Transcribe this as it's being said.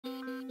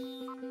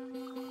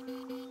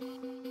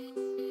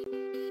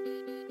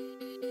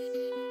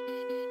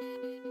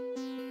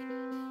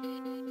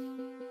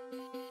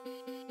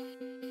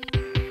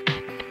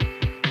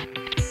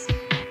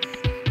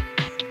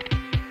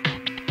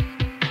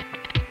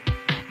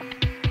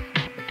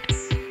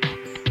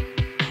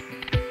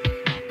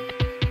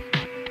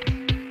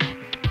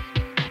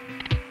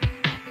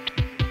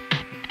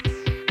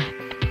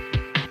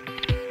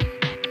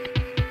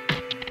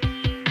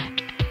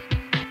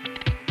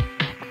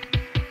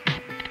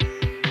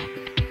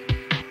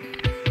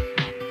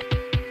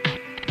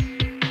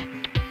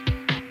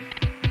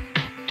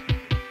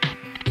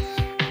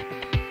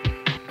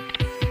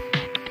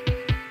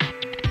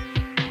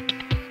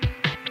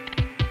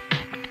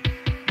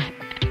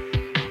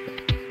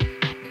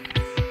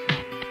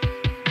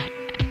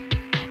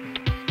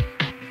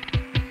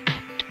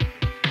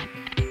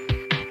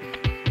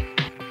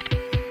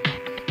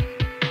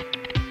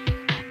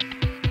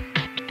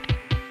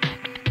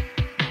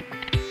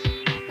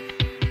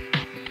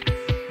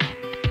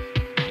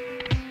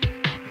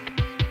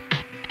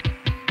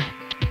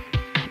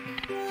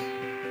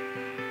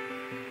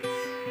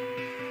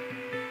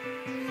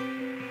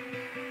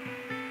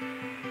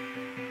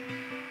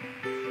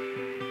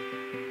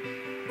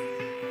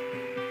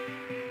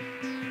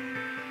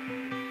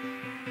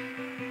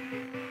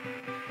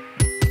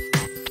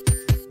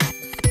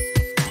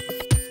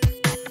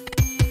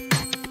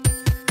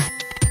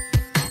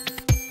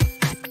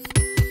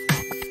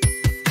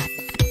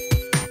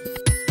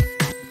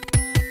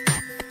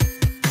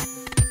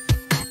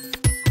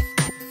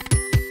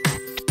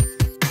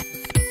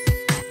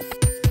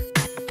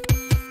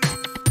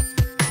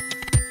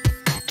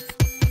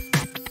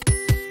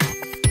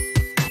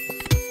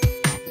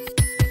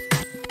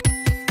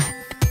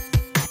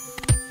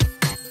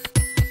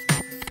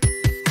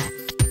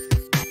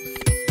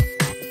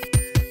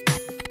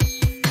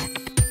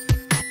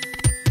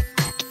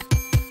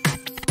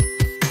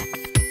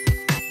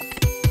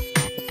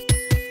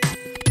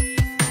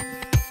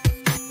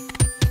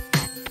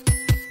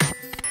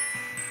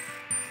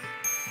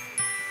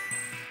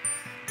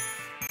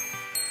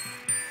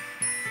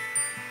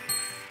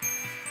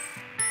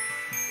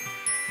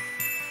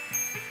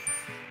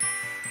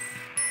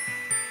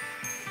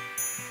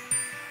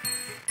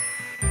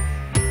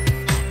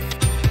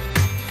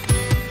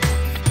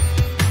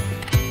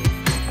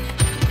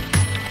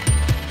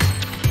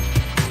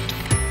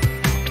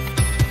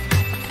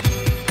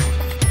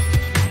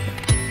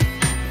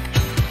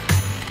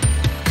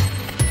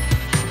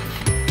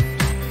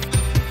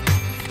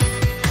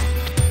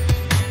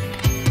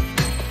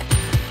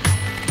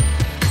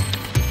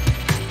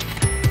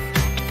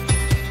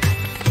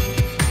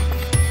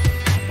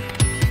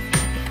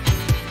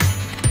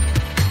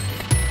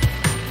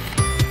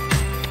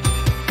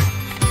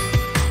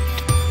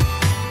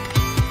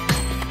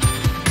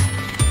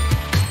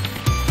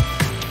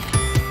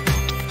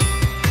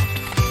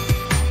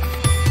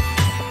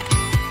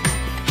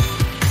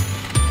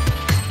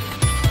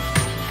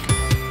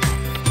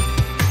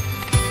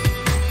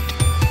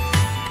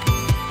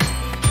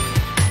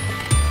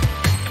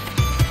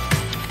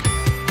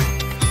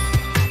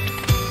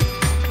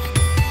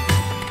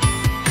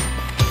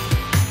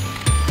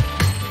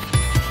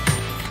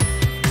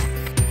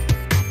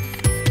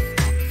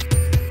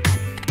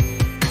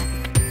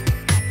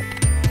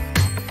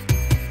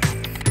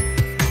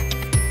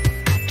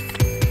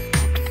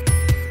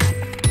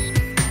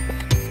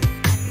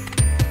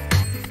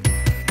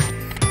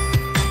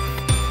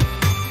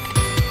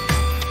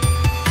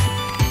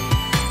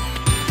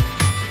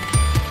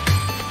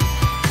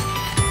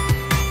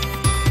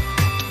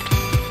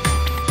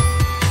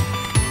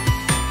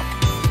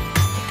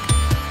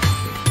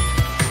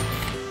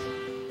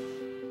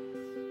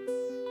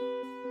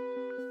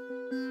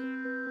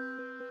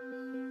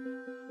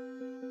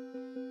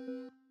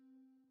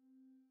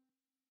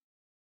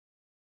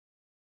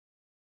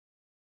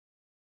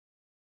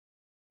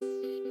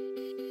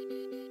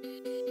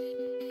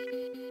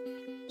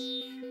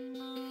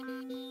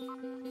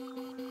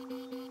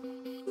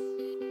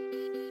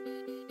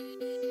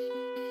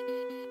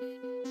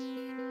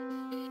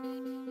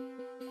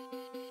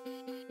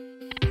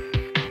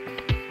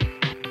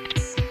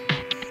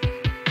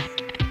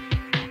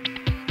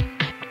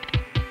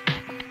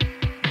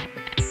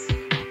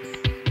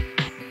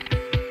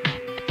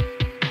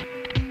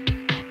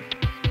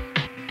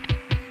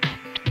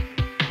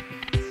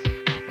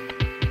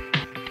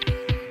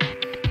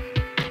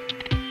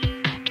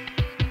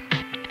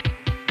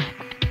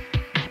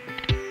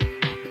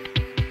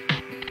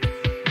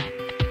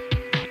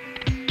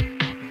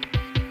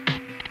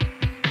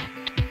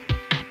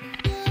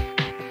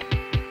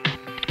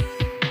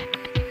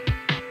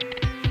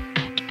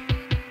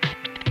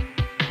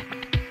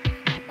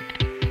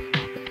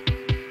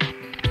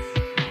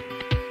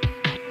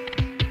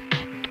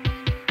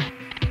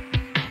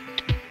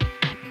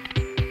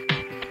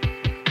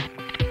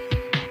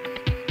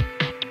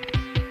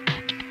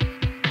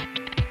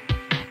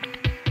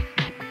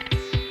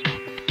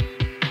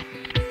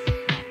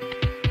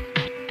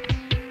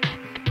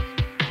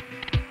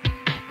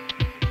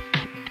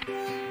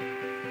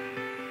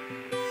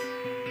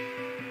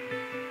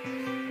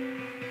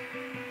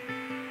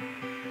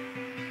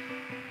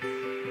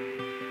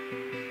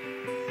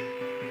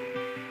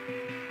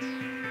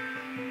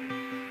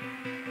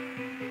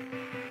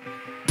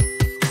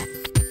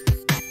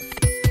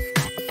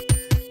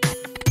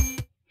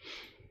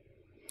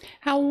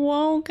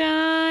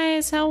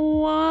guys,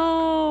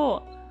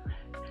 hello.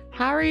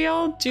 How are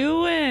y'all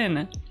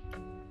doing?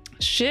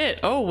 Shit,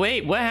 oh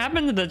wait, what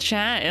happened to the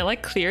chat? It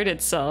like cleared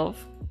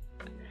itself.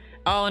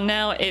 Oh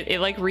no, it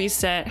like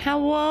reset.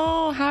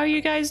 Hello, how are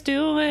you guys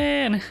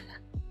doing?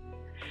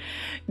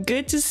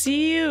 Good to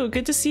see you,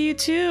 good to see you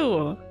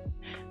too.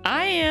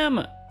 I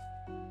am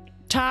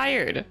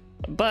tired,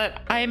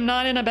 but I am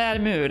not in a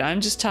bad mood.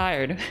 I'm just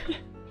tired.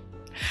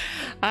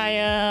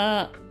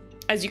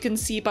 As you can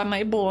see by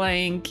my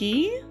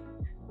blankie,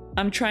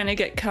 I'm trying to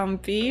get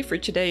comfy for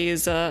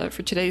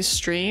today's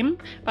stream.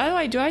 By the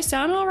way, do I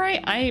sound all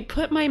right? I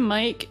put my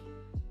mic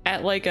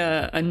at like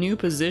a new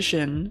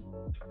position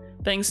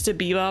thanks to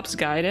Bebop's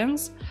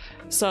guidance.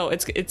 So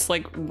it's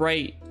like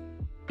right,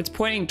 it's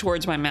pointing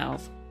towards my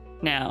mouth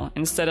now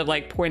instead of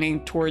like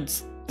pointing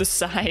towards the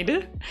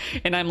side.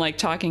 And I'm like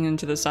talking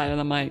into the side of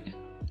the mic.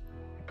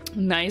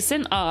 Nice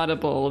and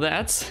audible.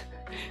 That's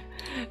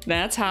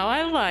how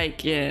I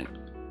like it.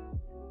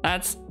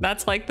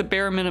 That's like the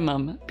bare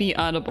minimum. Be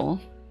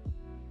audible.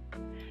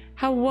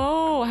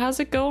 Hello, how's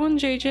it going,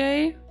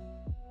 JJ?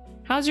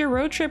 How's your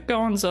road trip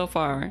going so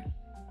far?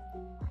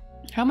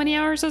 How many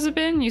hours has it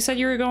been? You said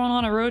you were going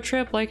on a road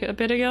trip like a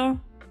bit ago.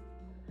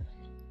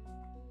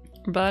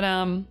 But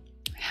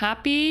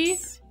happy.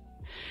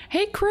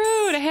 Hey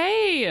Crude,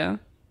 hey.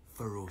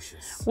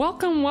 Ferocious.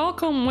 Welcome,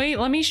 welcome. Wait,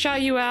 let me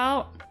shout you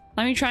out.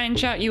 Let me try and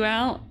shout you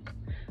out.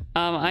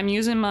 I'm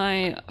using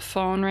my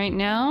phone right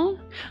now.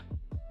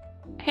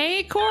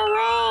 Hey,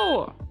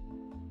 Koro!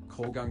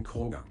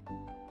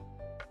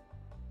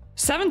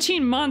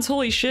 17 months,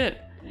 holy shit.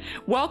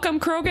 Welcome,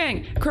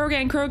 Krogang!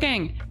 Krogang!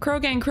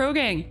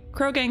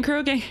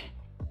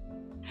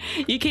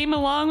 You came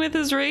along with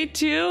his raid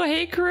too?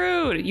 Hey,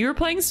 Crude! You were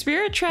playing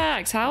Spirit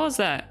Tracks. How was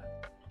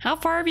that? How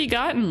far have you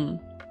gotten?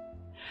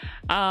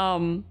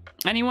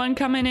 Anyone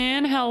coming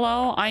in?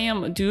 Hello, I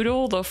am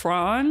Doodle the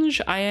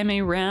Fronge. I am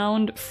a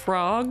round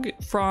frog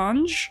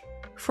Fronge,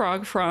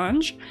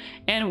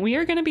 and we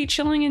are gonna be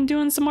chilling and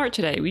doing some art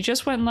today. We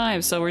just went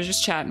live, so we're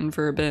just chatting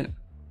for a bit.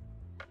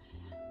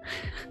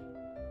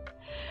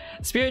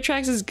 Spirit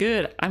Tracks is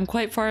good. I'm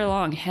quite far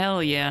along.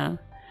 Hell yeah.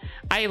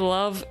 I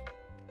love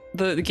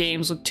the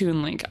games with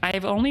Toon Link.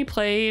 I've only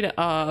played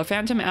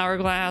Phantom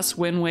Hourglass,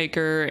 Wind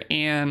Waker,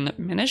 and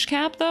Minish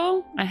Cap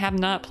though. I have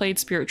not played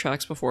Spirit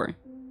Tracks before.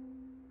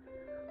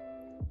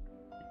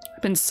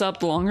 Been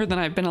subbed longer than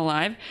I've been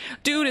alive.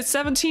 Dude, it's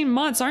 17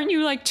 months. Aren't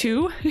you like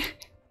 2?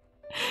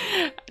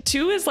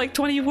 2 is like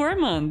 24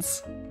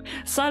 months.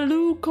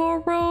 Salud,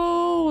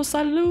 Koro!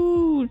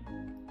 Salud!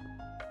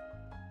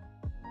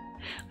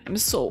 I'm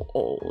so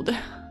old.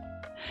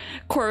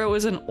 Koro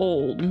is an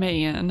old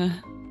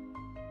man.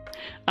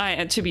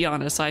 To be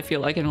honest, I feel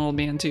like an old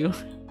man too.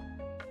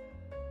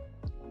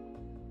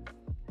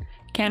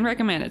 Can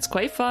recommend. It's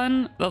quite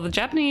fun, though the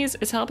Japanese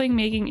is helping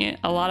making it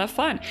a lot of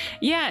fun.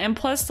 Yeah, and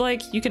plus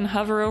like you can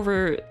hover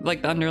over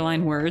like the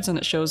underlined words and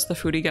it shows the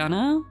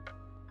furigana,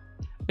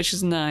 which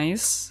is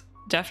nice.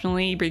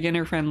 Definitely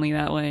beginner friendly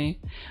that way.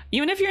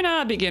 Even if you're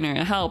not a beginner,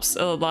 it helps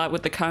a lot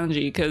with the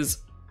kanji because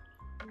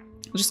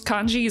just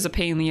kanji is a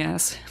pain in the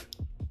ass.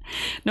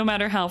 No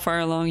matter how far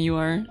along you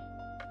are.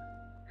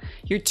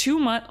 You're 2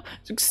 months.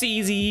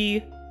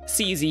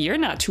 CZ, you're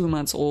not 2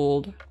 months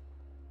old.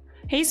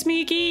 Hey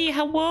Smeeky,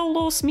 hello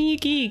little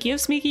Smeeky. Give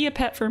Smeeky a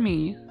pet for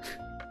me.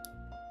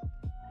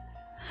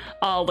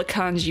 All the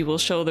kanji will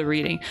show the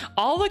reading.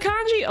 All the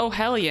kanji? Oh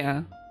hell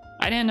yeah.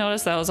 I didn't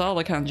notice that was all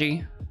the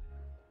kanji.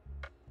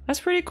 That's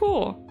pretty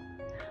cool.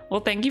 Well,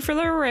 thank you for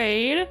the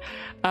raid.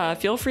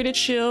 Feel free to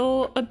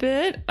chill a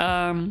bit.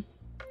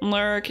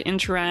 Lurk,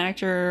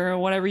 interact, or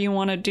whatever you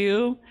want to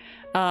do.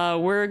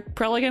 We're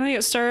probably gonna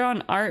get started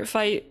on art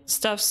fight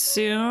stuff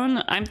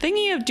soon. I'm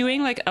thinking of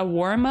doing like a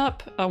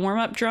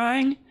warm-up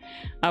drawing.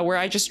 Where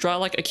I just draw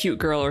like a cute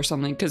girl or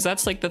something, because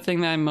that's like the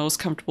thing that I'm most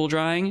comfortable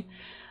drawing.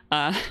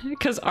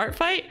 Because art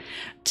fight,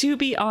 to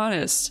be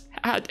honest,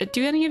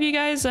 do any of you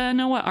guys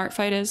know what art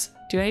fight is?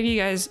 Do any of you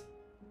guys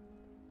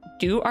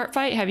do art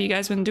fight? Have you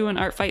guys been doing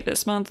art fight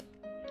this month?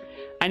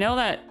 I know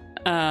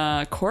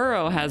that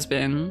Koro has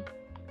been,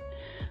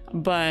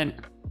 but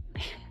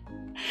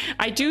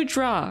I do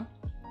draw.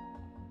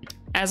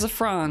 As a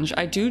Fronge,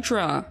 I do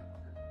draw.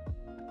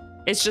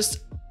 It's just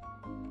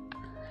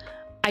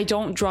I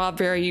don't draw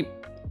very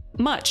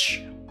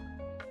much.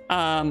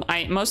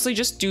 I mostly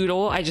just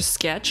doodle, I just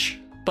sketch,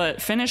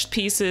 but finished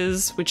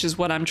pieces, which is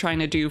what I'm trying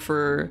to do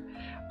for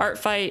art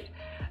fight,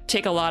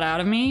 take a lot out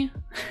of me.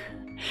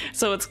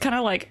 So it's kind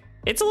of like,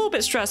 it's a little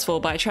bit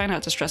stressful, but I try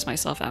not to stress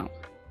myself out.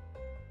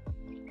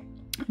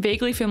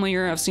 Vaguely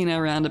familiar, I've seen it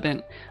around a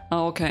bit.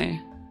 Oh,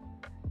 okay.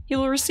 You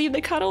will receive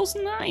the cuddles,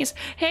 nice.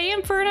 Hey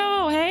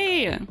Inferno,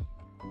 hey!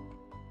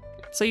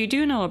 So you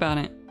do know about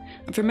it.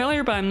 I'm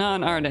familiar, but I'm not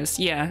an artist,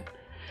 yeah.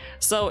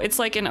 So it's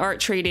like an art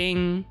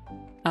trading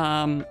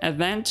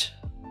event,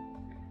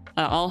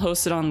 all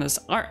hosted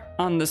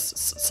on this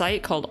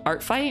site called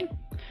Art Fight.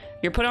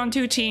 You're put on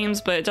 2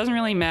 teams, but it doesn't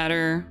really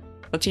matter.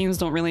 The teams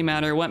don't really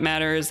matter. What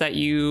matters is that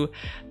you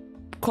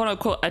quote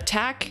unquote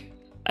attack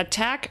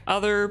attack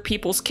other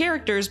people's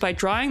characters by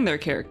drawing their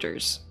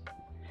characters.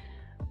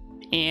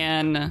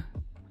 And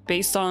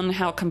based on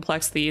how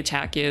complex the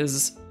attack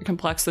is,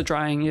 complex the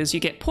drawing is, you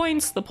get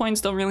points. The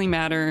points don't really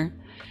matter.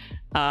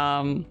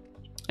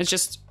 It's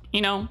just,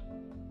 you know,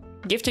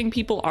 gifting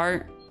people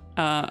art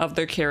of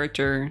their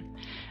character.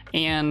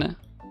 And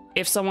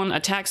if someone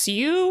attacks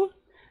you,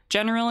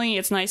 generally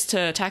it's nice to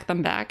attack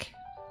them back.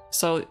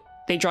 So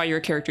they draw your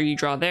character, you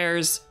draw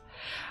theirs.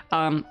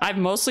 I've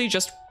mostly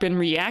just been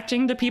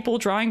reacting to people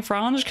drawing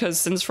Fronge, because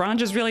since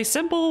Fronge is really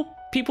simple,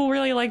 people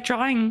really like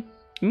drawing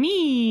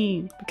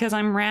me because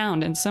I'm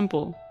round and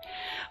simple.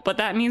 But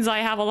that means I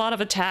have a lot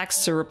of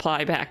attacks to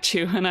reply back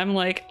to, and I'm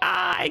like,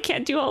 I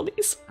can't do all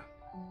these.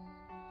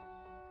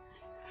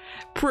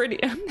 Pretty,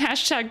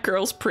 hashtag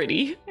girls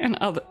pretty, and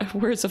other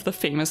words of the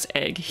famous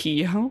egg,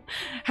 Hio.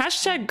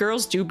 Hashtag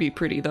girls do be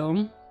pretty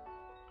though.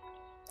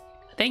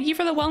 Thank you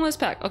for the wellness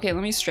pack. Okay,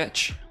 let me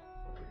stretch.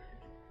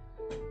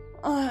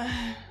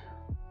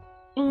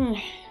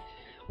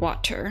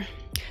 Water.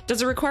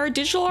 Does it require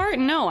digital art?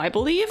 No, I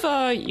believe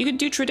you could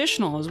do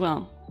traditional as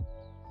well.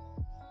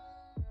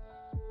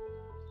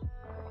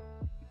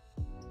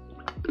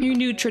 You can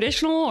do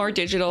traditional or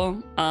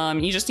digital.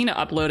 You just need to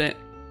upload it.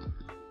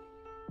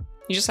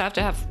 You just have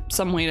to have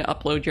some way to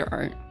upload your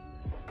art.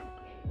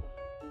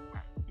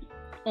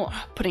 Oh,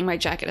 putting my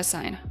jacket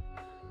aside.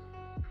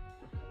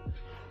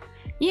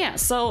 Yeah,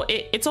 so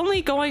it's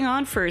only going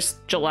on for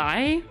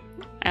July,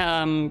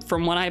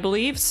 from what I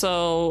believe.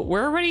 So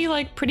we're already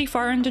like pretty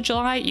far into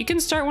July. You can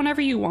start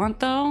whenever you want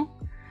though,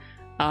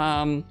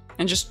 and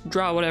just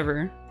draw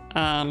whatever.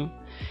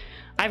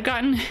 I've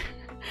gotten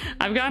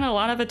a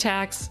lot of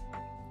attacks,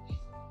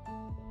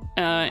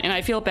 and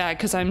I feel bad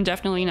because I'm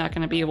definitely not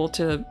going to be able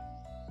to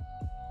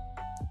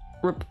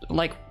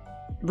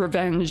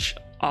revenge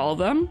all of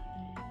them.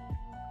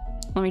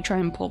 Let me try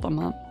and pull them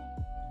up.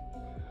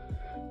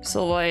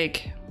 So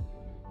like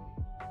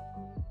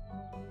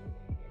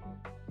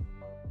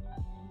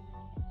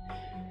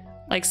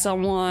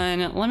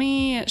someone, let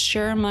me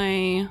share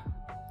my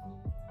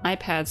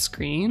iPad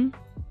screen.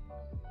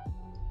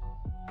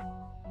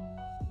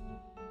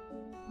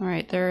 All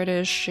right, there it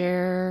is,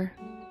 share.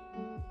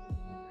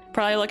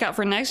 Probably look out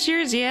for next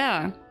year's,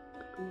 yeah.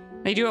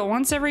 They do it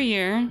once every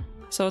year,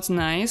 so it's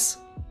nice.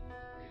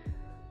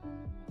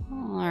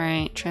 All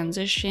right,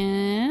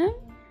 transition.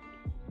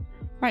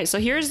 All right, so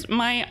here's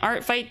my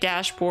art fight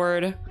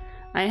dashboard.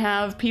 I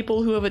have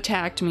people who have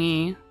attacked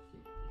me.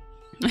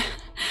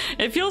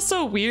 It feels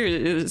so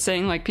weird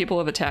saying like people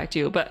have attacked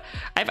you, but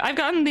I've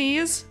gotten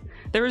these.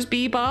 There was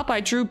Bebop.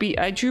 I drew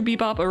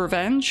Bebop a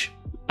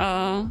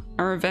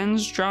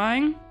revenge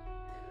drawing.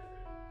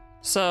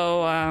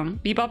 So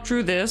Bebop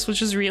drew this,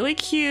 which is really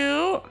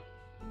cute.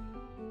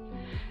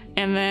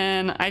 And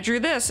then I drew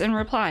this in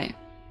reply.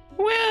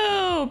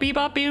 Woo!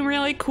 Bebop being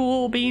really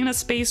cool, being a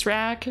space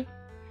rack.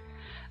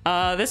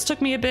 This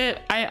took me a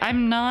bit.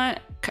 I'm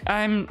not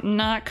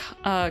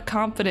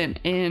confident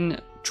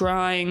in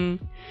drawing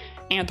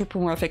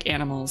anthropomorphic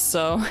animals.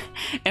 So,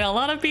 and a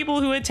lot of people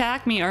who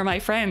attack me are my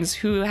friends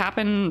who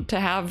happen to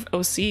have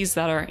OCs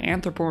that are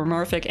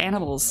anthropomorphic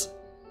animals.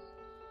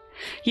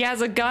 He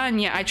has a gun.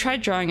 Yeah, I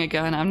tried drawing a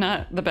gun. I'm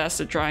not the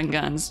best at drawing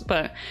guns,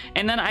 but,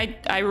 and then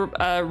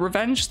I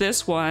revenged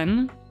this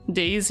one,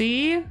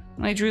 Daisy.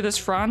 I drew this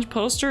Fronge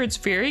poster. It's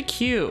very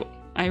cute.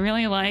 I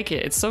really like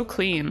it. It's so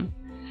clean.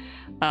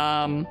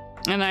 And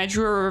I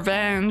drew a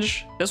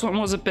revenge. This one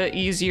was a bit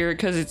easier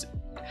because it's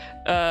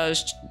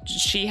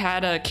she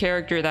had a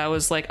character that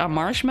was like a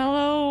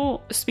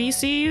marshmallow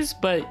species,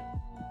 but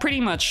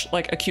pretty much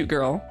like a cute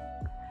girl.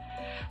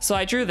 So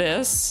I drew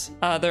this.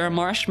 They're a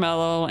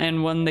marshmallow,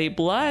 and when they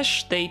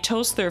blush, they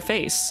toast their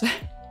face.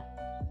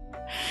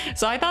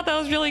 So I thought that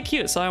was really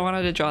cute, so I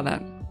wanted to draw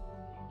that.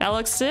 That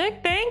looks sick.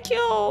 Thank you.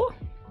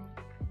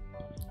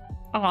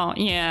 Oh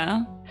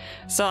yeah.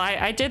 So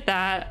I did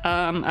that.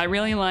 I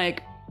really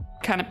like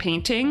kind of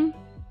painting.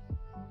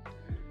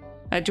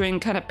 Doing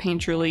kind of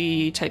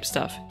painterly type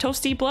stuff.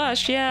 Toasty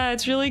blush, yeah,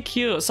 it's really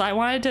cute. So I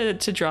wanted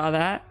to draw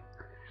that.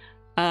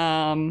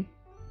 And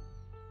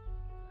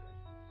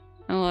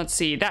let's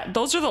see,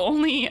 those are the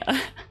only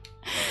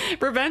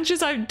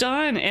revenges I've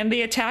done, and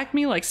they attacked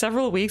me like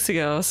several weeks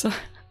ago. So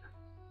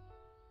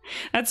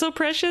that's so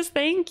precious,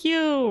 thank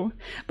you.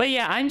 But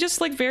yeah, I'm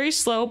just like very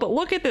slow. But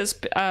look at this.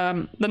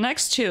 The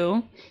next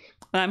two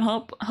that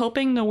I'm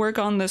hoping to work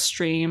on this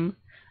stream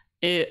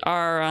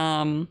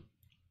are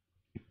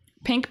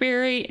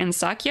Pinkberry and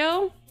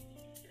Sakyo.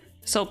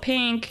 So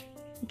Pink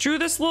drew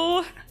this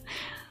little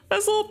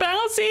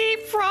bouncy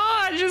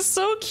Fronge. It's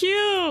so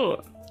cute.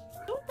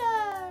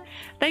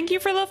 Thank you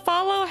for the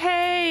follow,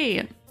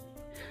 hey.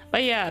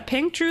 But yeah,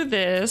 Pink drew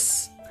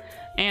this,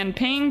 and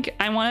Pink,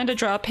 I wanted to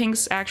draw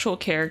Pink's actual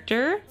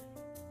character.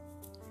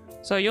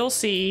 So you'll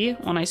see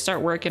when I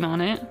start working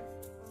on it.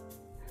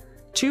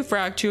 2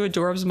 frag, 2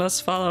 adorbs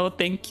must follow.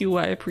 Thank you,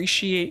 I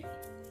appreciate.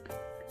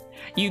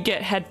 You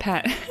get head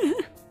pat.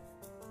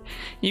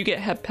 You get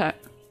head pat.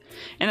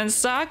 And then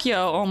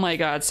Sakyo, oh my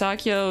god,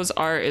 Sakyo's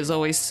art is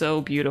always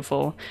so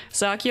beautiful.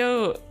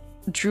 Sakyo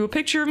drew a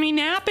picture of me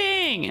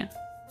napping.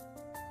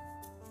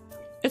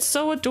 It's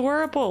so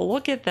adorable.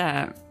 Look at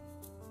that.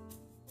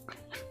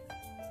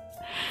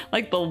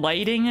 Like the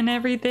lighting and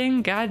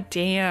everything. God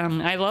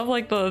damn. I love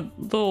like the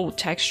little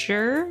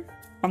texture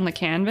on the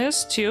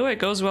canvas too. It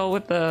goes well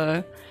with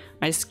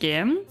my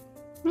skin.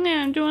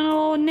 Yeah, I'm doing a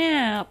little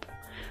nap.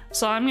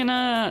 So I'm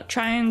gonna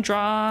try and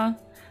draw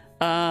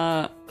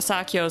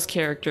Sakyo's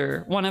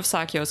character. One of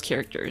Sakyo's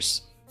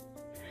characters.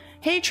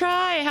 Hey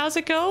Try, how's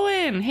it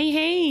going?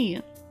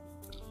 Hey.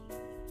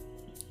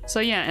 So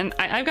yeah, and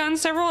I've gotten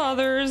several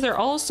others. They're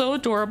all so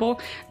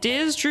adorable.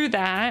 Diz drew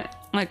that.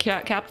 Like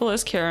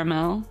Capitalist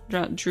Caramel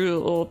drew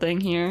a little thing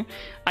here.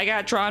 I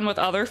got drawn with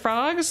other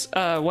frogs.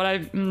 What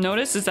I've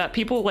noticed is that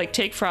people like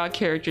take frog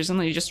characters and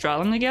they just draw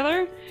them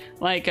together.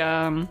 Like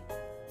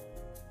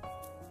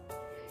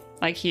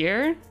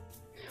here.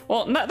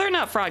 Well, they're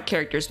not frog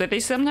characters, but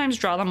they sometimes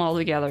draw them all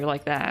together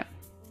like that.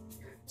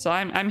 So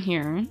I'm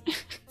here.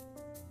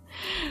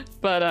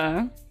 But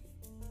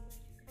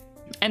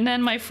and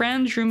then my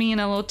friend drew me in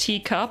a little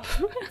teacup.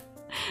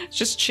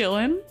 Just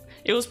chilling.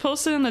 It was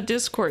posted in the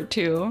Discord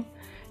too.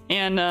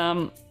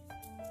 And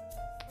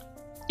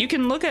you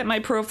can look at my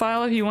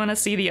profile if you want to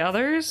see the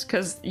others,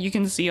 because you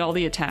can see all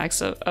the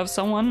attacks of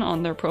someone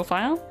on their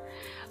profile.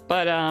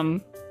 But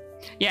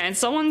yeah, and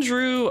someone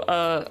drew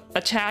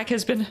attack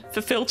has been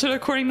filtered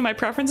according to my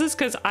preferences,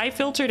 because I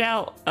filtered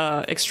out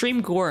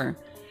extreme gore.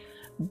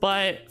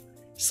 But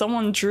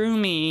someone drew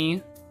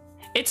me...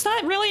 It's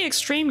not really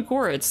extreme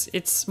gore,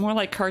 it's more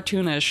like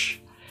cartoonish.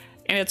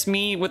 And it's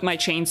me with my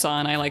chainsaw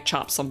and I like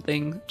chop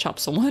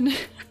someone.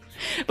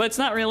 But it's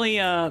not really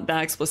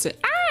that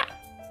explicit. Ah!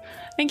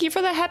 Thank you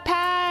for the head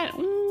pat.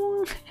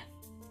 Ooh.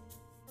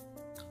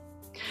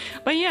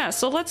 But yeah,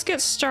 so let's get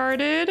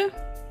started.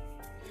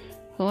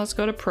 So let's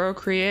go to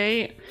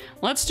Procreate.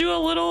 Let's do a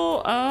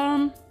little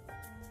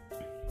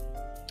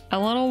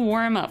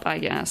warm up, I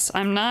guess.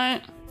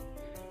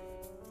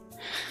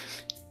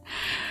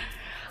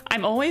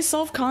 I'm always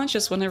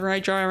self-conscious whenever I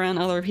draw around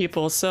other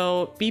people,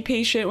 so be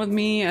patient with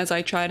me as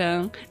I try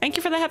to... Thank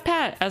you for the head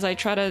pat! As I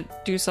try to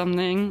do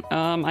something.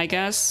 I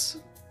guess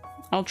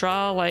I'll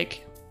draw,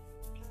 like...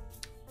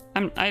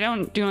 I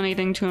don't do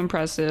anything too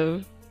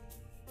impressive.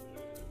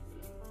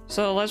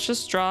 So let's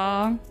just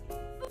draw...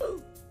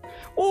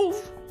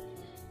 Oof!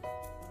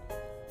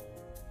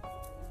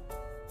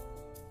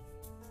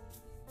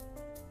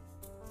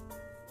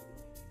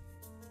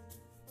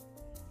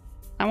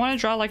 I want to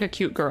draw like a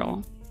cute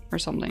girl. Or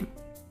something.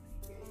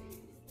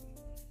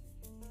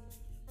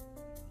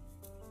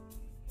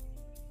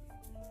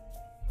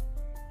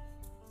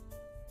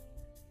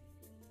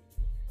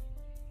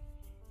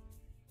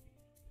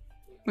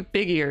 With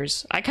big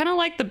ears. I kind of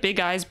like the big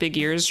eyes, big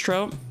ears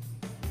trope.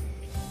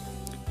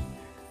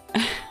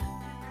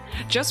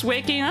 Just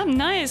waking up.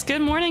 Nice.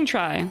 Good morning,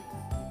 Try.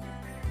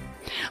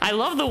 I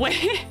love the way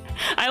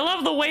I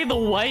love the way the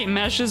white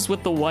meshes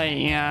with the white.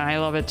 Yeah, I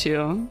love it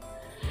too.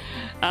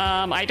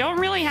 I don't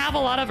really have a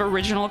lot of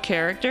original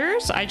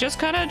characters. I just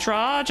kind of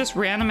draw just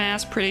random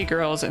ass pretty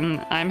girls and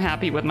I'm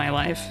happy with my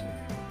life.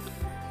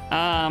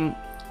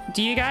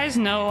 Do you guys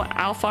know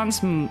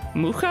Alphonse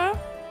Mucha?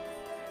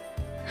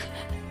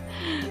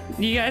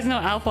 Do you guys know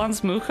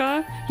Alphonse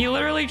Mucha? He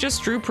literally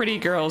just drew pretty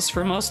girls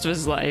for most of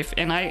his life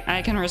and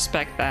I can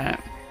respect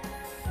that.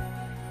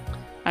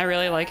 I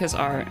really like his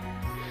art.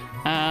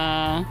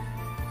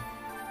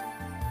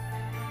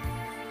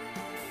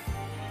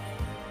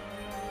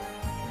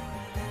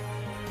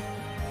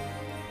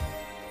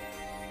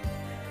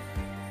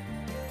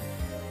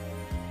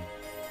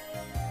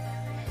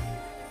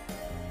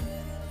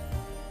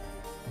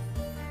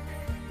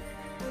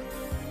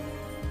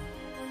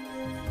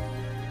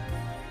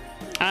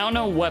 I don't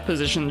know what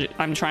position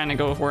I'm trying to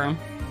go for him.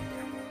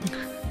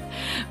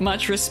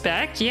 Much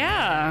respect,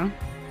 yeah.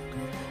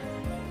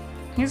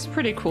 He's a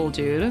pretty cool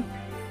dude.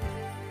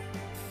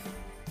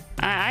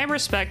 I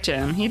respect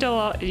him. He did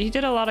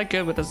a lot of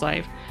good with his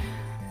life.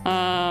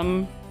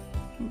 I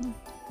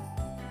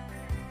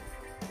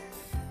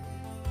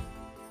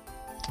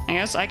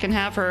guess I can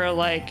have her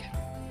like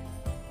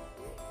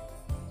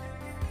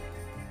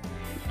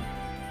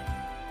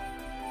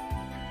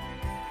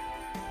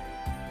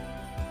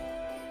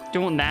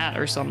doing that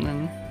or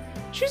something.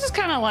 She's just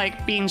kind of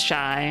like being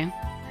shy.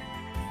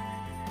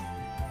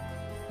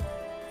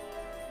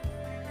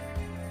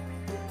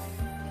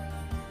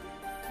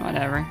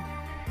 Whatever.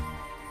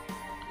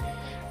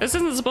 This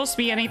isn't supposed to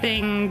be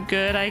anything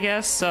good, I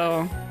guess,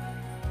 so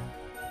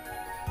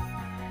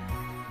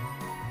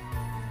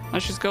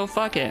let's just go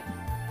fuck it.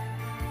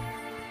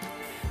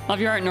 Love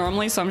your art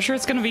normally, so I'm sure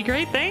it's gonna be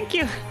great. Thank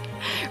you.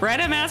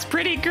 Random ass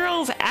pretty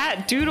girls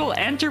at Doodle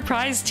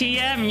Enterprise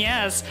TM.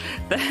 Yes,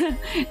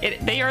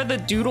 they are the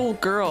Doodle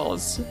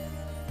girls.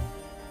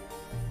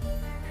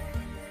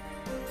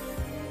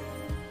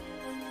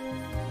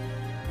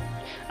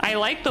 I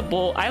like the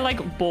bold. I like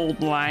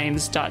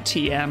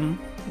boldlines.tm.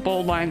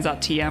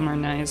 Boldlines.tm are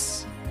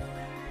nice.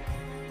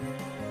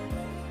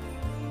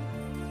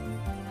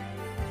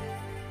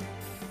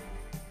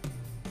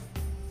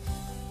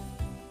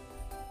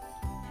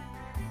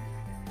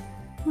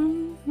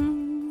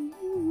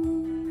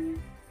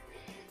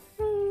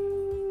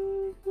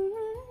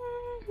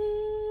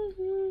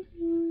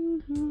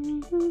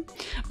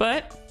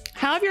 But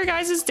how have your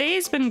guys'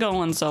 days been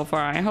going so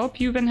far? I hope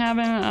you've been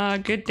having a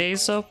good day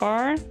so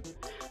far.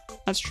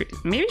 That's true.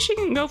 Maybe she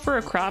can go for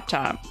a crop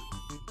top.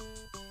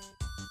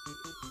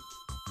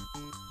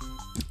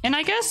 And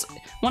I guess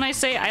when I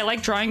say I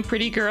like drawing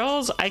pretty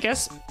girls, I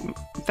guess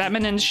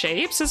feminine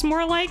shapes is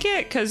more like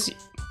it, because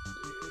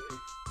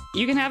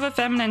you can have a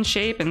feminine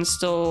shape and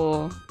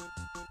still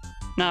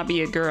not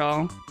be a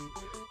girl.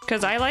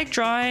 Because I like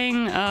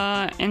drawing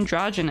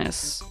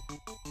androgynous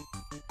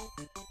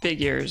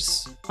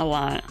figures a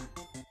lot.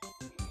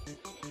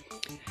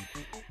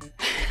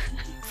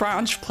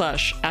 Fronge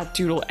plush at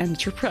Doodle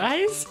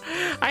Enterprise?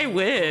 I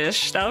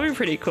wish. That would be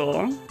pretty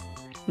cool.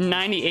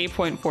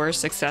 98.4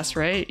 success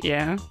rate,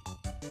 yeah.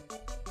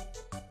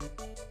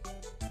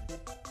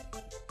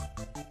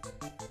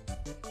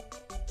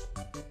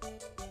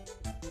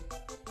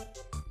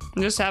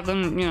 Just have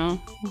them, you know.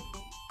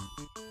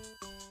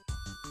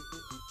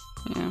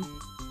 Yeah.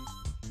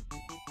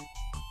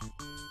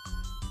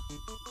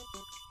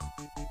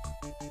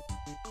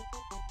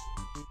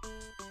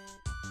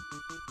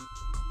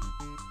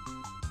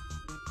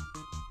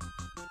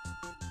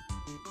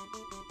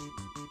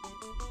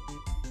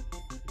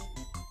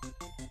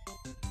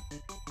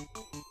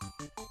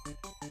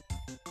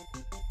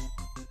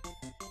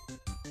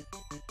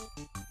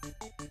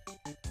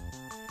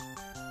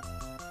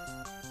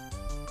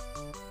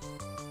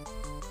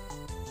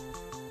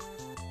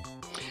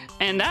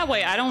 And that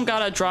way I don't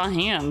gotta draw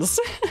hands.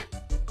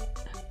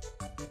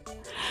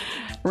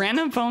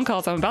 Random phone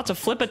calls. I'm about to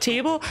flip a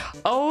table.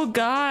 Oh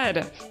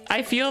god.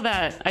 I feel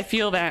that. I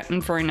feel that,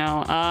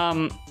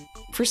 Inferno.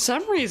 For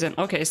some reason.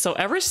 Okay, so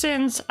ever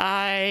since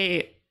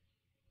I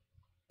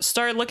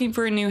started looking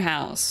for a new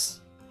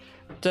house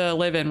to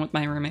live in with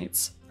my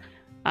roommates,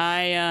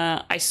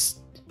 I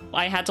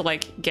had to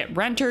like get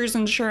renter's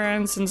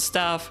insurance and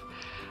stuff,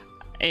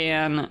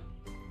 and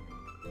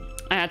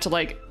I had to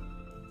like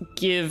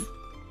give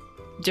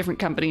different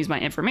companies my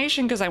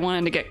information because I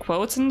wanted to get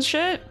quotes and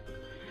shit.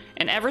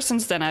 And ever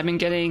since then, I've been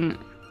getting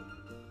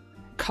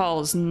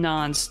calls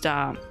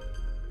non-stop.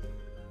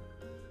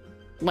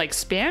 Like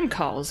spam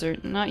calls. They're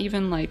not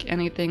even like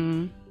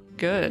anything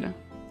good. And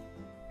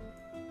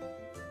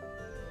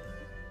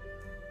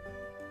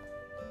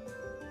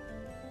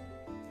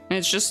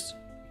it's just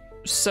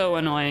so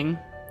annoying.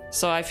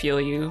 So I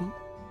feel you,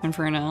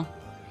 Inferno.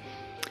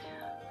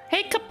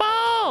 Hey,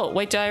 Cabal!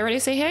 Wait, did I already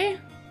say hey?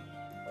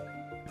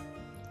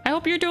 I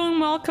hope you're doing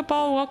well,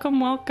 Cabal. Welcome,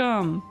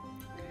 welcome.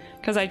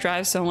 Because I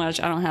drive so much,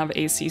 I don't have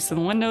AC, so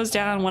the window's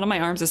down. One of my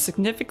arms is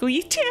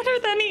significantly tanner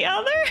than the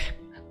other.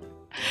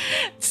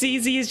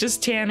 CZ is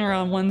just tanner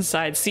on one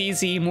side.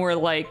 CZ more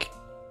like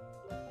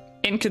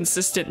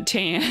inconsistent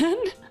tan.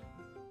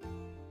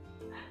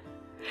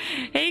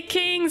 Hey,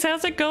 Kings,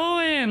 how's it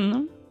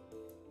going?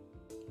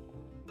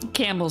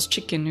 Campbell's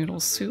chicken noodle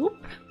soup.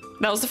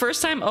 That was the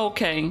first time?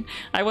 Okay,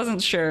 I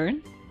wasn't sure.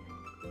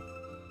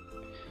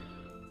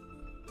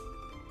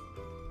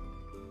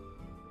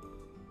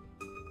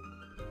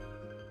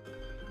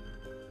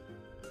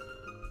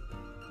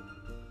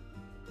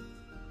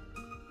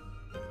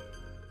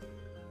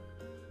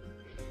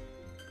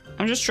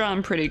 I'm just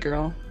drawing pretty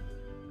girl.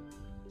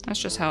 That's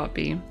just how it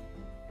be.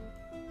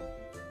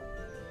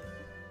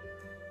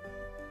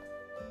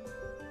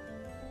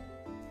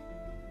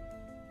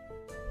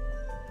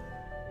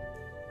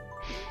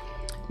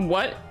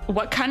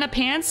 What kind of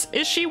pants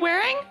is she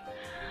wearing?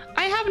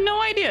 I have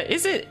no idea.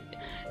 Is it...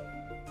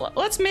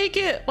 Let's make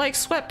it like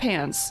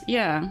sweatpants.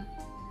 Yeah.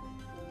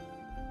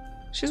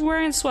 She's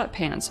wearing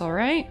sweatpants, all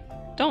right?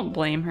 Don't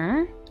blame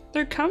her.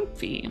 They're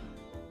comfy.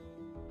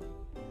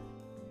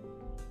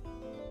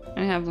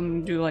 And have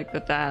them do like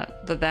the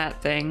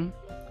that thing.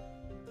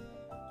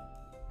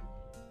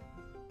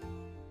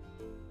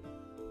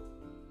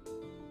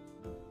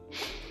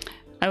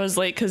 I was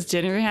late because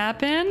dinner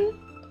happened.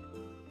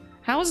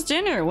 How was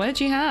dinner? What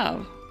did you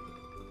have?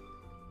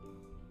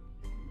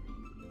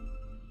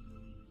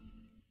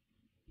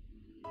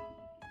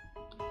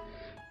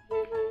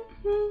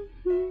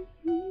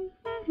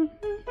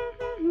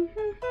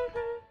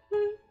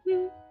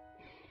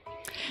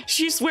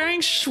 She's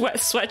wearing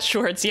sweat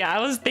shorts. Yeah, I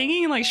was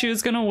thinking like she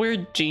was gonna wear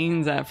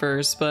jeans at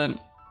first, but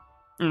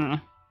good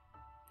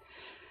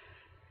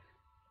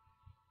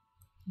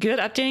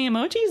updating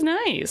emojis,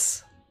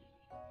 nice.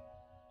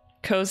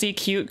 Cozy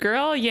cute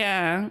girl,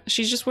 yeah.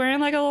 She's just wearing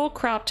like a little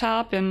crop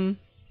top and,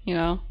 you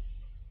know.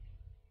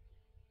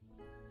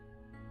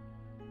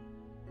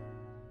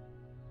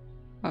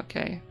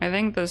 Okay, I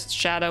think the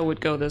shadow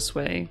would go this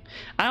way.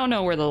 I don't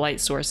know where the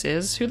light source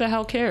is. Who the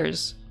hell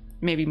cares?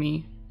 Maybe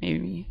me. Maybe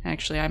me.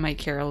 Actually, I might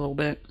care a little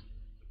bit.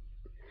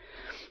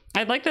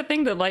 I'd like to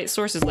think the light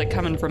source is like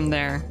coming from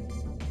there.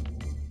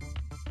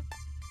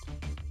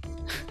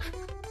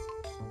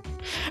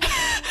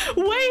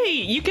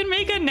 Wait, you can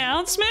make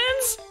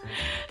announcements?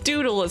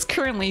 Doodle is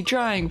currently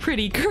drawing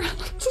pretty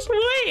girls.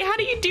 Wait, how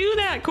do you do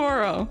that,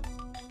 Koro?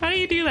 How do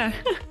you do that?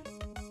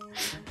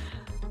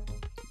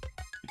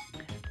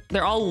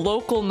 They're all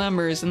local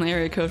numbers, and the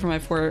area code for my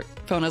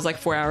phone is like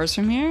 4 hours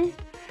from here.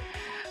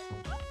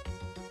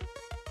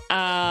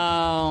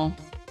 Oh.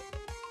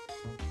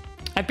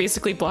 I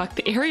basically blocked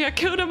the area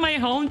code of my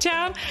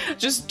hometown.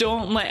 Just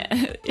don't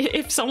let...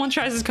 If someone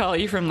tries to call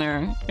you from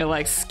there, you're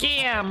like,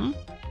 scam.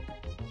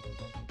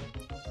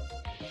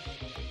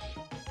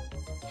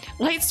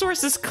 Light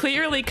source is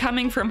clearly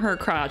coming from her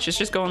crotch. It's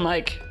just going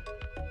like...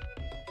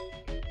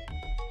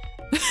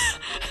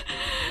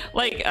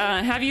 like,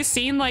 have you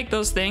seen like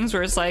those things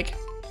where it's like...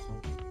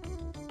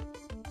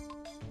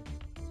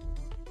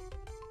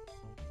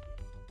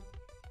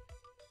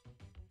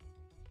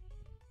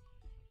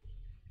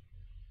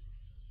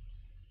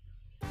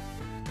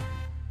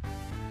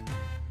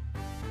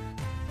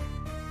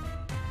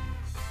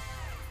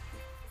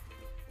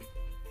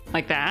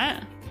 like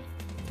that?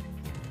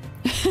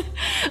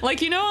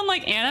 Like, you know, in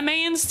like anime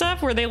and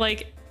stuff where they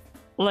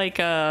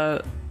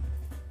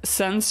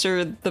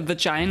censor the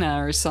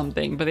vagina or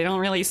something, but they don't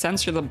really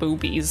censor the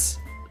boobies.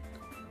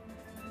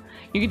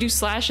 You can do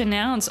slash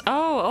announce.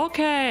 Oh,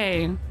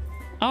 okay.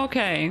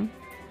 Okay.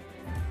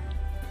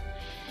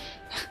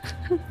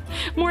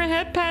 More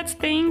head pats,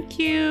 thank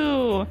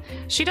you.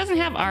 She doesn't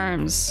have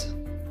arms.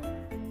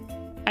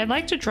 I'd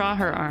like to draw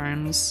her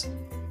arms.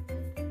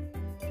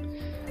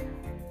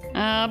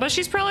 But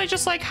she's probably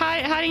just like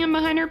hiding them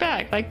behind her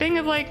back. Like, think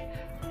of like,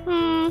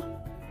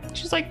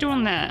 she's like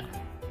doing that.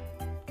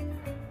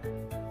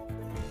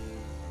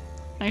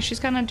 Like, she's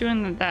kind of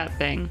doing that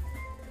thing.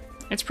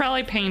 It's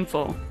probably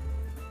painful.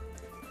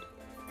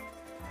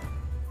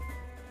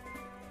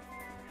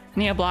 I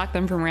need to block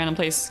them from random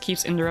places.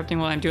 Keeps interrupting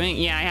what I'm doing.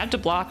 Yeah, I have to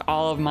block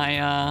all of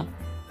my,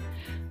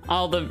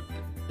 all the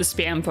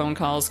spam phone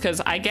calls, because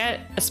I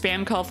get a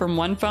spam call from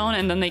one phone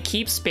and then they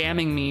keep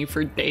spamming me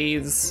for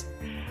days.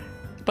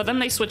 But then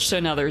they switch to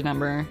another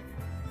number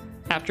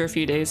after a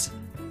few days.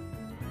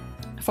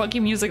 Funky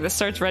music that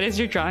starts right as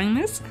you're drawing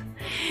this?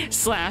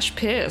 Slash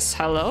piss.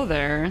 Hello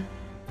there.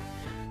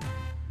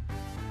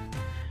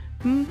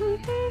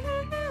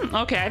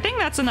 Okay, I think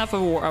that's enough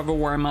of a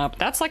warm-up.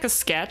 That's like a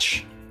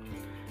sketch.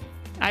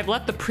 I've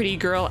let the pretty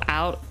girl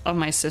out of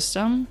my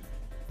system.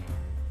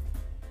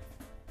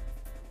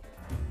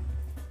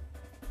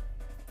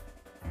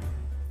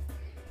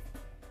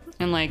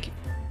 And like,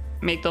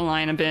 make the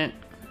line a bit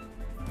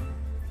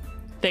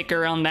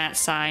thicker on that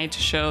side to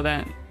show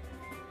that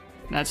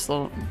that's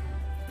the...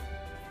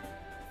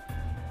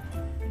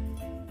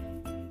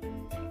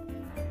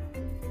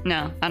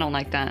 No, I don't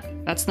like that.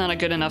 That's not a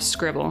good enough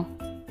scribble.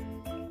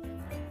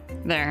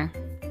 There.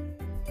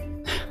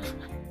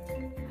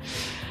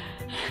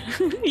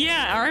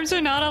 Yeah, arms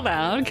are not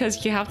allowed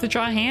because you have to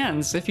draw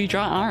hands if you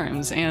draw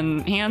arms,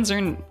 and hands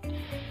are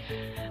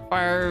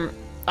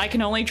I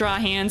can only draw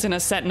hands in a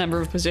set number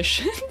of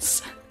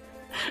positions.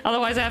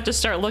 Otherwise I have to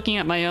start looking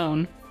at my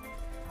own.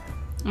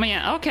 But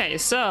yeah, okay,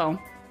 so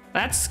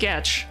that's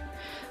sketch.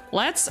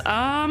 Let's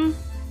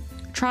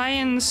try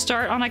and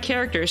start on a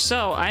character.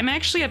 So I'm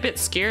actually a bit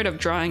scared of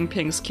drawing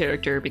Pink's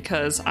character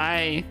because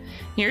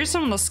here's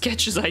some of the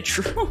sketches I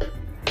drew.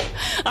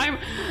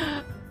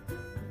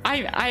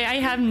 I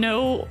have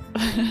no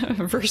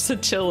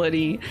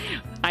versatility.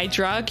 I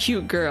draw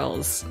cute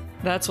girls.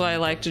 That's what I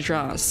like to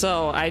draw.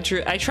 So I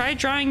tried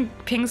drawing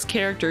Pink's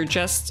character,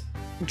 just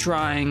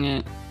drawing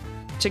it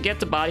to get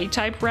the body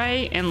type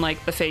right and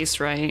like the face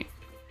right.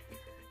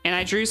 And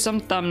I drew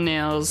some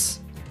thumbnails.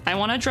 I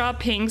want to draw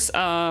Pink's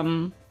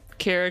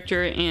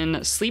character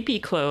in sleepy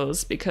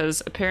clothes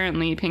because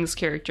apparently Pink's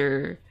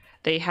character,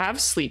 they have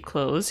sleep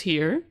clothes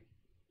here.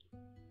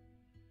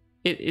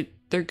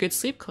 They're good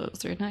sleep clothes.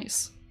 They're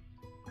nice.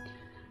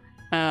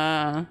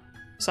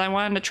 So I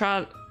wanted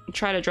to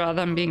try to draw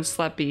them being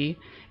sleepy.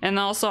 And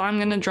also I'm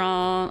gonna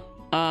draw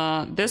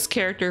this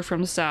character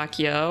from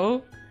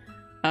Sakyo.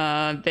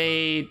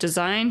 They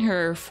designed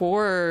her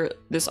for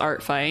this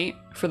art fight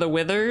for the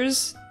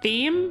Withers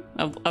theme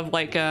of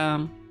like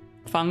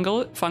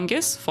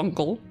fungus.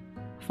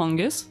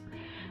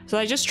 So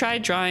I just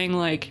tried drawing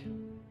like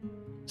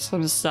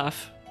some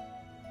stuff.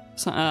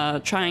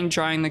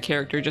 Drawing the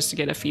character just to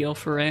get a feel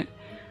for it.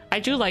 I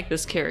do like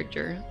this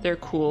character. They're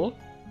cool.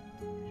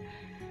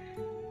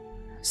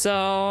 So,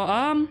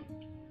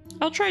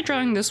 I'll try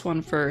drawing this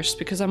one first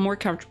because I'm more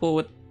comfortable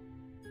with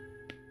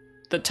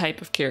the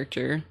type of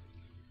character.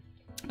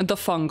 The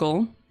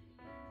fungal.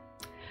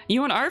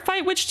 You want art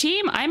fight? Which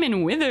team? I'm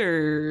in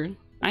Wither.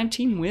 I'm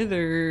Team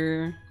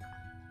Wither.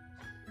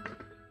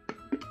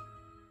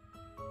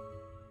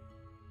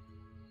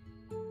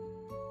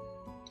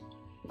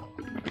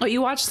 Oh, you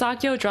watched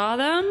Sakyo draw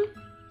them?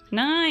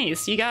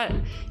 Nice. You got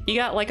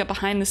like a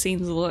behind the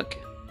scenes look.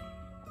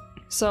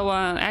 So,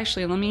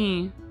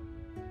 actually,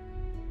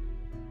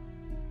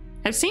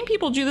 I've seen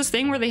people do this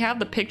thing where they have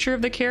the picture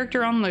of the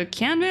character on the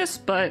canvas,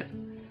 but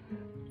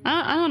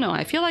I don't know.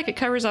 I feel like it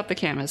covers up the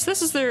canvas.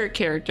 This is their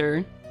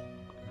character.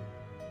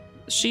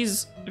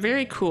 She's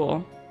very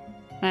cool.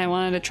 I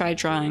wanted to try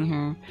drawing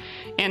her.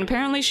 And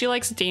apparently she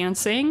likes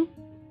dancing,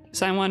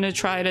 so I wanted to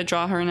try to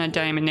draw her in a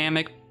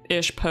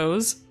dynamic-ish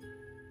pose.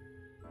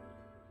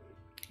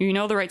 You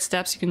know the right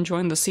steps, you can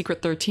join the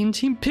Secret 13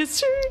 team.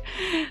 Pisser?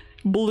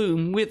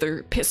 Bloom,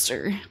 Wither,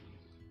 Pisser.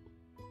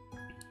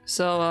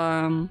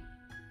 So,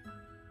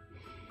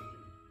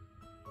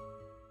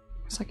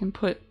 so I can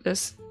put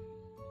this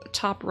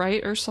top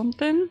right or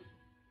something.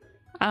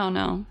 I don't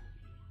know.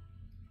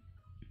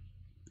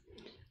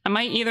 I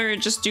might either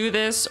just do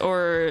this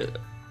or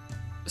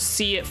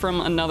see it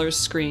from another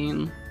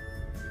screen.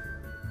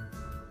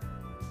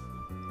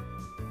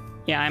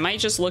 Yeah, I might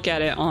just look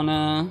at it on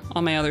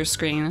my other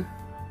screen.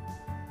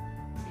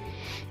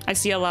 I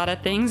see a lot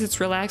of things. It's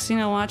relaxing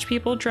to watch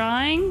people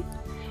drawing.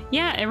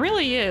 Yeah, it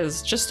really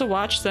is. Just to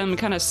watch them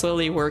kind of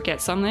slowly work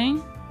at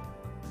something.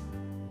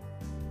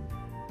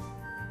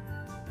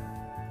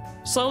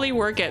 Slowly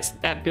work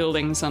at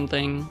building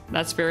something.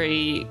 That's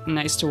very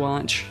nice to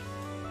watch.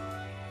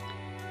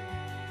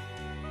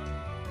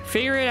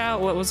 Figure it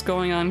out what was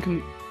going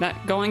on,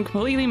 that going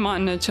completely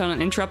monotone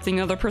and interrupting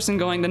the other person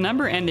going, the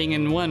number ending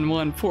in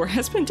 114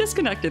 has been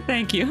disconnected,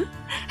 thank you.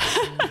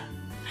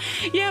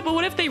 Yeah, but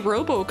what if they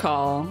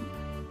robocall?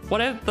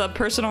 What if the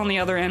person on the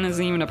other end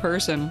isn't even a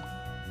person?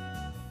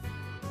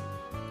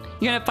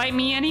 You gonna fight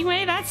me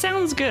anyway? That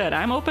sounds good.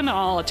 I'm open to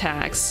all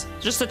attacks.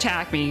 Just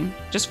attack me.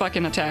 Just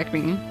fucking attack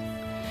me.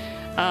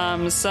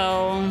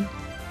 So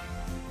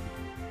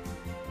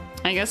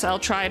I guess I'll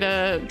try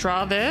to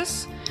draw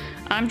this.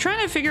 I'm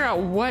trying to figure out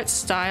what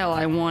style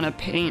I want to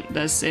paint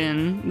this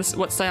in.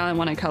 What style I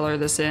want to color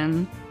this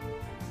in.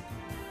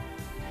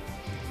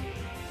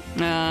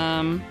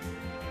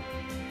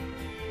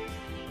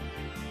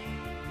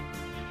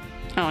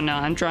 Oh no,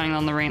 I'm drawing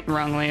on the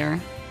wrong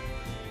layer.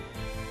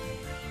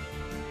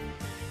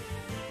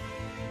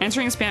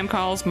 Answering spam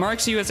calls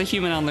marks you as a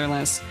human on their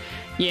list.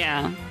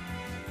 Yeah.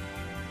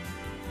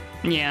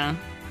 Yeah,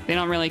 they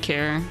don't really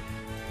care.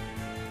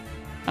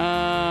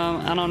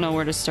 I don't know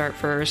where to start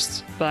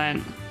first, but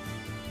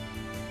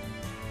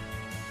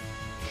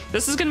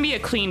this is gonna be a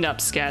cleaned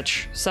up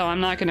sketch, so I'm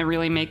not gonna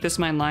really make this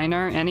my line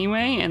art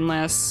anyway,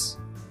 unless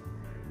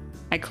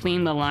I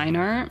clean the line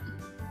art.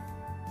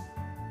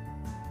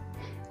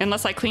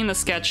 Unless I clean the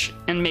sketch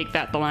and make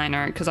that the line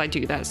art, because I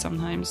do that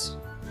sometimes.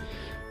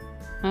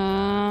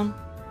 Oh!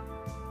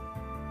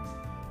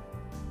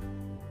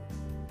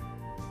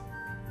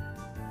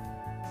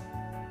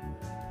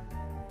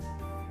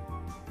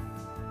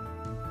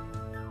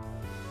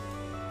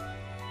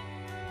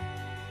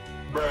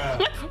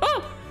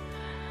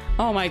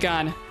 Oh my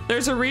god.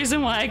 There's a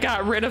reason why I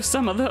got rid of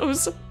some of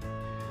those.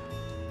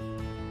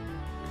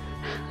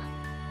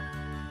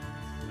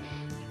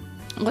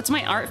 What's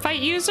my art fight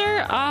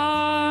user?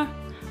 My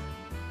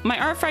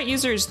art fight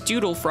user is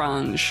Doodle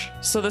Fronge.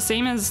 So the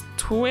same as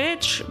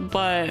Twitch,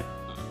 but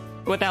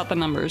without the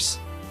numbers.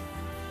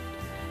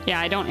 Yeah,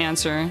 I don't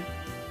answer.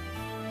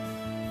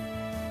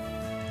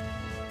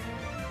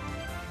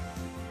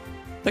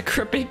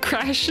 The big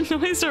crash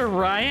noise or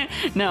riot?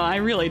 No, I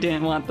really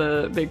didn't want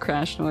the big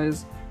crash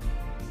noise.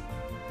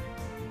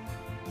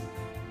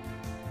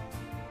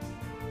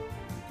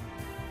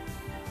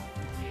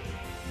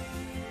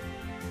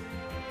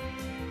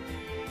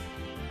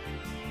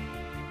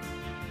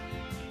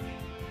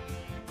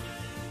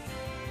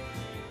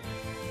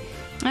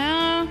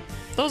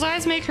 Those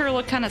eyes make her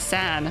look kind of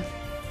sad.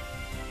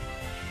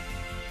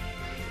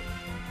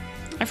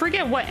 I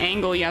forget what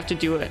angle you have to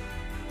do it.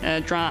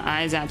 Draw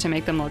eyes at to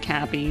make them look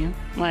happy.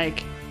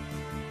 Like,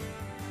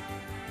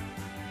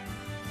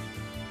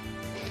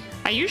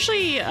 I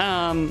usually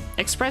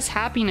express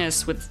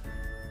happiness with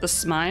the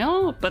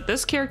smile, but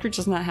this character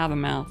does not have a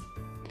mouth.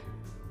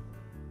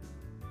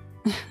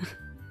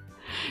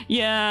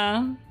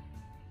 Yeah.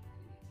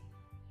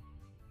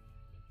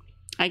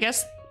 I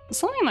guess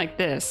something like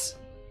this.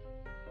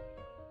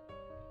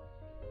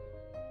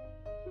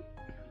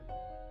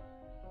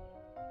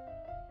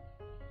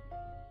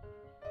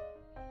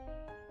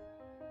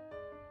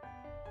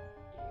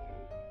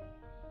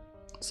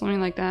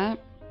 Something like that.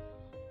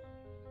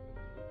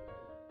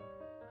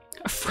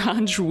 A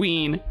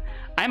Frangeween.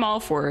 I'm all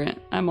for it.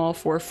 I'm all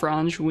for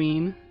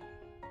Frangeween.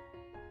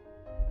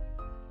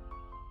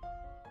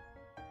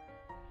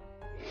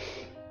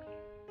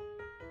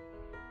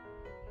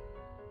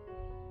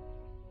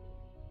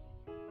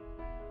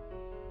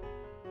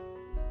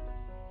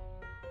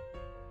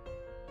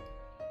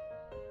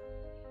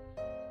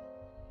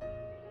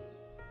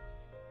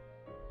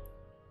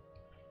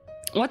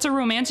 What's a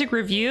romantic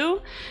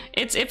review?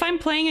 It's if I'm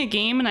playing a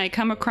game and I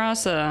come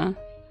across a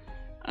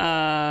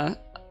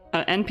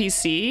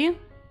NPC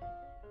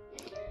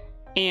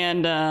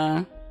and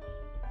I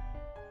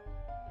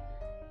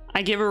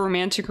give a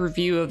romantic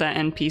review of that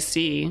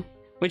NPC,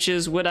 which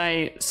is would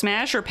I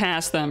smash or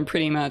pass them,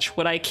 pretty much.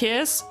 Would I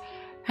kiss,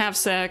 have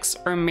sex,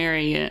 or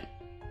marry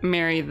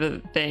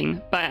the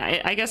thing?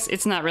 But I guess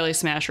it's not really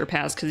smash or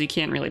pass because you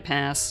can't really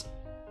pass.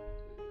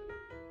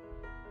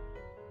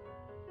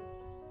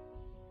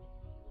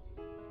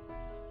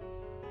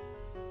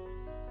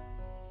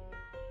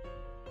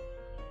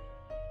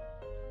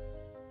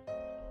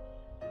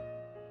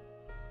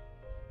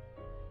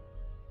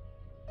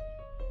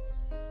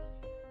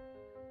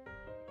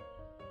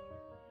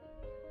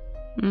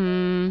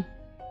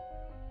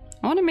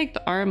 I want to make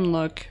the arm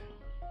look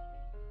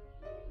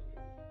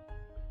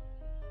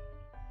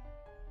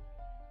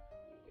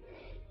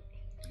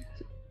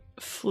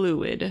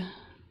fluid.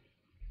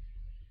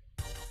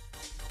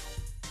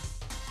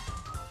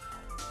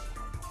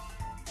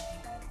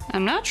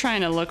 I'm not trying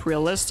to look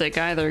realistic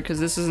either, because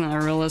this isn't a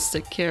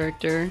realistic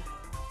character.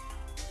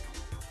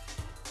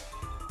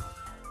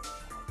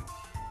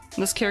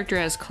 This character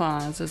has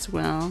claws as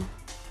well.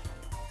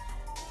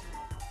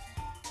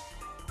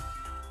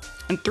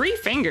 And 3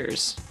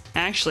 fingers.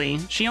 Actually,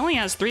 she only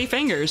has 3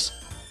 fingers.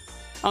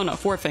 Oh no,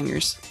 4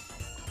 fingers.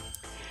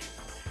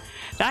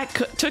 That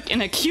took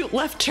an acute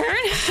left turn.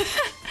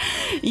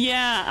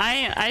 Yeah,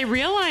 I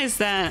realized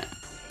that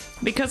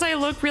because I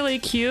look really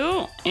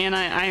cute and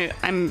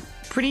I'm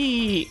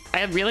pretty,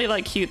 I really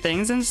like cute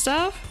things and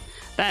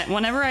stuff, that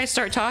whenever I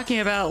start talking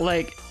about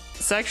like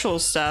sexual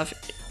stuff,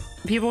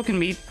 people can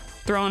be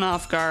thrown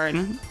off guard.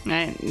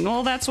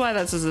 Well, that's why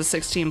this is a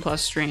 16+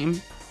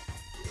 stream.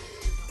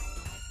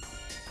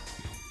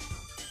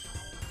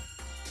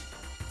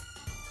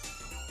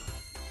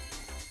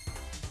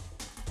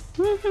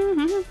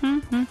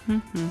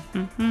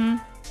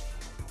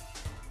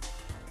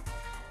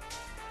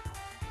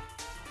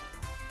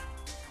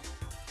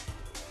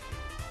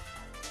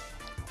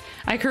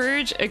 I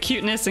encourage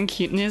acuteness and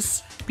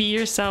cuteness. Be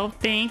yourself.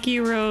 Thank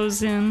you,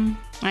 Rosen.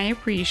 I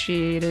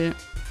appreciate it.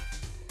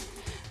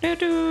 Do,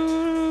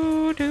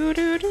 do, do,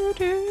 do, do,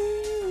 do.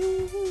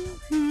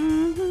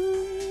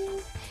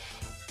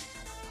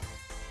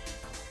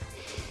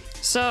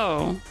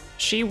 So,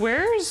 she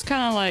wears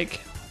kind of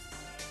like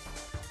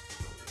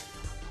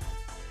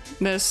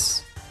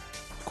this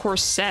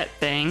corset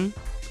thing.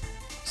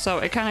 So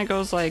it kind of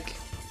goes like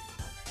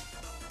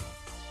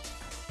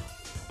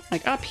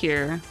up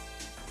here.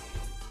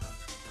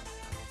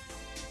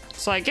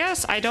 So I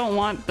guess I don't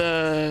want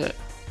the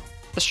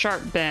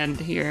sharp bend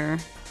here,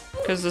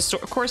 because the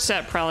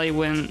corset probably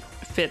wouldn't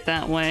fit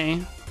that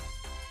way.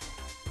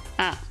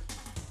 Ah.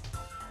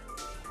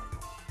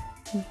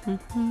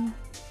 And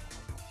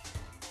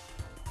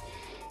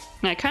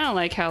I kind of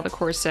like how the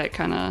corset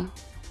kind of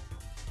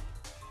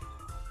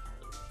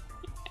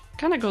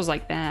goes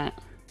like that,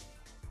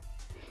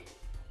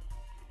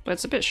 but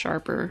it's a bit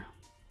sharper.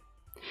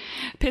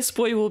 Piss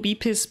boy will be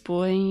piss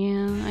boy.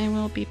 Yeah, I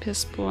will be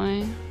piss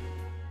boy.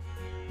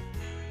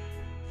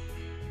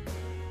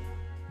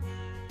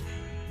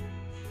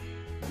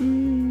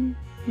 I'm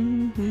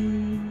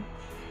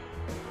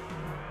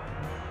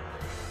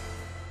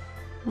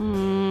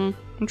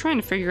trying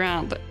to figure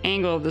out the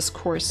angle of this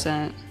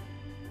corset.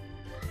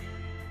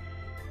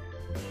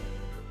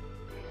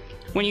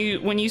 When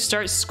you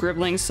start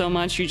scribbling so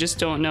much, you just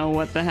don't know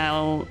what the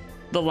hell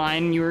the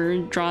line you were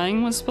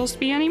drawing was supposed to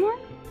be anymore.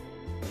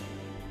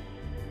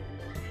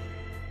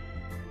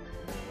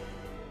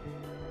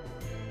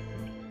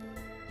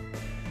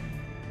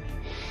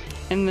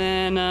 And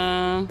then,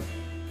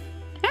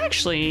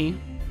 actually,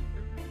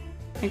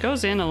 it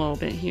goes in a little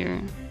bit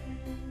here.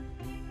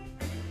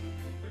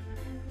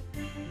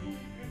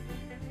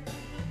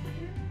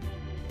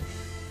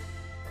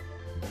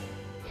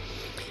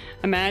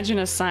 Imagine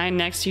a sign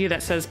next to you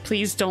that says,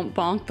 "Please don't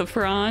bonk the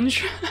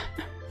Fronge."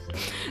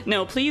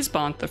 No, please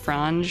bonk the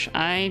Fronge.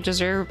 I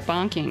deserve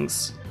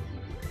bonkings.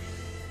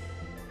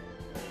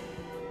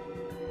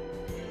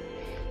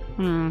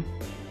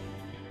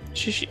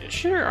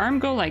 Should her arm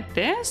go like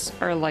this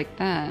or like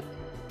that?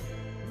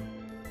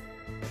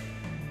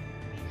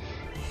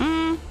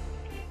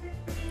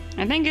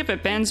 I think if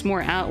it bends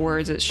more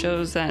outwards, it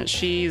shows that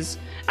she's...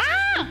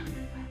 Ah!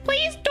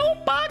 Please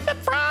don't bonk the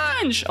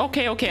Fronge!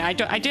 Okay, okay, I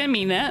didn't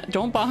mean that.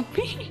 Don't bonk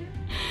me.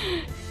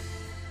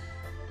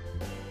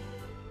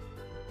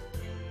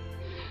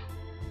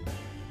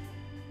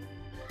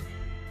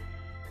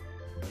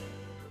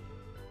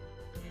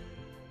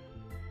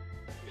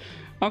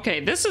 Okay,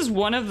 this is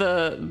one of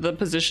the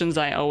positions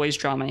I always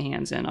draw my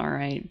hands in,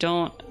 alright?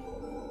 Don't...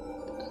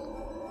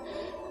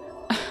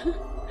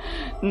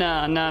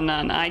 No.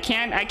 I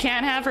can't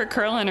have her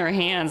curling her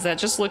hands. That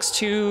just looks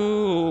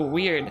too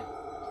weird.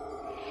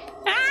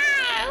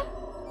 Ah!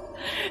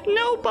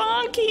 No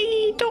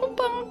bonky! Don't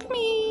bonk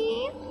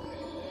me!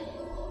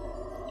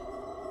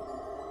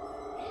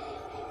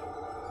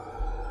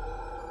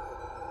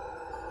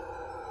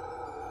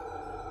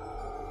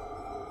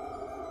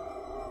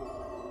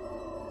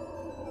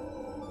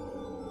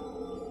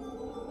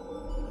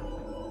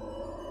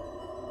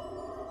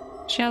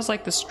 She has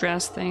like this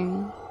dress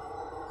thing.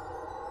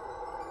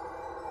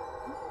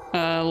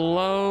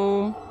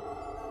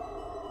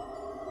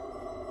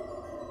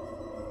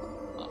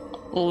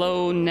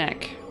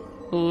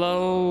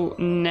 Low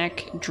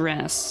neck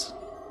dress.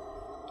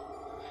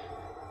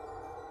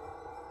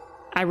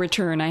 I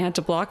return. I had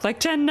to block like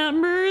 10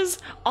 numbers,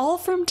 all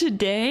from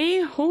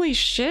today. Holy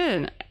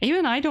shit.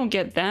 Even I don't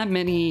get that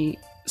many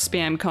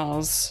spam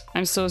calls.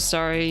 I'm so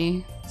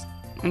sorry,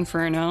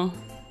 Inferno.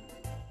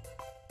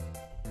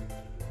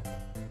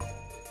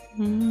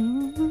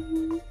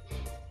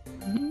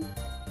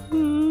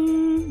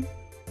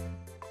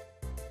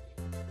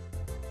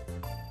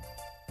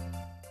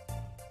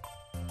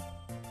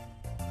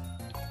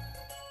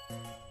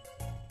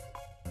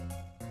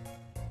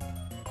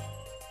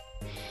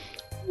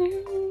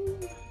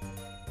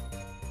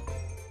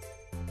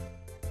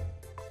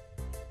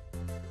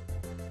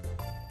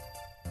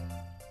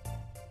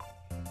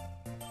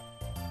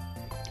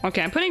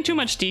 Okay, I'm putting too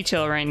much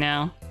detail right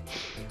now.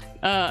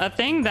 A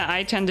thing that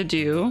I tend to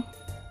do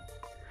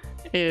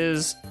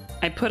is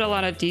I put a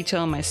lot of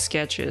detail in my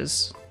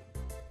sketches.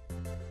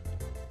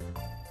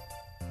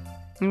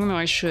 Even though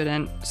I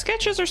shouldn't.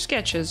 Sketches are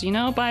sketches, you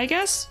know, but I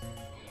guess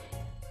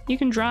you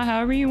can draw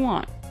however you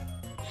want.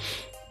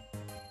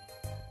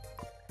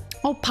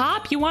 Oh,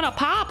 pop? You want a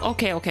pop?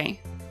 Okay, okay.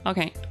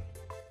 Okay.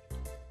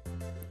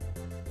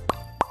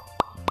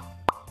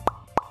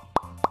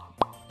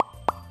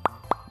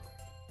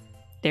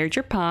 There's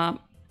your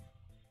pop.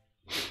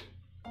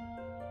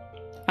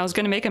 I was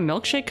gonna make a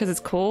milkshake because it's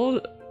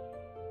cold,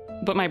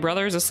 but my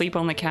brother is asleep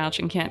on the couch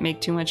and can't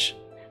make too much.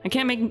 I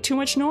can't make too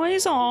much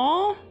noise.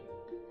 Aww.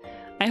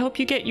 I hope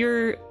you get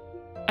your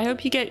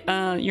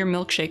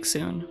milkshake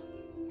soon.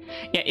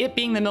 Yeah, it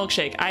being the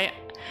milkshake. I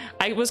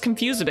was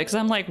confused a bit because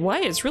I'm like,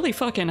 what? It's really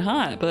fucking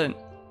hot, but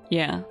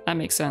yeah, that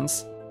makes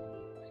sense.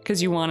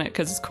 Because you want it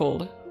because it's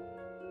cold.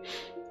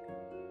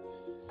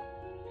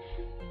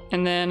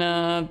 And then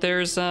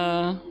there's they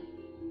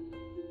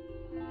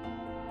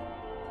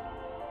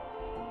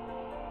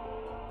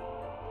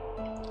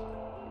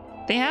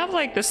have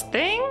like this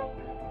thing?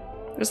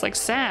 This like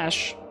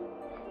sash.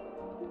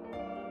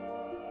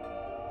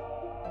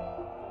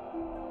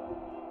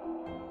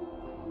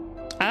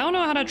 I don't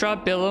know how to draw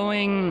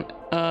billowing,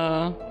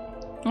 well,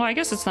 I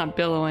guess it's not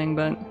billowing,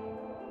 but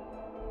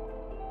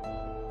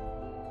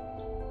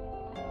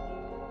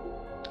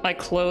like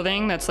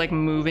clothing that's like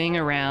moving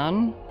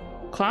around.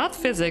 Cloth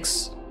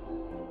physics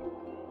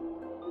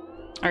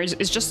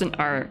is just an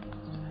art.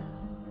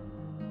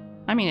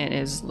 I mean, it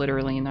is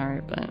literally an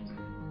art, but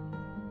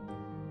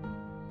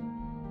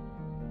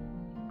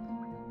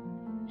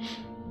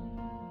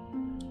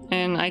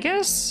and I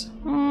guess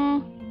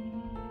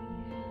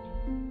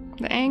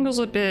the angle's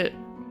a bit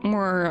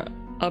more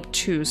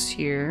obtuse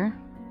here.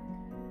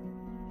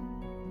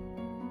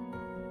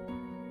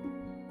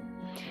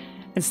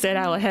 Instead,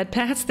 I'll head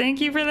pats. Thank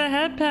you for the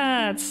head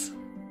pats.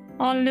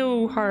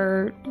 Hello,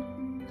 heart.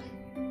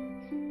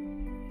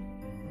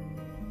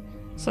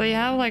 So they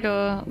have like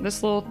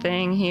this little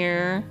thing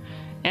here,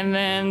 and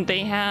then they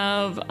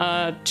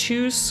have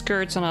 2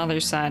 skirts on the other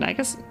side. I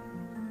guess,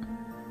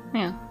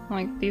 yeah,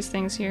 like these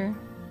things here.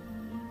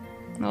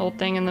 The little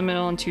thing in the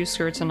middle and 2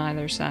 skirts on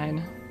either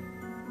side.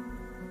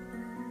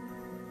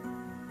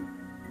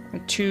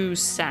 2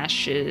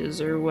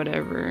 sashes or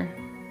whatever.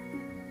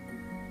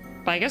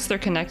 But I guess they're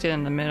connected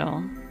in the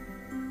middle.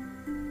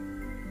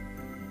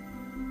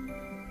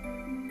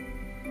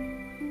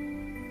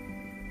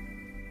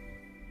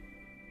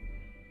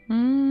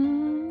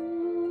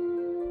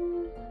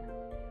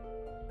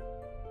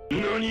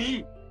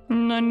 Nani?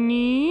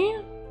 Nani?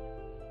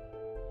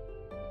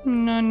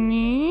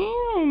 Nani?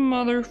 Oh,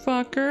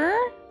 motherfucker.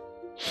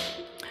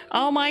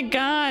 Oh my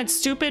god,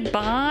 stupid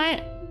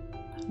bot.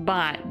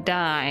 Bot,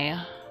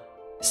 die.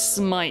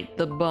 Smite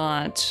the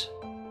bot.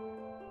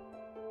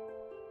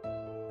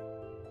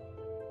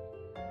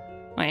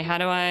 Wait, how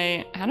do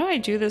I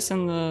do this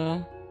in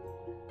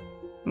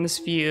this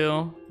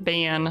view?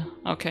 Ban.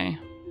 Okay.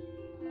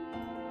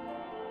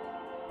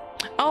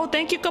 Oh,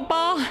 thank you,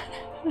 Cabal.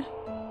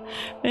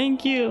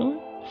 Thank you.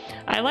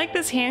 I like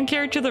this hand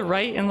character to the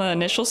right in the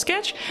initial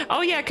sketch.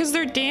 Oh yeah, because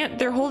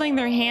they're holding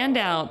their hand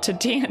out to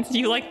dance.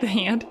 You like the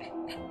hand?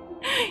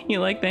 You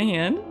like the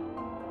hand?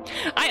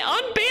 I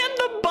unbanned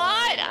the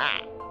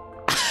bot!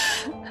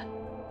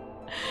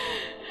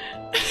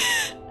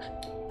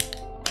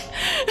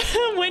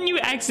 When you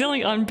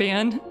accidentally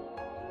unban.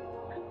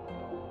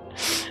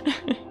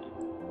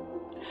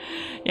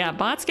 Yeah,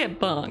 bots get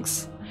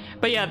bugs.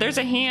 But yeah, there's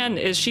a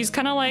hand. She's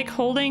kind of like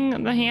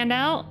holding the hand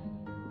out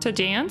to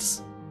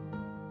dance.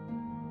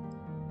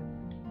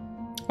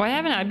 Why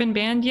haven't I been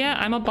banned yet?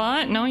 I'm a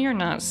bot? No, you're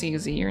not,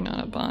 CZ. You're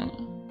not a bot.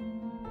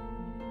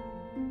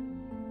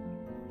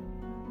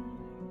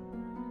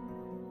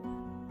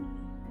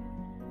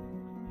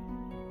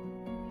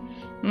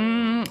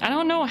 I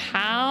don't know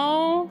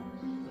how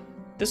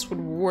this would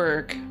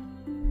work.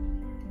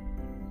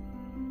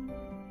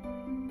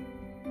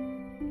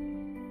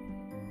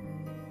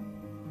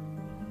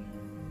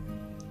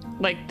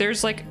 Like,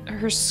 there's like,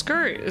 her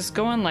skirt is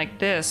going like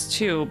this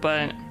too,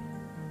 but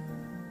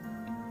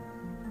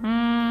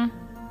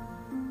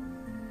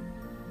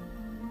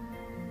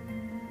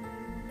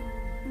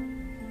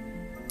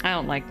I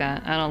don't like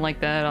that. I don't like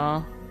that at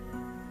all.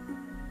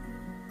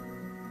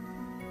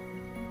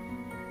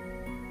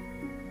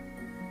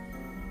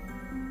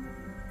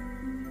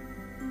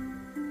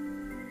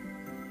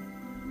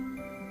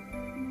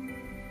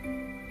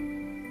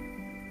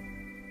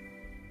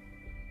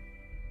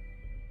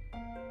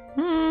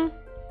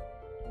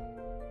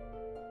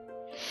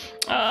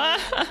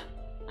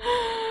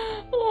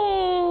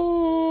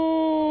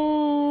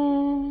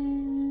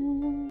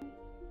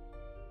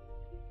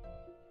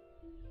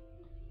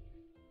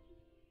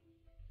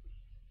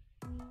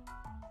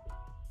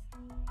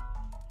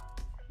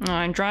 Oh,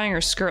 I'm drawing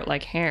her skirt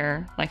like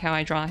hair, like how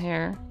I draw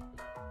hair.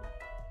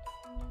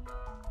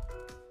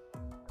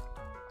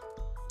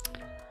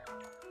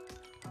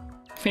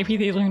 Maybe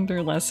they learned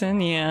their lesson,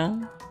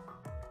 yeah.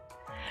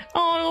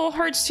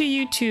 hearts to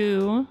you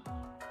too.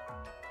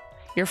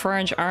 Your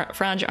Fronge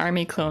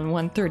Army clone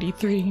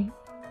 133.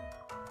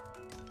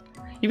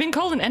 You've been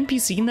called an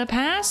NPC in the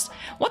past?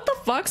 What the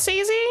fuck,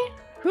 Sazy?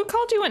 Who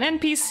called you an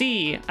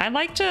NPC? I'd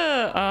like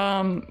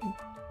to,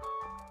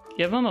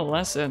 give him a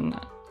lesson.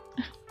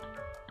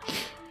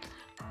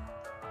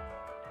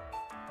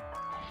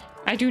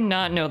 I do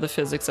not know the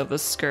physics of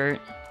this skirt.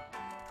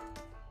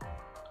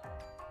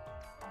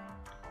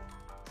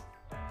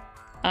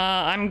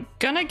 I'm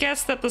gonna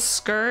guess that the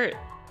skirt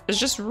is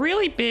just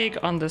really big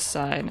on this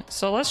side.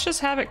 So let's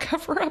just have it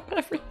cover up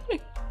everything.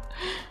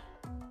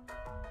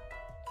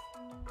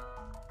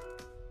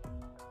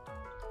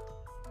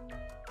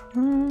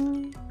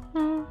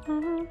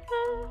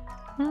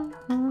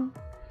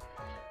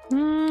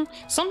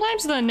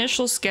 Sometimes the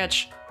initial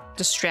sketch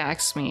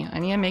distracts me. I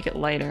need to make it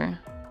lighter.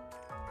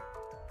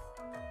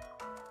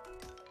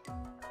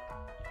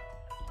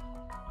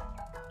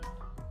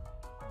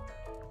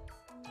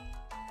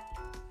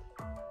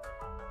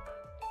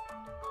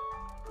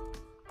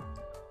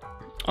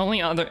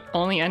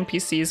 Only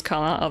NPCs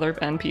call out other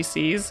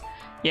NPCs.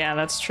 Yeah,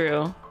 that's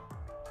true.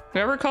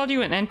 Whoever called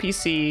you an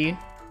NPC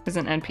is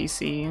an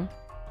NPC.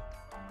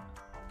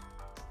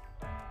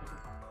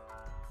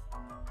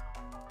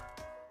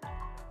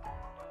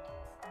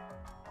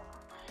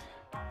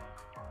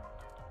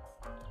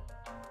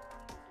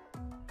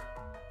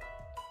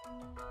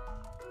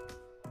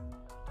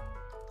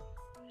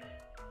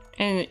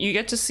 And you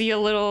get to see a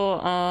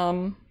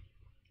little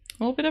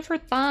bit of her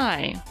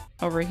thigh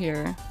over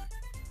here.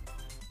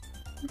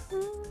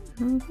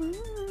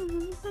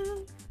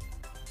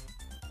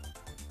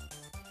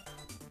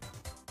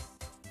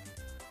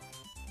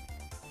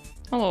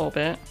 A little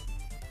bit.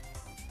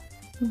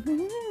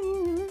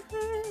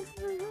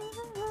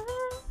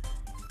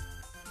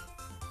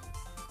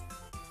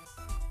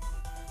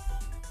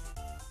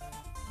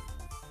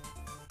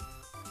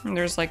 And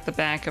there's like the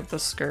back of the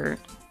skirt.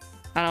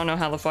 I don't know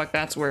how the fuck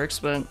that works,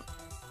 but...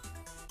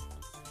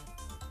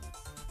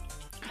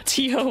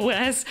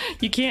 TOS!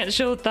 You can't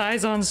show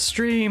thighs on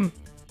stream!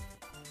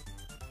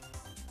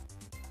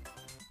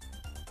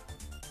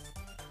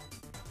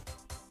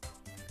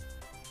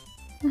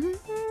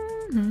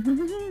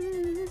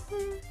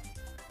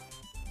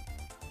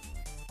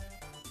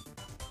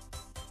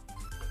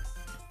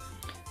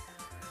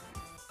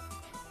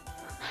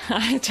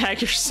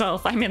 Attack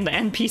yourself. I'm in the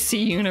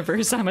NPC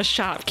universe. I'm a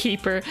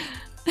shopkeeper.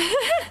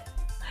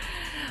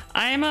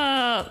 I'm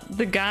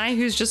the guy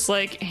who's just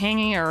like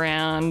hanging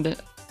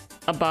around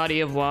a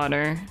body of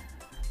water.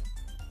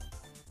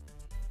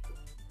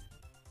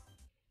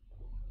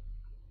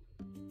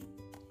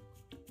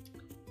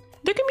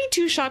 There can be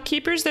 2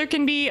 shopkeepers. There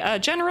can be a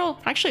general.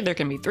 Actually, there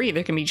can be 3.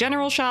 There can be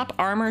general shop,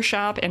 armor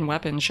shop, and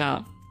weapon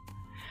shop.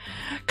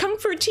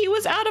 Comfort tea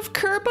was out of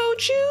Kerbo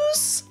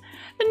juice?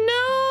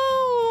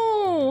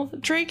 No!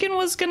 Draken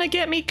was gonna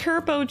get me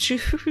Kerbo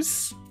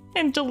juice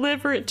and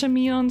deliver it to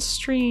me on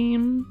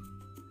stream.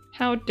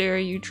 How dare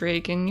you,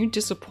 Draken? You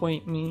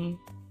disappoint me.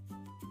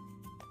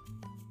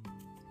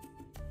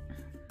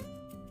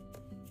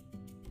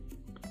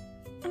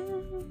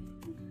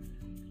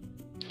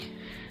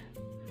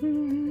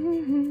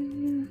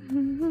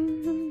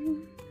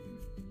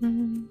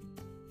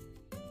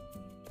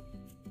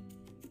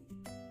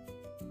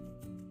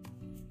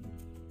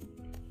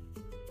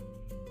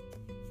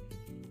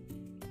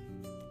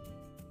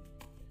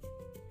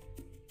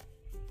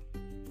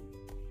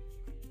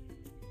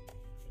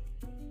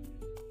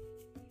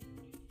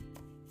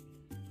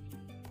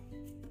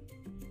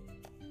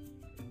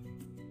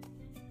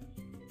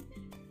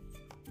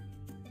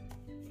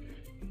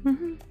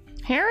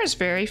 Hair is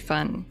very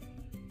fun.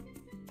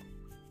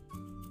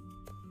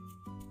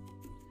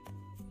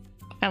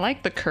 I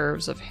like the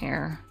curves of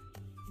hair.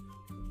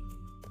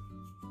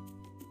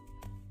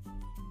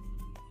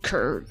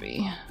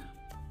 Curvy.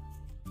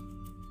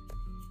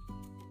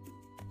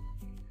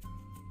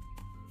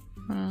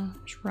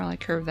 Should probably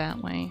curve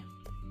that way.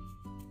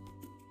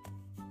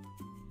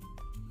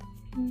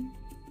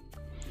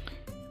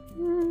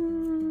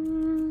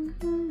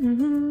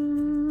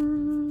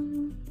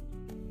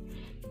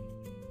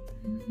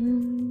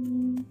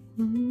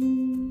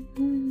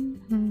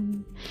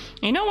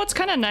 You know what's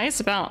kind of nice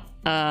about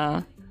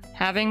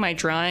having my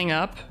drawing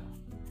up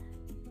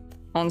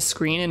on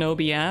screen in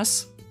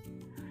OBS?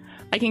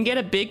 I can get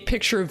a big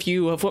picture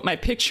view of what my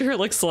picture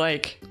looks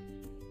like.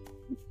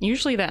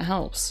 Usually that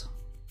helps.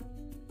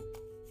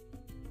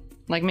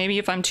 Like maybe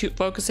if I'm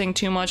focusing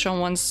too much on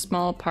one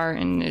small part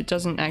and it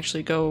doesn't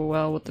actually go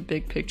well with the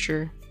big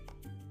picture.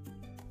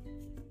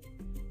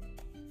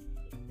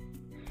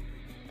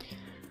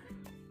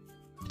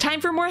 Time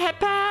for more head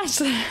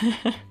pass!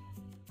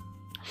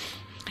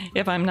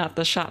 If I'm not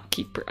the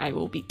shopkeeper, I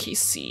will be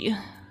KC.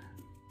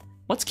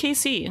 What's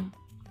KC?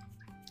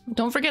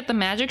 Don't forget the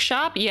magic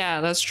shop?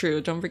 Yeah, that's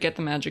true. Don't forget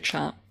the magic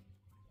shop.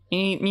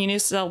 You need to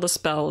sell the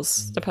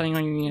spells, depending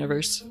on your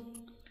universe.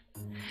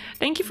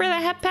 Thank you for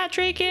that head pat,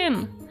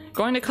 Draken!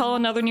 Going to call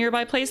another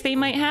nearby place they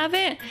might have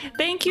it?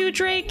 Thank you,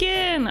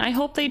 Draken! I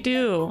hope they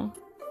do.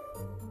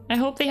 I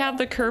hope they have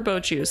the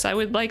Kerbo juice. I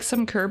would like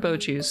some Kerbo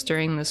juice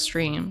during the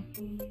stream.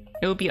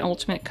 It would be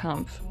ultimate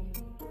comf.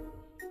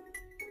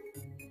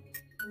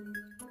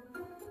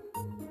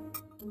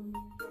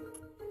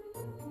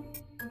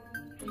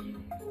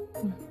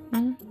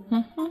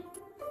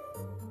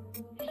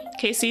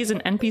 Casey is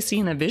an NPC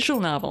in a visual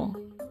novel.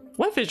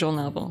 What visual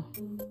novel?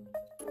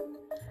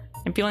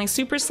 I'm feeling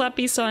super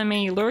sleepy, so I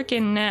may lurk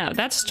in now.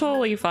 That's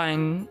totally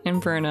fine,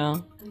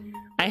 Inferno.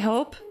 I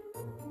hope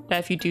that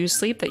if you do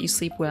sleep, that you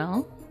sleep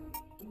well.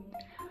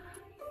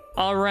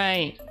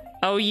 Alright.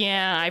 Oh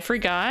yeah, I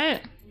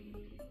forgot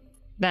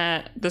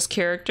that this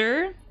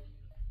character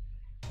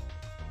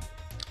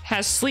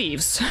has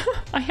sleeves.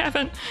 I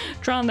haven't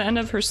drawn the end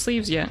of her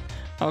sleeves yet.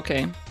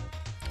 Okay.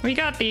 We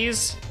got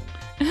these.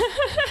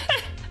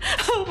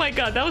 Oh my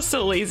god, that was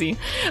so lazy.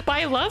 But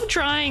I love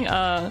drawing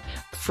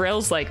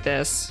frills like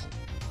this.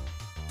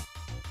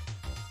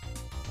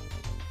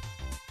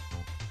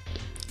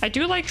 I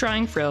do like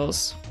drawing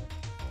frills.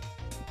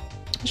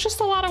 It's just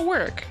a lot of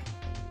work.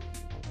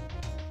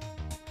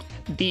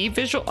 The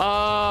visual...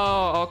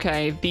 Oh,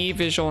 okay. The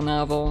visual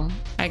novel.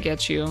 I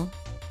get you.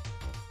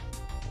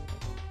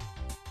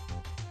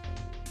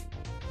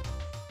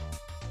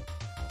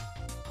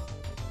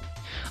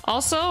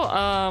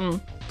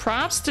 Also,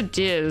 props to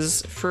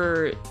Diz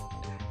for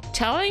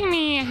telling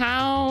me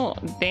how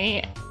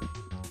they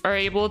are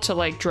able to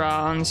like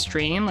draw on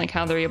stream, like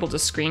how they're able to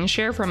screen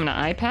share from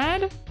an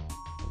iPad.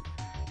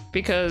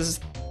 Because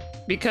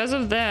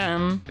of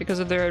them, because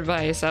of their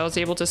advice, I was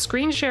able to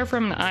screen share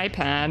from an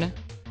iPad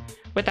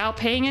without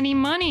paying any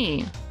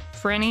money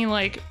for any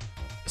like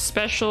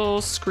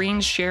special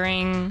screen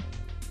sharing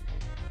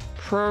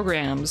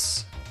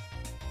programs.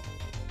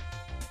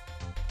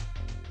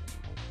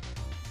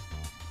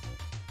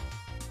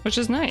 Which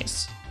is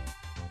nice.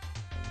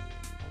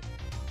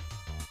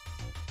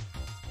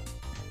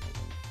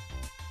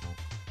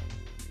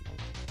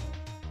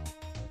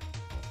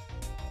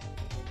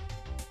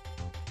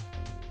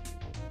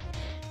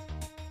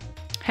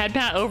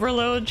 Headpat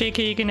overload?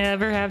 JK, you can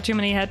never have too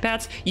many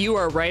headpats? You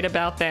are right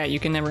about that. You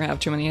can never have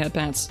too many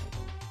headpats.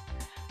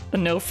 The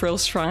no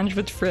frills Fronge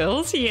with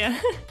frills? Yeah.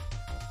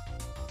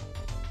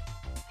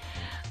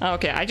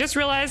 Okay, I just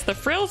realized the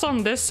frills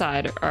on this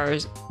side are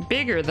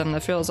bigger than the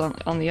frills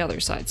on the other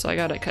side, so I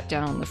gotta cut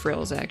down on the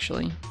frills,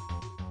 actually.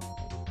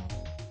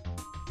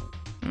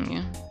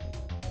 Yeah.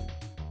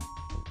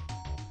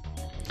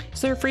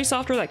 Is there a free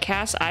software that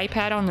casts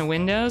iPad on the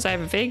Windows? I have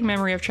a vague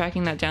memory of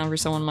tracking that down for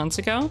someone months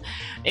ago.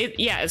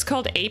 Yeah, it's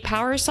called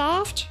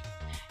APowerSoft.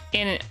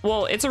 And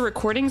well, it's a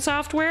recording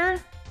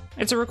software.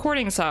 It's a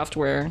recording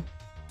software.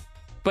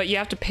 But you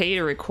have to pay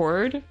to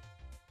record.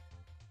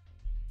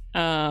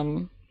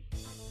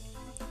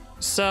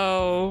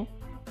 So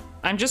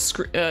I'm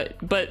just,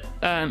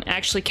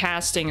 actually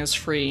casting is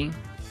free.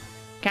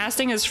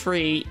 Casting is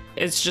free.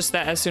 It's just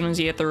that as soon as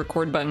you hit the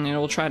record button, it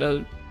will try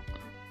to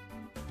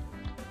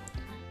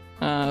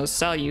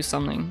sell you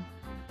something.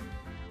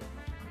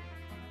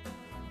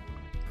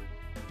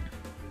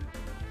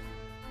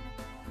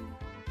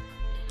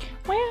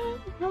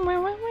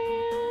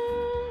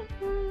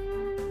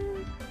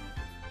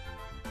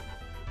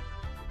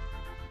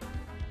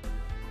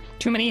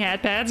 Too many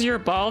hat pads? You're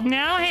bald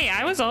now? Hey,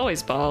 I was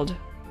always bald.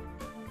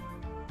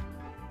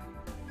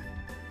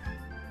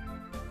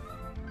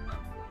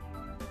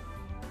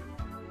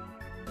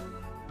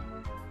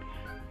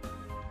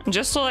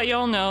 Just to let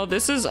y'all know,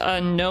 this is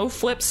a no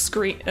flip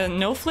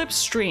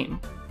stream.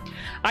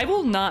 I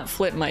will not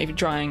flip my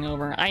drawing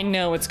over. I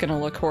know it's gonna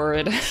look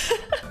horrid.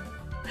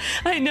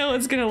 I know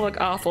it's gonna look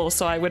awful,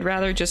 so I would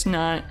rather just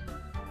not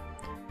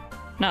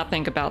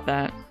think about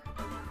that.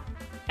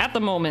 At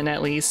the moment,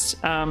 at least.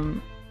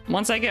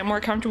 Once I get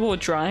more comfortable with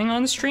drawing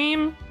on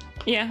stream,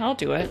 yeah, I'll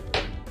do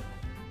it.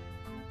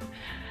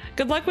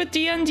 Good luck with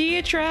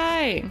D&D,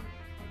 try.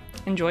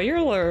 Enjoy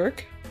your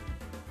lurk.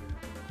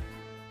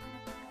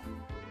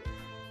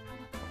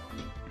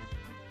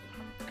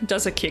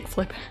 Does a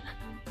kickflip.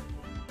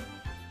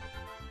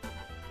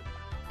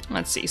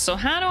 Let's see, so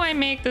how do I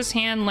make this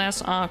hand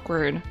less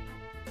awkward?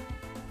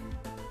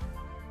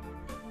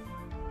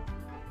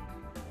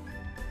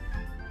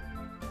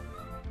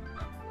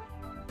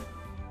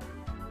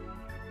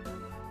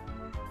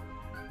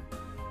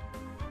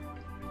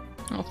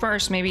 Well,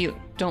 first, maybe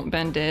don't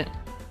bend it.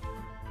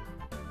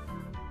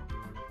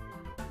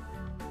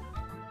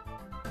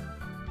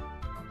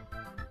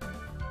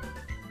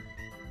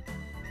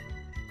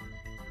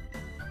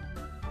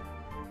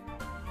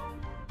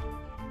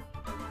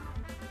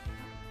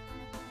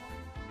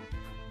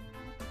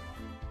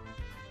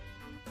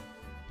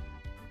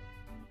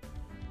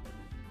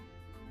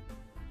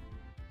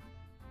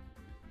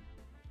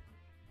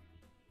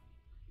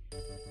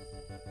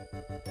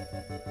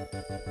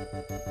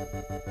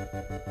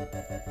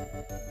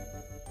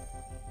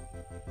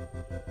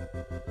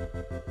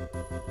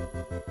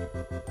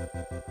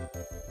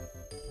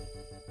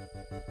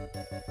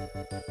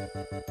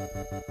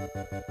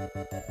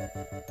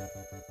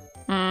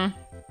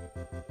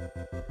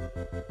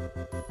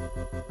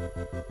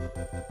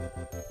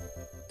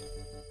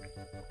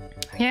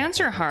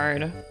 Hands are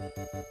hard.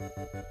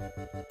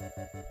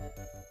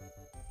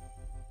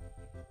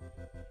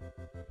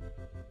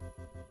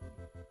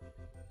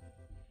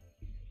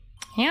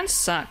 Hands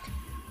suck.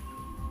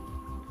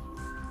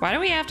 Why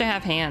do we have to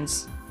have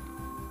hands?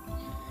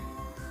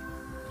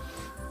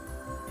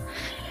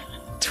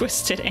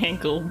 Twisted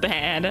ankle,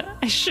 bad.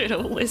 I should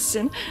have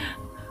listened.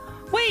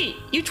 Wait,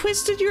 you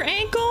twisted your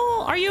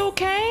ankle? Are you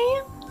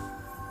okay?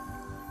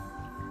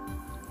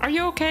 Are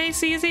you okay,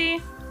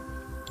 CZ?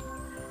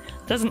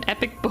 Does an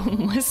epic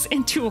boneless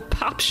into a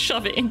pop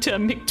shove it into a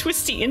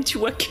McTwisty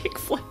into a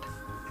kickflip?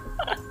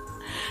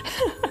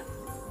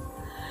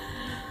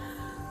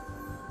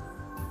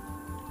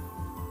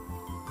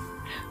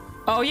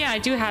 Oh yeah, I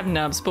do have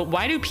nubs, but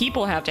why do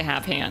people have to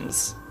have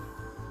hands?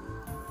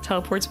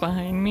 Teleports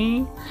behind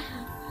me.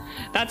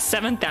 That's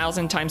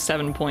 7,000 times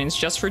 7 points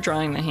just for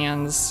drawing the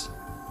hands.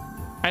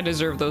 I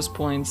deserve those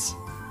points.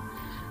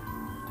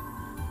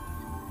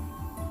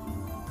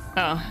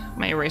 Oh,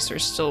 my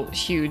eraser's still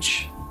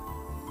huge.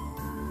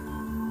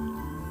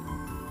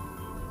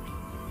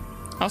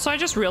 Also, I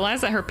just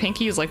realized that her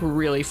pinky is like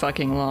really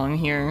fucking long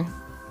here.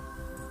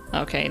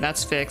 Okay,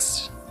 that's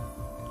fixed.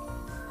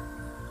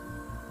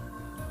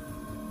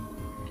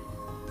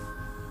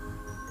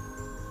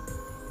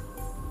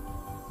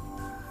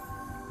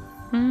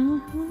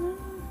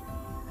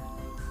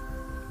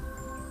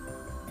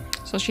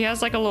 So she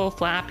has like a little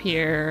flap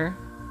here.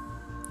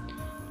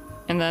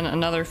 And then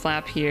another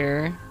flap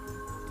here.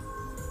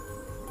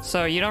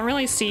 So you don't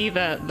really see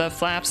the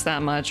flaps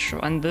that much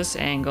on this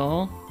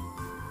angle.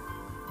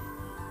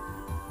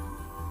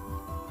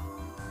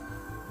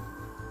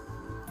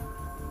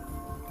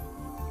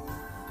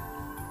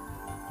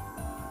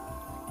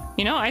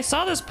 You know, I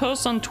saw this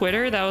post on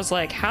Twitter that was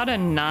like how to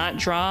not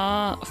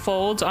draw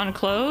folds on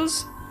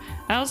clothes.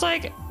 I was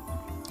like,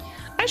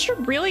 I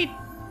should really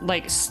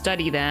like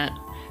study that.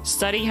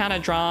 Study how to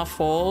draw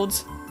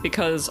folds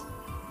because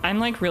I'm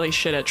like really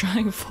shit at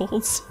drawing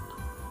folds.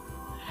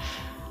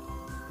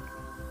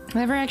 I've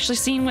never actually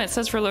seen what it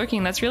says for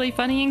lurking. That's really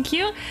funny and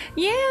cute.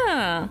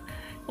 Yeah.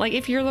 Like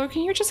if you're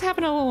lurking, you're just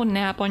having a little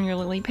nap on your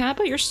lily pad,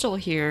 but you're still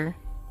here.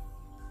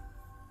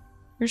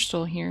 You're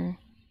still here.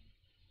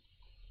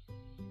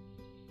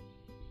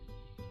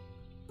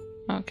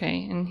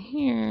 Okay, and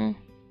here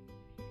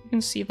you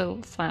can see the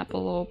flap a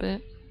little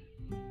bit.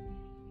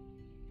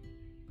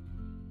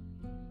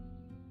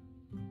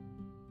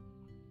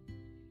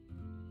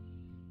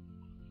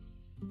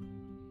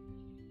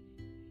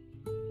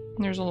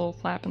 There's a little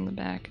flap in the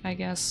back, I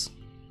guess.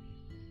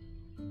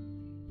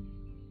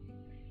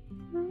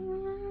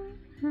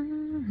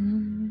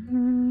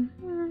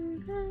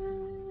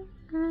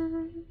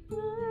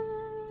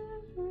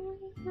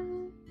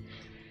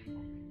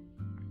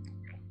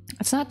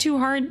 It's not too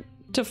hard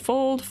to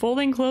fold.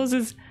 Folding clothes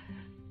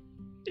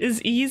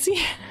is easy.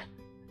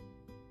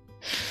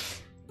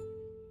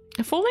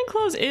 Folding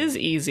clothes is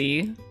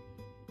easy.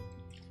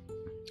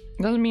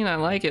 Doesn't mean I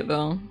like it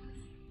though.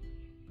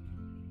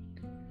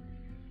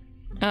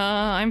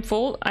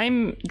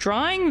 I'm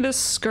drawing this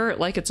skirt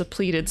like it's a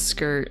pleated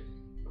skirt,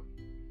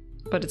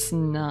 but it's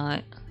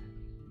not.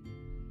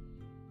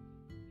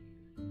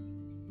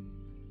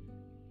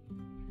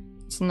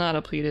 It's not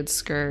a pleated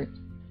skirt,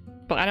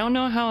 but I don't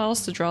know how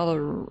else to draw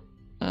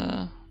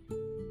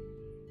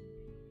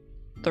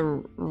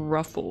the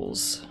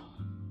ruffles.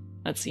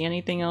 Let's see,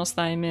 anything else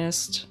that I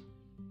missed?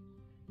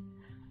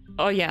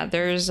 Oh yeah,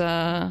 there's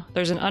an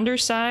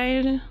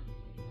underside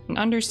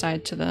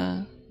to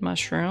the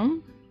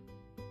mushroom.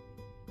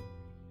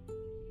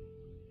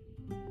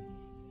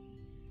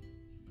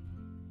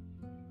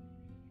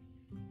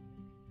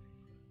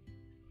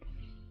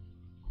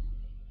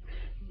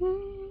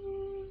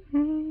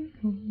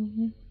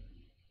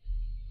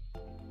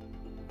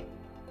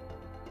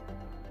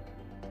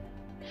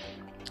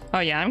 Oh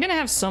yeah, I'm gonna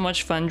have so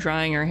much fun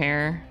drawing her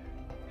hair.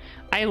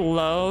 I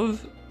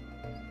love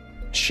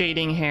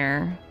shading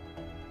hair.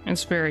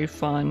 It's very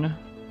fun.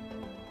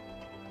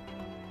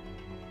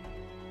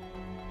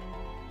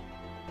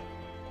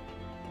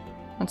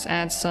 Let's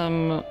add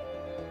some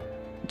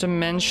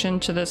dimension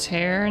to this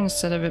hair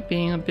instead of it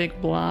being a big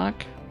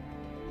block.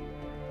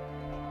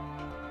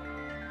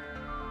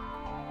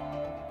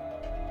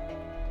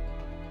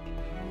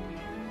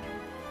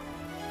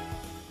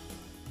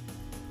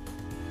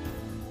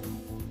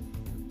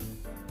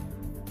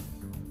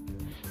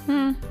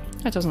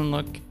 That doesn't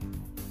look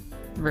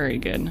very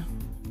good.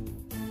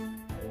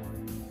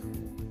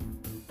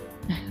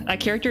 That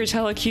character is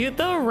hella cute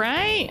though,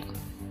 right?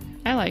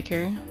 I like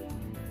her.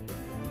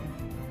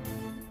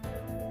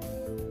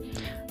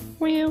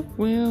 Well,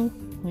 well,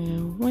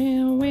 well,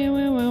 well,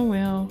 well, well,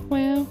 well,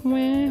 well,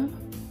 well.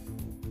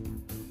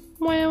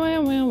 Well,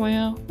 well, well,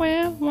 well,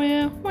 well, well,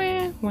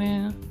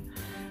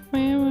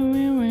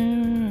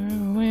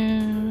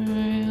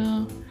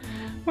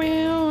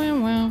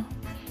 well,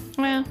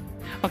 well.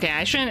 Okay,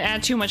 I shouldn't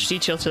add too much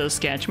detail to the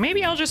sketch.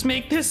 Maybe I'll just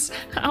make this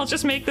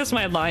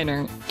my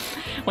liner.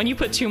 When you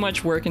put too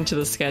much work into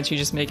the sketch, you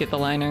just make it the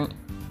liner.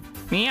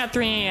 Me at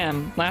 3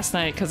 AM last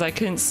night because I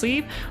couldn't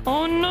sleep.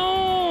 Oh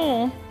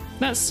no!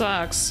 That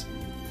sucks.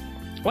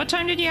 What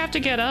time did you have to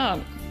get up?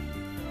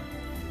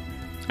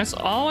 It's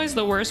always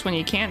the worst when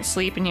you can't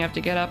sleep and you have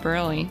to get up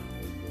early.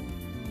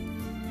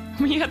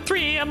 We had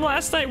 3 a.m.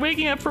 last night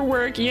waking up for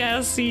work.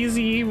 Yes,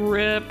 easy,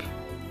 rip.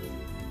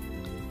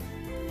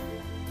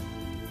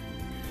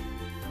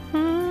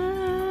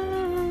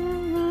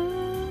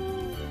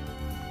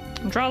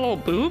 Draw a little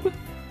boob?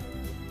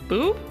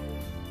 Boob?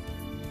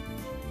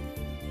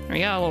 We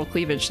got a little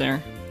cleavage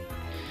there.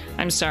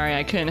 I'm sorry,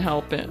 I couldn't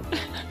help it.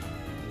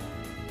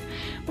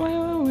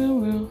 Well.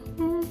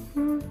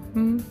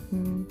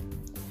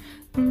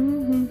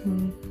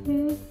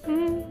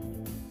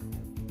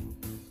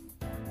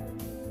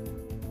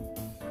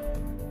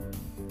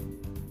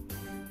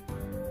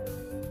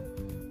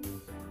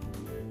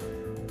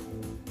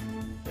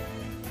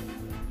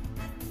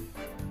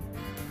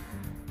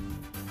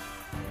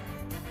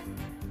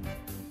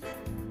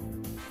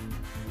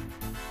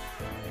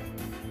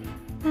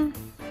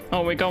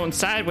 Oh, we're going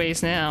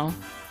sideways now.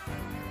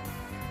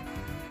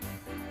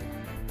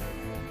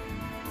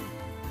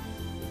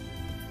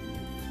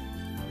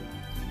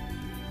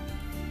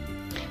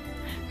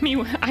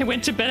 I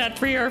went to bed at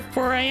 3 or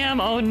 4 a.m.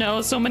 Oh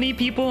no, so many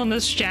people in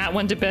this chat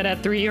went to bed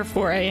at 3 or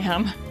 4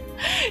 a.m.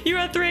 You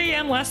were at 3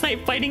 a.m. last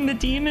night fighting the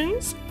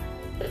demons?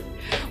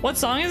 What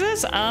song is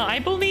this? I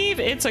believe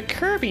it's a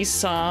Kirby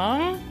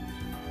song.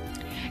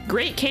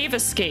 Great Cave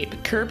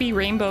Escape, Kirby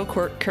Rainbow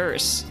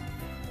Curse.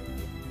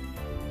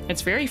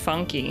 It's very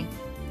funky.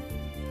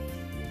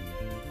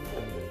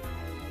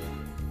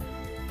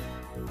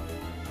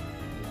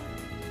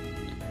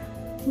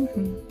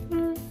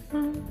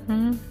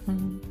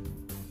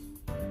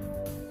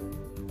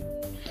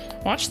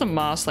 Watch the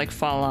moss like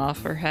fall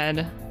off her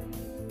head.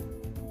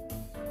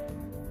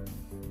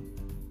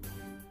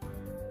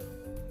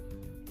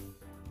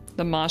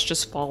 The moss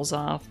just falls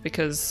off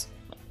because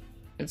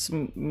it's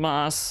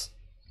moss.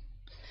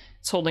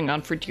 It's holding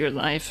on for dear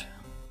life.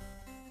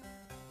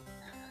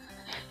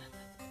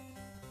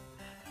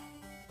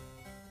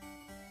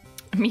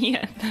 Me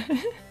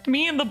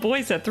and the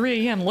boys at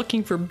 3 a.m.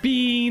 looking for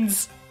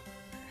beans.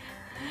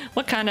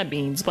 What kind of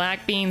beans?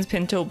 Black beans,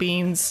 pinto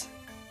beans,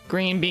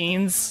 green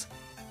beans.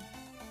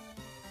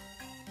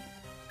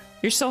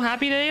 You're so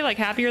happy today, like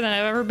happier than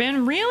I've ever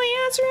been.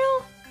 Really,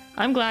 Azrael?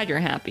 I'm glad you're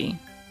happy.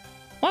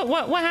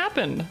 What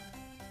happened?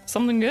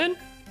 Something good?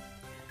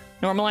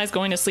 Normalize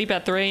going to sleep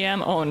at 3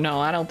 a.m. Oh no,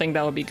 I don't think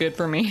that would be good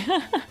for me.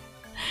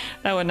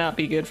 That would not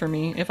be good for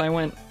me if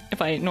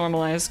I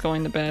normalized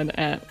going to bed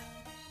at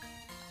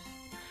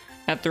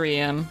 3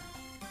 a.m.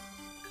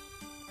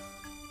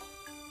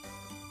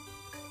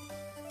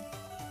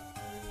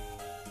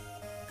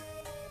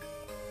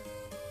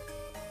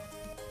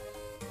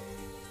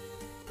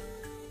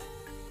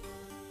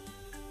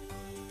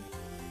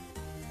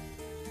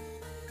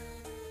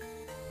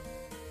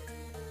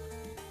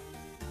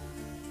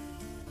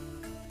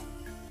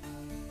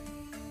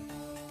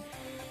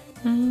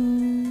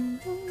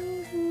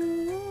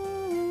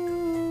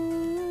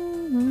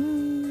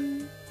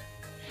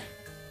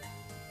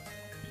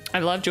 I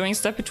love doing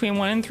stuff between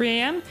 1 and 3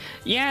 a.m.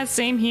 Yeah,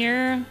 same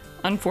here.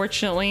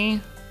 Unfortunately,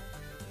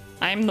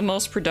 I'm the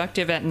most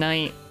productive at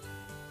night.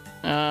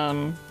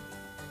 I'm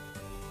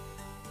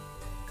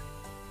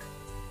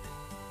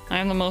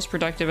the most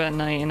productive at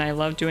night, and I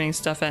love doing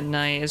stuff at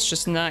night. It's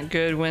just not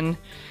good when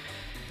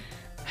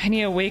I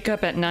need to wake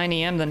up at 9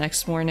 a.m. the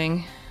next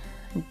morning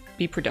and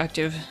be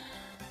productive.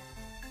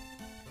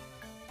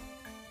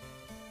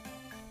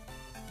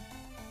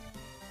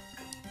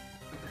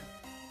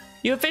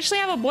 You officially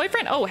have a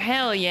boyfriend? Oh,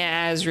 hell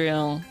yeah,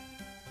 Azrael.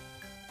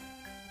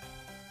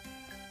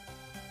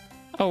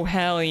 Oh,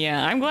 hell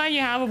yeah. I'm glad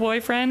you have a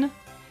boyfriend.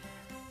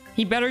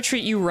 He better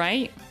treat you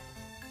right.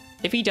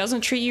 If he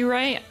doesn't treat you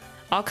right,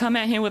 I'll come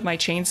at him with my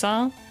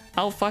chainsaw.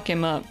 I'll fuck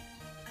him up.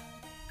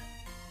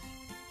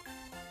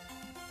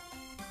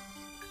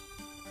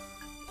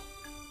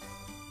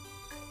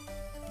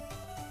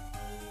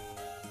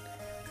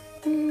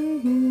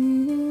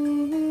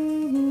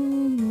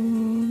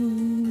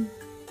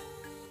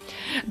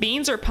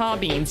 Beans or paw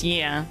beans?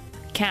 Yeah.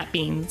 Cat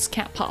beans.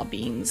 Cat paw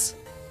beans.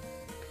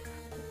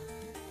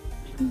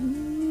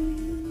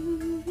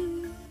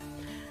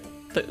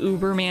 The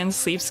Uberman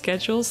sleep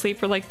schedule. Sleep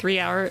for like 3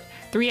 hours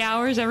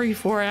every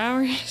 4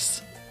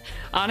 hours.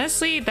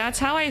 Honestly, that's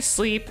how I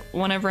sleep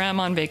whenever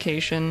I'm on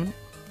vacation.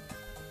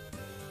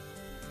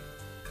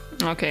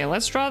 Okay,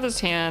 let's draw this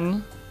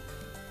hand.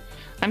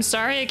 I'm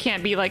sorry it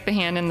can't be like the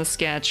hand in the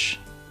sketch.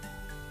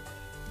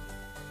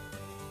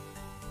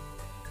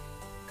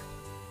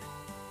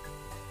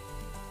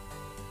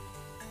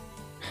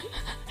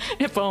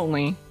 If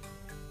only.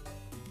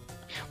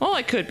 Well,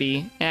 it could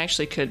be. It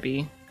actually could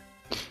be.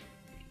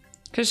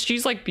 Because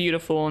she's like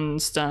beautiful and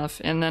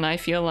stuff, and then I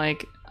feel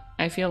like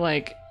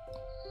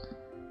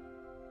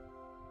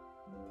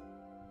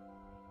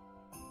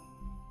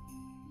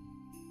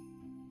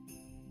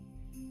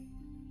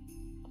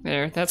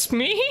there, that's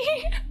me.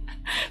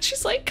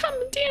 She's like, come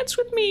and dance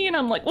with me, and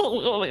I'm like,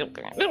 I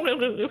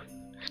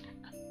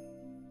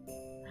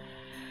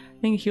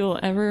think he'll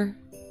ever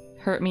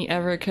hurt me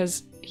ever,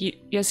 because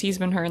he's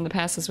been hurt in the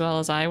past as well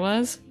as I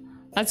was.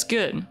 That's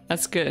good.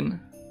 That's good.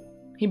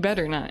 He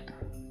better not.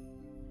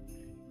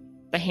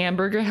 The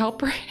hamburger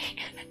helper?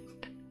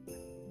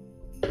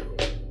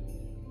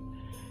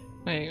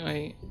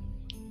 Wait.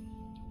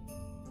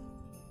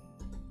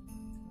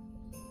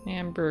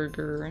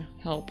 Hamburger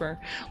helper.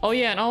 Oh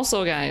yeah, and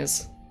also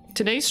guys,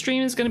 today's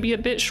stream is gonna be a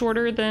bit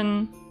shorter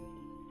than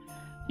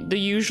the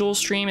usual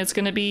stream. It's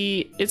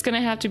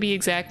gonna have to be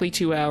exactly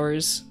 2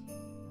 hours.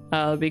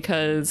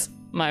 Because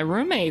my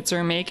roommates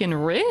are making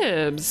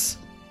ribs.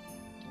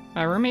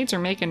 My roommates are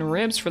making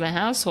ribs for the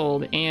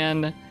household,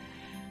 and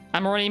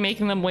I'm already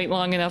making them wait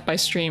long enough by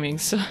streaming,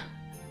 so...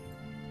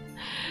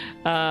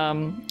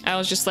 I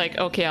was just like,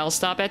 okay, I'll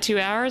stop at 2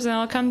 hours and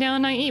I'll come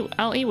down and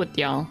I'll eat with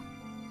y'all.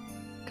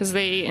 Because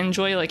they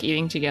enjoy, like,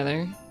 eating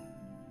together.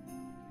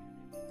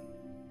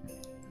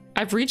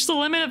 I've reached the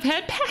limit of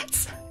head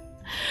pats!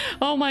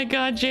 Oh my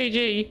god,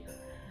 JJ.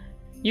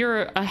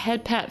 You're a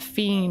head pat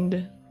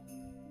fiend.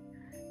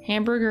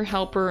 Hamburger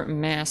helper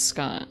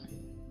mascot.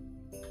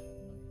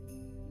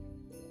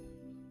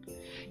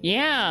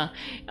 Yeah,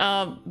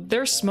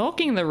 they're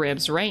smoking the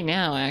ribs right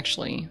now,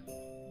 actually.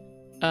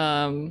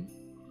 Thank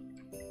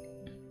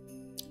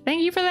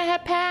you for the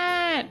head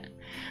pat!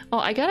 Oh,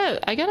 I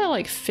gotta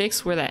like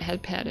fix where that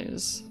head pat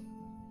is.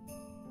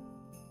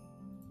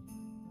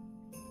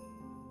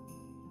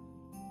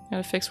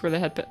 Gotta fix where the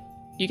head pat...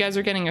 You guys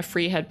are getting a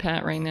free head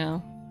pat right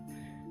now.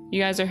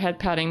 You guys are head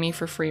patting me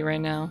for free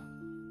right now.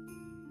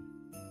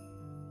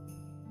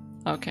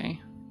 Okay.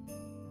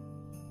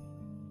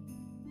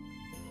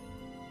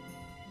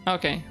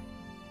 Okay.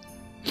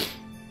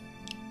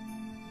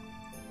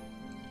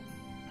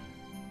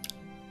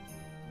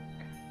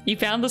 You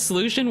found the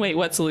solution? Wait,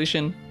 what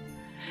solution?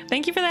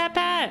 Thank you for that,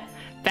 Pat!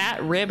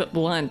 Fat rib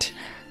blunt.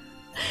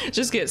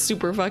 Just get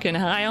super fucking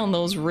high on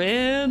those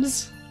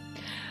ribs.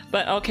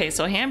 But okay,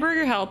 so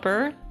hamburger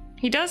helper.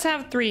 He does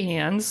have 3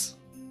 hands.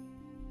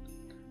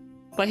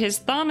 But his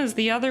thumb is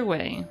the other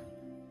way.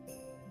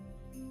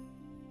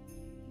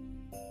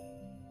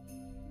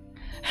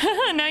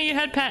 Now you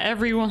head pat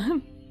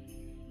everyone.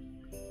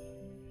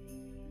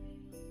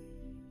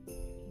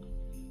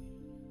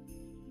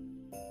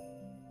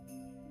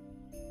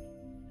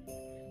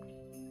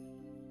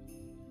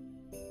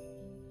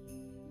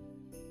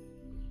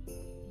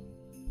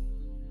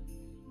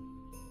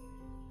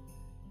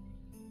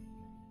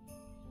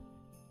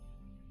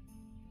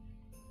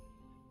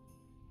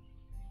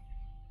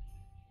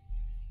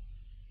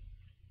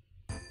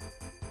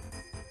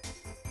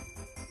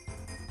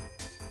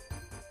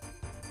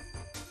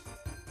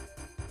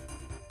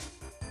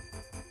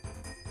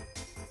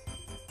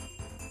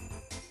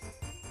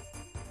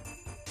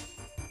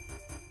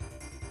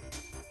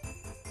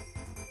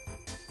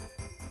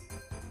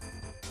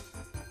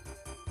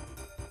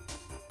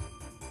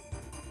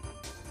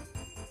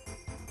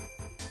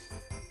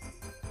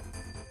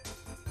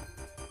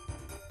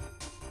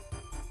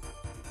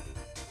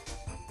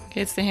 Okay,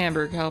 it's the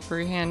hamburger helper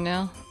hand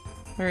now.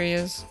 There he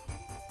is.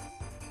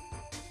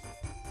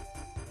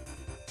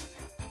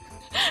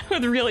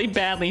 With a really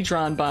badly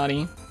drawn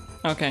body.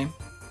 Okay.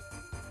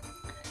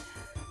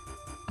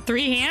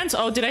 3 hands?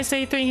 Oh, did I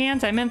say 3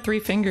 hands? I meant 3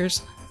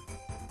 fingers.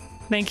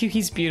 Thank you,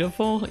 he's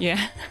beautiful.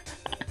 Yeah.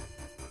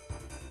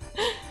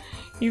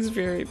 He's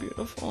very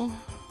beautiful.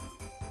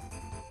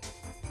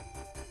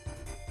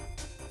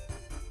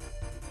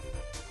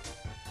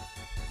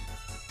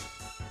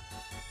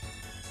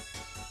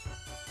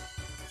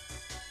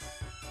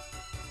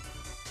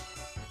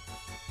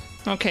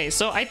 Okay,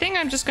 so I think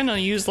I'm just gonna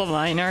use the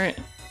line art.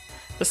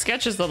 The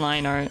sketch is the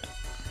line art.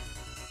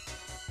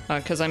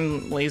 Because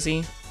I'm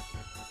lazy.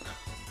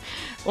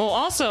 Well,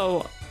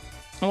 also,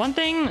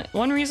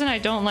 one reason I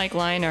don't like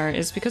line art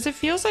is because it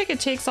feels like it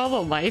takes all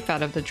the life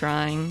out of the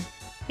drawing.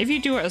 If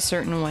you do it a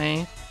certain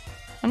way.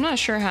 I'm not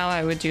sure how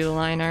I would do the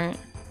line art.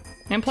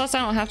 And plus, I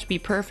don't have to be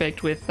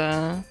perfect with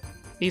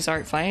these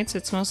art fights.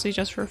 It's mostly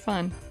just for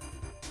fun.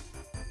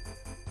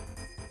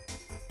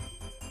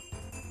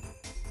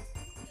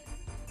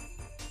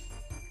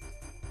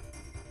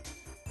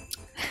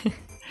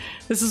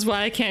 This is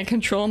why I can't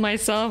control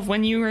myself.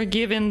 When you are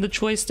given the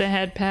choice to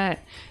head pat,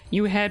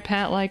 you head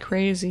pat like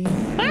crazy.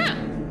 Ah!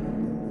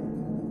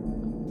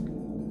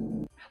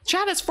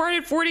 Chat has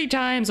farted 40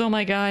 times. Oh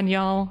my god,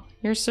 y'all.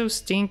 You're so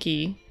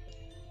stinky.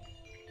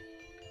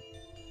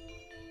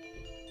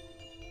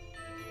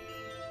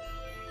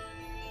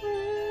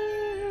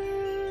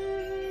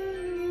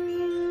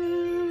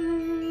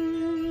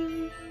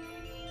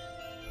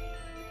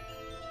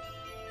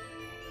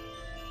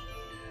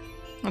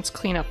 Let's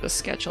clean up the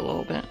sketch a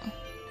little bit.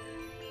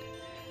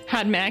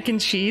 Had mac and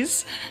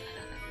cheese?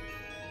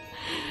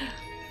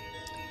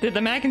 Did the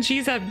mac and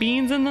cheese have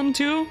beans in them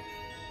too?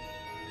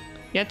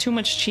 You had too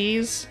much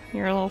cheese?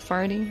 You're a little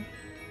farty?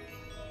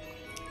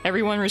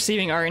 Everyone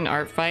receiving art in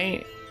art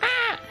fight?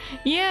 Ah!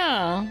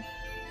 Yeah!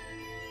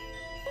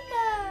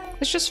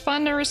 It's just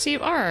fun to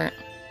receive art.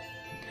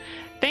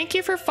 Thank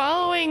you for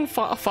following,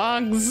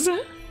 Fogs.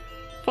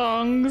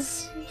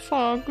 Fogs.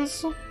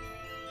 Fogs.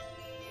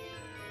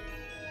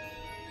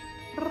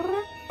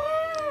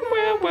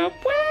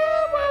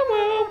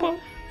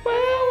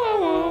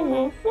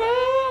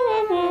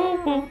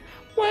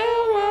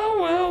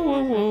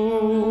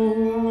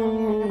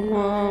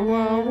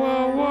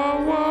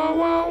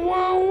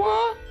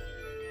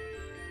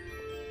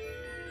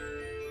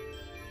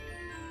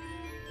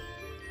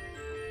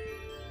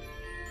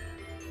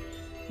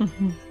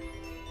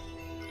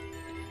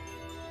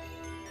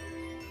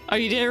 Oh,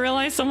 you didn't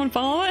realize someone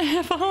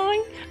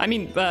following? I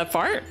mean,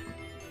 fart?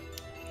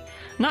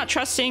 Not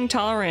trusting,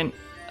 tolerant.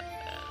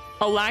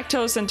 A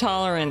lactose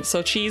intolerant,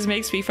 so cheese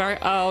makes me fart.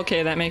 Oh,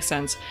 okay, that makes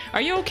sense.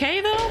 Are you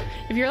okay, though?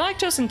 If you're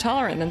lactose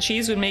intolerant, then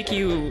cheese would make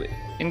you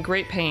in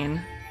great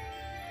pain.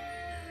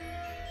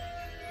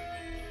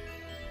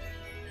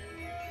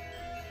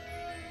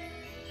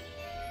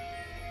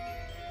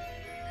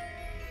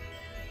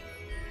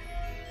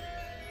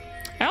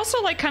 I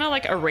also like kind of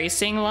like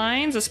erasing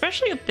lines,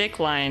 especially thick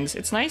lines.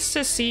 It's nice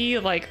to see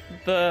like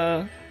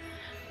the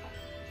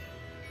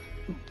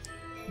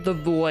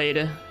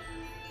void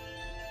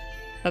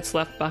that's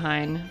left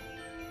behind.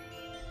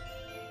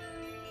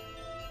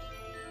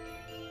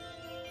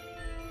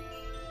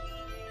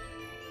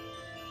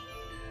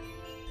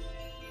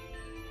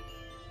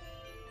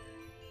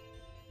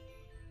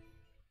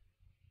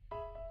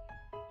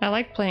 I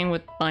like playing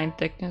with line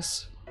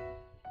thickness.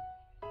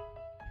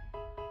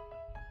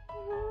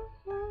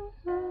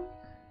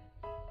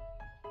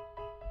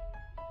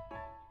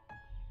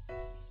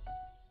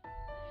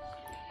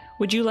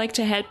 Would you like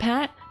to head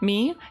pat?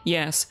 Me?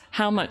 Yes.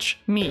 How much?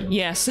 Me?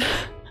 Yes.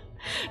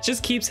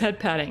 Just keeps head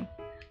patting.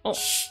 Oh,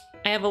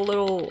 I have a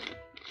little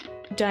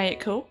Diet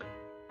Coke.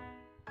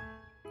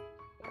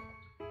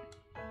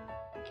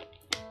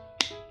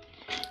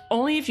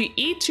 Only if you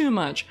eat too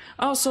much.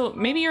 Oh, so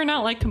maybe you're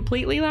not like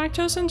completely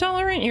lactose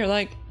intolerant? You're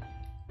like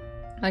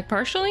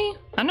partially?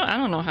 I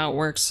don't know how it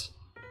works.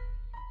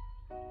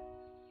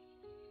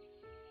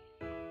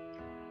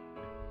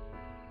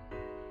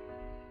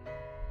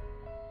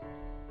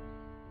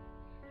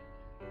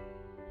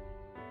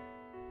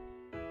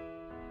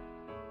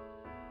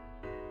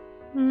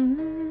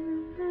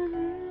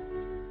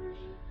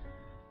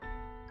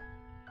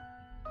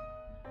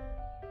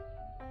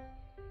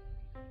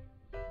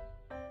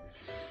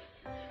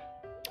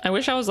 I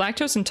wish I was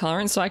lactose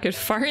intolerant so I could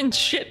fart and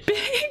shit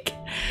big.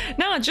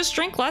 No, just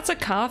drink lots of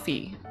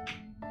coffee.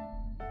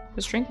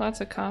 Just drink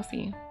lots of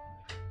coffee.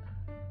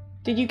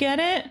 Did you get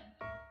it?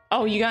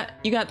 Oh, you got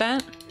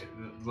that? Yeah,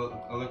 the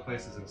other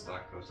places in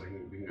stock though, so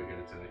we can go get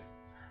it today.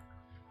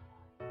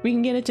 We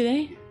can get it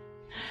today?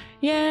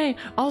 Yay!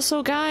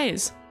 Also,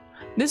 guys,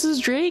 this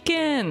is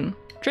Draken.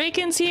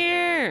 Draken's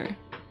here.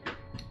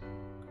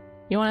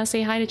 You want to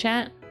say hi to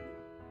chat?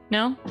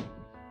 No?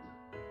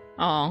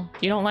 Oh,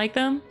 you don't like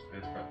them?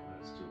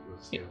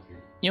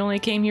 You only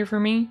came here for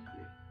me?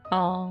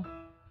 Oh.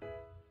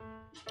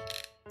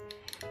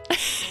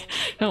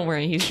 Don't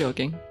worry, he's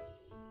joking.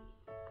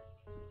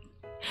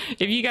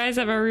 If you guys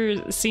have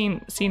ever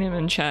seen him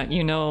in chat,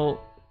 you know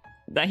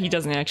that he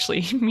doesn't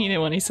actually mean it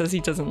when he says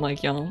he doesn't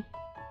like y'all.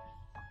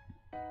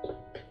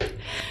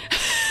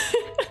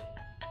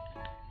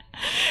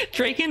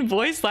 Draken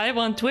voice live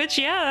on Twitch?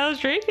 Yeah, that was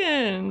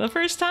Draken. The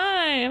first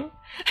time.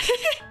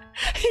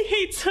 He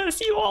hates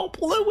us. You all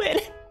blew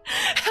it.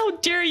 How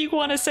dare you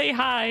want to say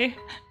hi?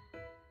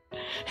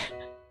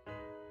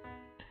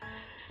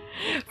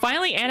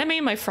 Finally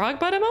animate my frog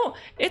butt emote?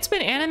 It's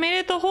been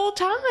animated the whole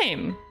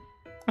time.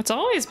 It's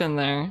always been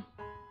there.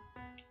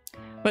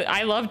 But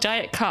I love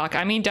Diet Cock.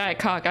 I mean Diet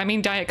Cock. I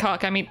mean Diet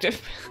Cock. I mean...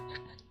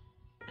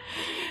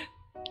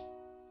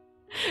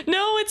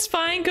 No, it's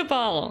fine,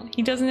 Cabal.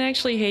 He doesn't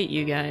actually hate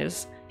you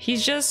guys.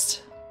 He's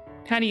just...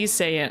 How do you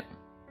say it?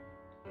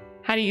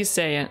 How do you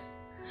say it?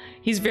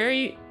 He's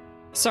very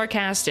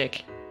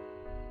sarcastic.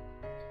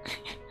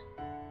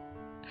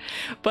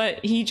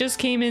 But he just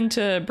came in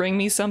to bring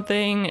me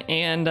something,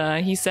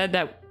 and he said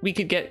that we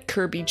could get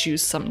Kirby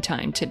juice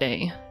sometime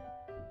today.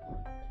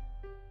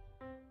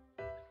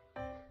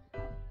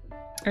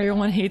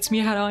 Everyone hates me,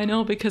 how do I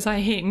know? Because I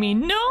hate me.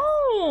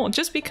 No!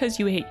 Just because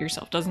you hate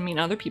yourself doesn't mean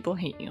other people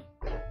hate you.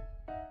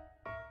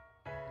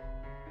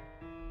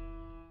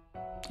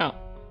 Oh.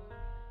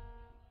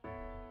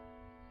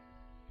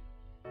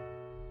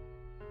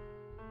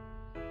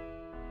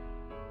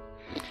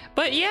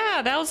 But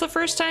yeah, that was the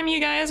first time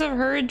you guys have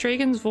heard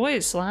Draken's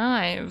voice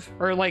live.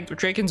 Or like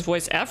Draken's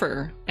voice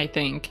ever, I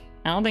think.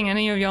 I don't think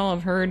any of y'all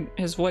have heard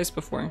his voice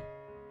before.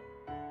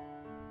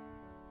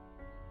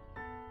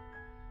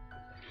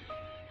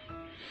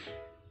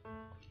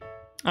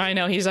 I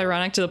know, he's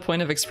ironic to the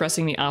point of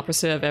expressing the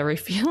opposite of every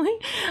feeling.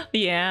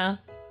 Yeah.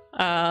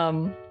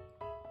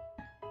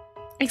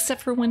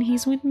 Except for when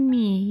he's with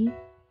me.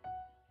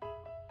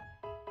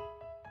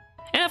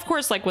 And of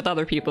course, like with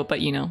other people,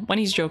 but you know, when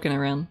he's joking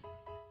around.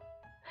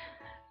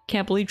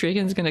 Can't believe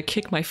Draken's gonna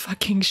kick my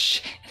fucking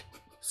shit.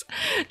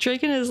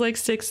 Draken is like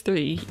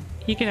 6'3".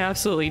 He can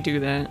absolutely do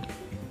that.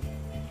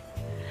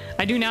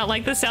 I do not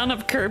like the sound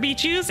of Kirby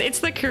juice. It's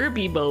the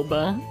Kirby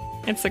boba.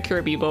 It's the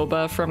Kirby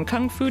boba from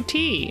Kung Fu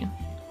Tea.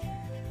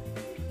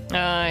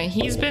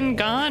 He's been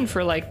gone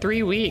for like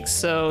 3 weeks,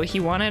 so he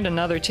wanted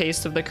another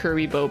taste of the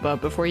Kirby boba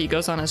before he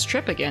goes on his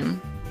trip again.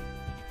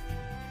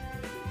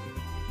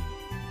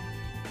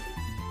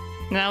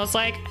 And I was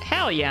like,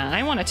 hell yeah,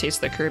 I want to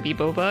taste the Kirby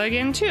boba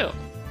again too.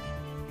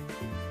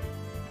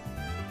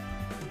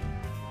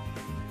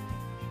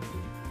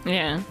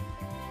 Yeah.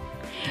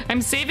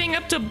 I'm saving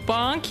up to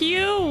bonk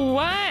you?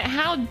 What?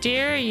 How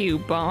dare you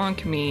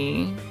bonk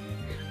me?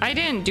 I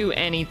didn't do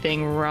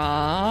anything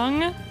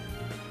wrong.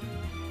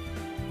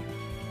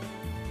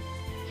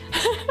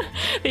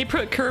 They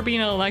put Kirby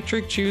in an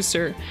electric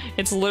juicer.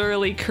 It's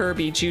literally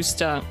Kirby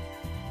juiced up.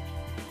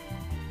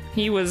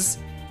 He was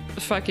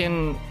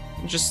fucking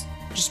just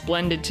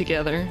blended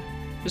together.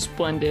 Just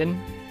blended.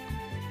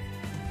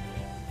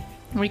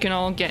 We can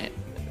all get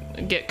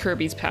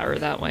Kirby's power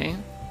that way.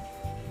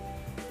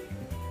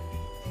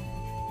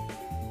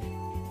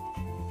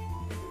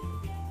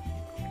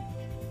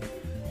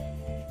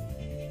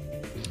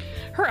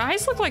 Her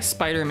eyes look like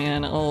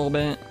Spider-Man a little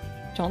bit,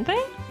 don't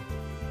they?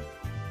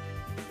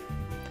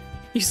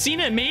 You seen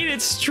it, mate?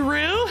 It's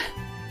true?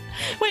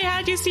 Wait,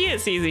 how'd you see it,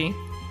 CZ?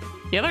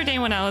 The other day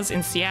when I was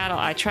in Seattle,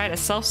 I tried a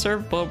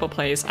self-serve boba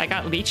place. I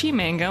got lychee,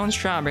 mango, and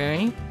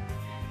strawberry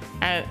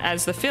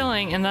as the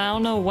filling, and I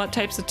don't know what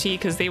types of tea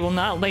because they will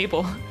not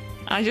label.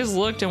 I just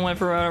looked and went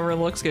for whatever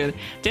looks good.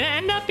 Did it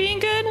end up being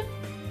good?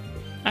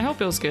 I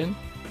hope it was good.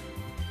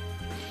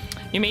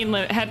 You mean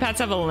head pats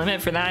have a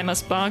limit for that? I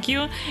must bonk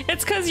you?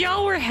 It's because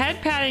y'all were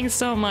head patting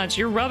so much.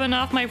 You're rubbing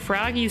off my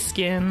froggy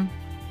skin.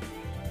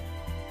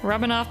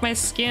 Rubbing off my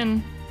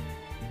skin.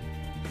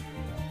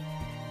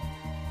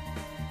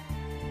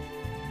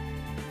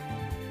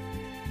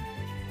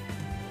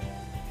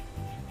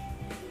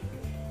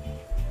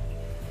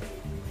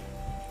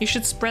 You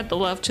should spread the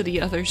love to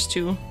the others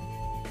too.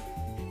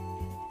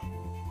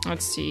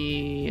 Let's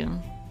see.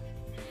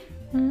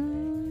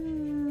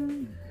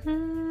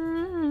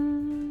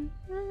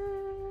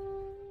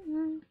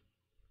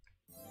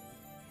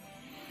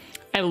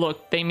 I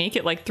looked, they make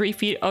it like 3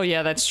 feet. Oh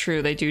yeah, that's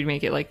true. They do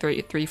make it like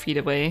 3 feet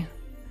away.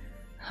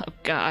 Oh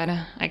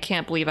god, I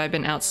can't believe I've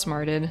been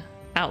outsmarted,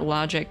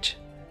 outlogicked.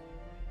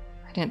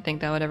 I didn't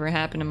think that would ever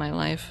happen in my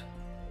life.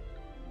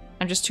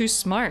 I'm just too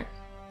smart.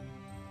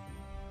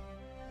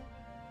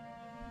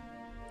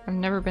 I've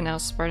never been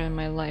outsmarted in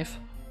my life.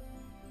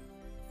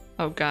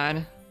 Oh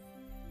god.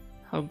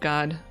 Oh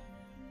god.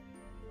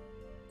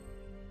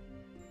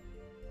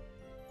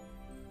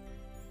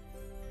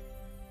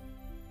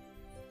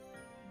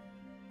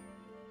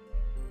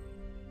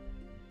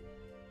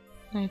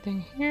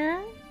 Anything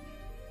here?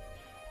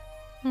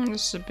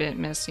 This is a bit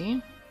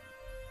messy.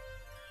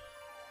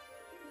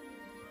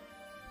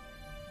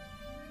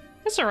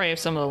 It's alright if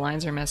some of the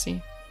lines are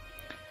messy.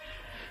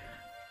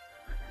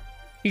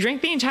 You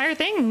drank the entire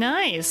thing?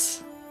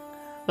 Nice!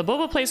 The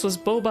boba place was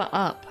boba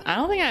up. I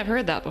don't think I've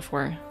heard that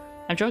before.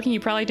 I'm joking, you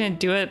probably didn't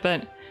do it,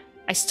 but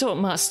I still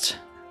must.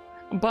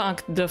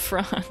 Bonk de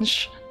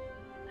Fronge.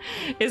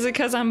 Is it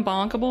because I'm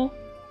bonkable?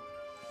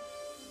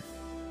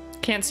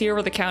 Can't see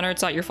over the counter,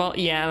 it's not your fault.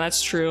 Yeah,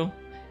 that's true.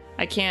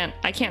 I can't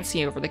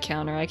see over the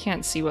counter. I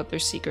can't see what their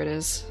secret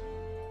is.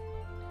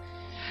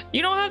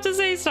 You don't have to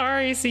say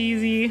sorry,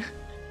 CZ.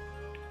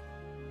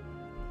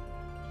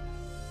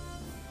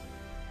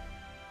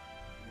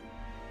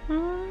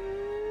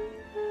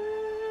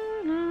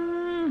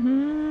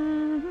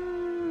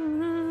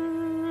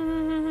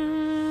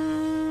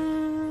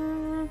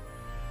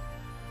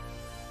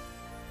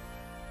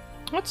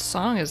 What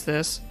song is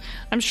this?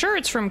 I'm sure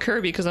it's from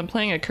Kirby because I'm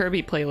playing a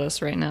Kirby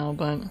playlist right now,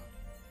 but...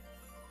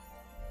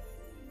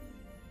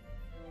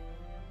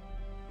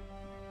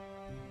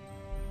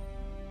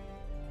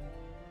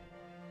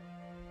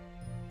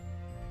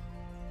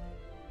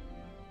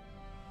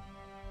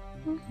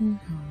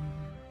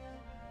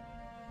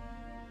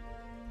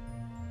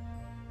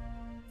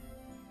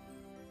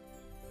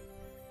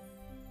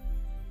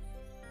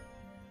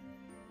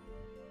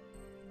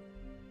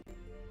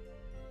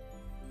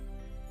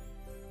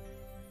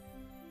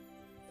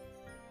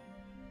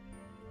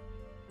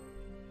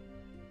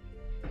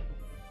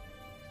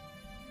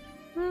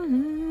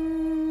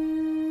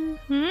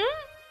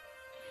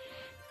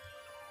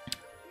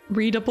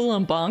 Readable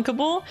and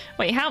bonkable?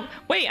 Wait, how?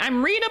 Wait,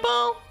 I'm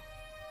readable?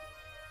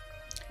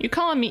 You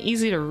calling me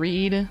easy to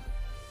read?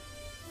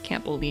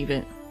 Can't believe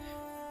it.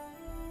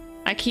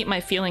 I keep my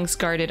feelings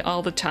guarded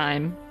all the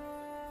time.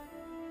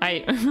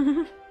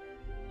 No,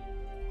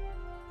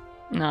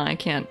 I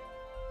can't.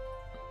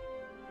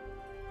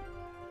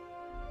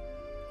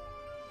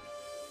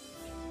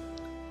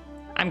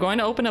 I'm going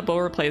to open a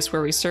boba place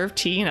where we serve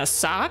tea in a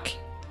sock.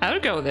 I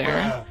would go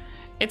there.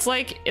 It's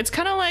like, it's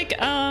kind of like,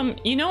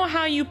 you know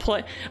how you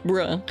play,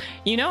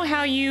 you know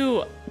how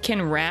you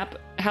can wrap,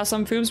 how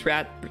some foods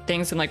wrap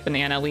things in like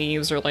banana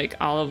leaves or like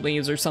olive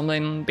leaves or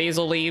something,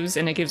 basil leaves,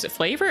 and it gives it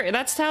flavor?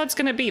 That's how it's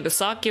gonna be. The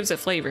sock gives it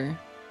flavor.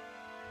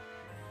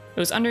 It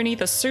was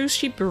underneath a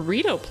sushi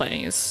burrito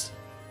place.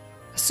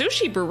 A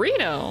sushi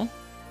burrito?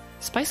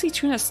 Spicy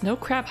tuna, snow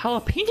crab,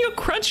 jalapeno,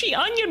 crunchy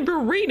onion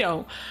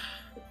burrito.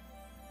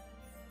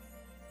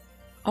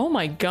 Oh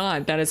my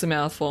god, that is a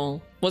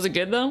mouthful. Was it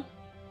good though?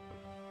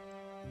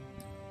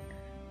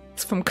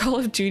 It's from Call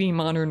of Duty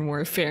Modern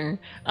Warfare.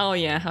 Oh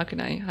yeah, how could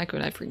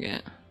I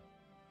forget?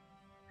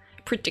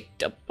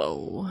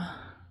 Predictable.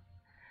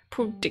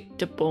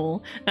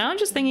 Predictable. Now I'm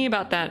just thinking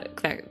about that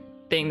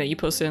thing that you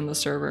posted in the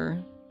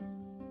server.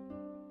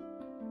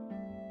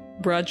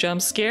 Bruh,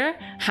 jump scare?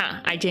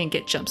 Ha, I didn't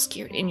get jump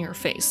scared in your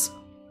face.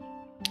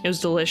 It was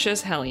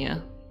delicious, hell yeah.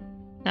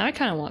 Now I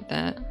kind of want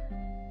that.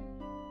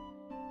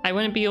 I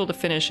wouldn't be able to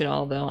finish it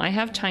all though. I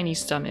have tiny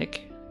stomach.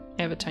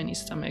 I have a tiny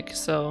stomach,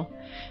 so...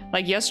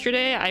 Like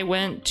yesterday, I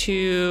went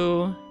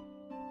to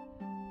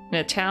an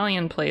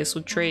Italian place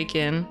with Drake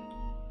in.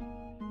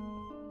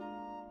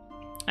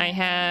 We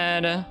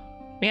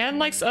had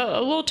like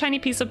a little tiny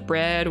piece of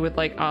bread with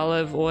like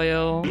olive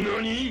oil.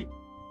 Nani?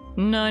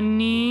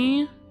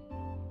 Nani?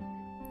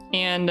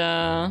 And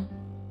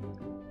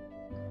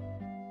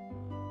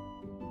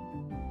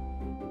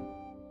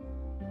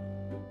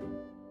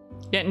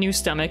get new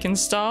stomach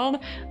installed.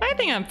 I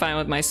think I'm fine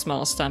with my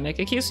small stomach.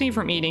 It keeps me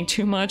from eating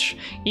too much,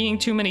 eating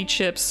too many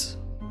chips,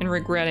 and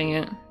regretting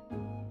it.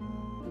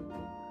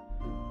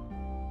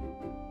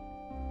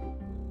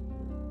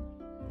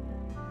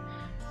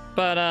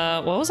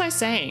 But, what was I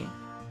saying?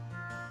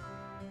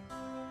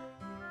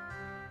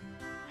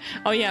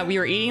 Oh yeah, we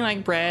were eating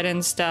like bread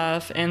and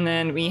stuff, and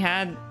then me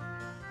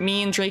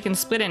and Draken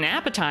split an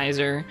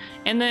appetizer,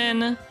 and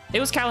then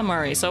it was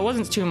calamari, so it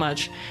wasn't too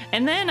much.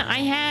 And then I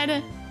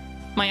had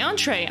my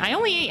entree. I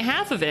only ate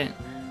half of it.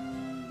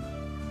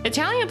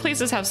 Italian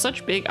places have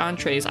such big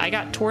entrees. I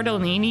got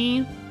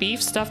tortellini,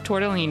 beef stuffed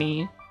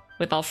tortellini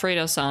with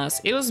Alfredo sauce.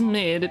 It was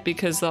mid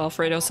because the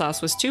Alfredo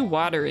sauce was too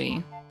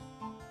watery.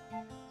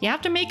 You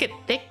have to make it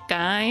thick,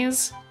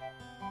 guys.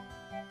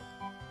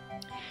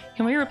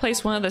 Can we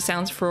replace one of the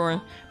sounds for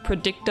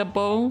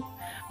predictable?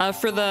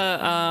 For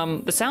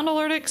the sound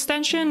alert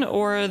extension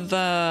or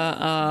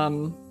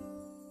the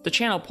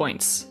channel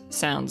points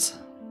sounds?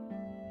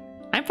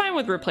 I'm fine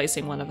with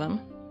replacing one of them.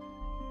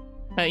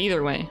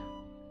 Either way.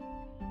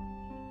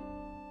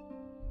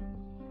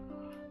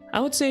 I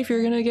would say if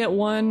you're gonna get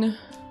one,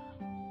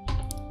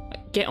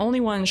 get only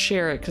one and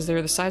share it, because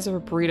they're the size of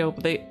a burrito,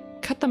 but they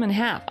cut them in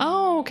half.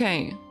 Oh,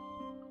 okay.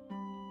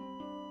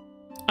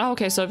 Oh,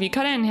 okay, so if you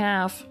cut it in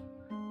half,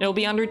 it'll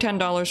be under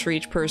 $10 for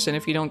each person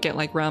if you don't get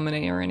like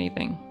ramen or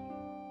anything.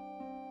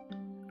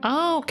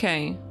 Oh,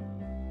 okay.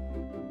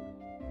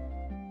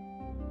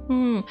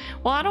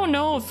 Well, I don't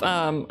know if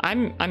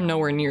I'm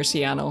nowhere near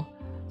Seattle,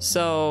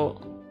 so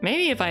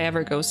maybe if I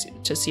ever go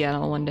to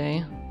Seattle one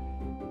day,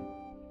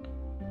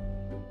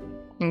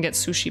 I can get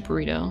sushi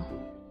burrito.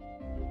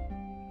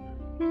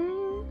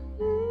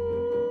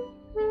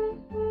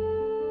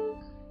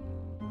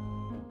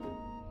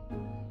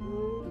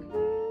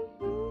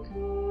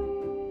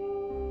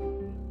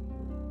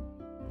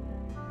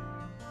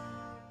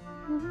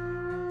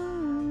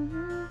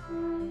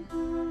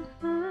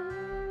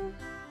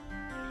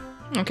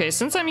 Okay,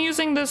 since I'm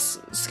using this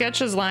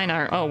Sketches line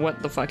art... Oh,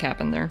 what the fuck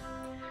happened there?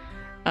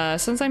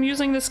 Since I'm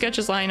using the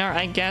Sketches line art,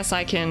 I guess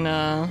I can,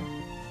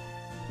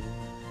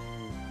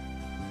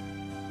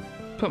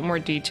 put more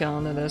detail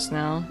into this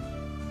now.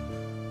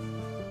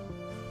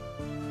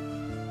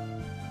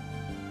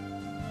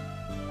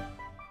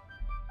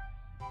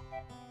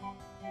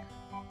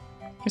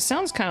 It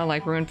sounds kind of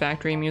like Rune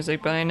Factory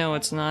music, but I know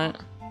it's not.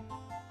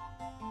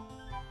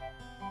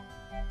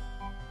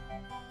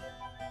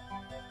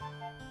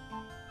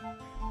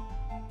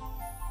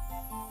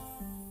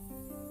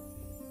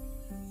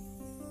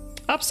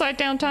 Upside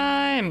down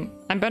time!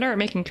 I'm better at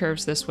making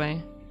curves this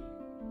way.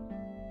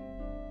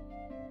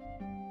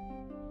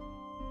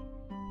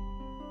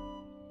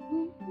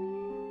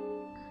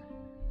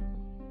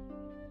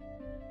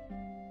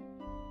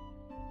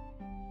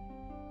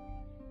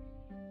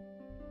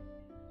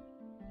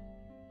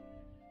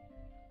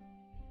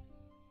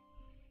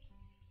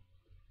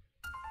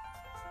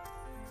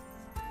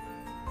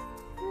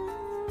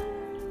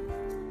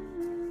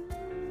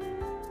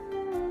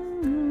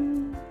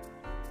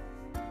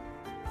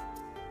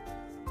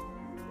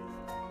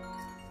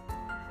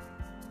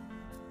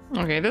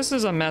 Okay, this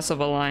is a mess of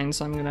a line,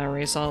 so I'm gonna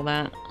erase all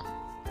that.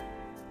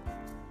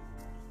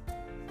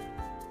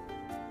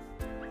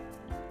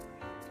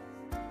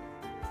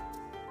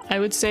 I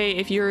would say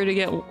if you were to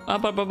get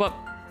up,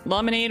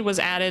 lemonade was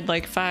added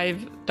like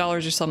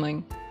 $5 or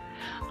something.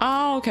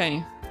 Oh,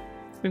 okay.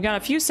 We've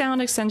got a few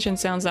sound extension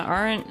sounds that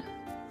aren't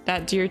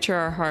that dear to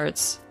our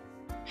hearts.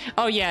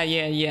 Oh,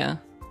 yeah.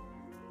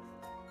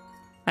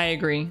 I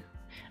agree.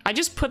 I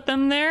just put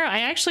them there. I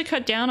actually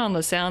cut down on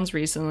the sounds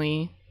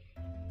recently.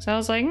 So I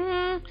was like,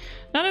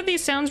 none of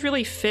these sounds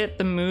really fit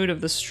the mood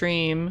of the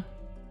stream.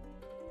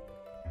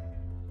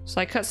 So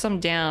I cut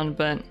some down,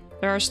 but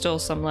there are still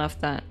some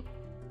left that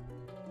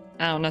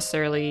aren't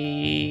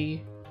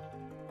necessarily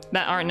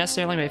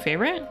my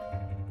favorite.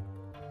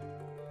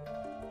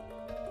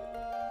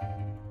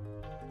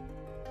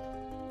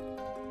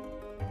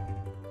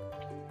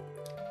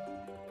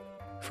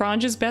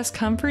 Fronge's best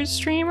comfort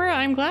streamer?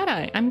 I'm glad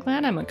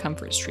I'm a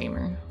comfort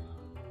streamer.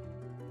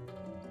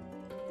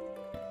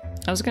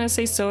 I was gonna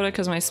say soda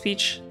because my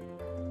speech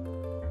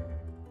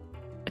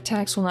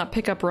attacks will not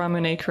pick up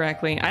Ramune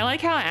correctly. I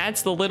like how it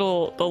adds the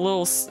little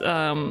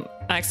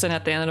accent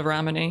at the end of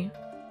Ramune.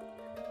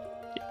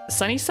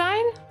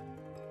 Sunnyside?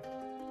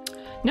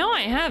 No,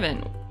 I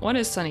haven't. What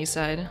is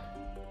Sunnyside?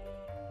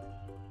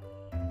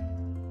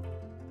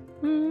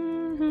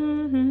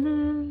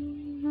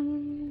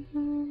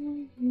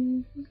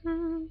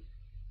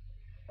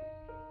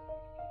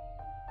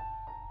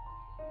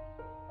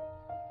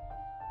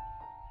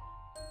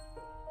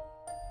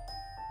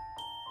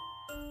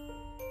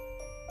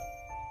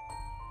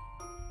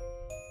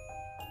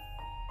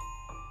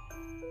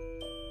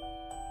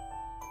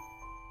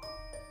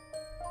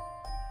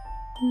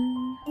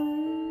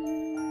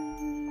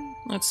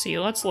 Let's see,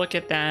 let's look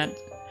at that.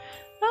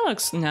 That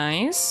looks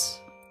nice.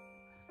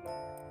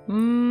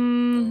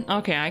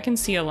 Okay, I can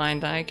see a line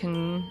that I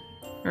can,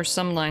 or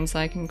some lines that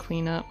I can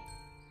clean up.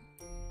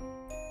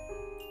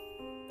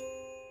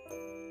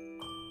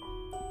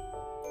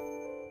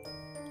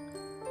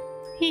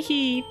 Hee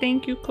hee,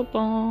 thank you,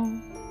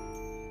 Kabong.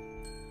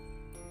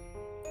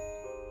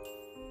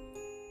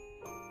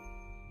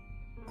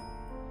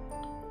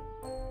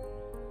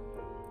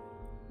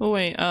 Oh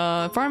wait,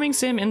 farming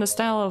sim in the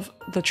style of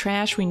the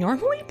trash we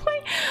normally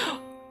play?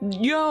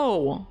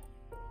 Yo!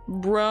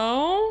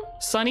 Bro?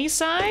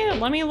 Sunnyside?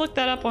 Let me look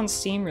that up on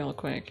Steam real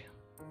quick.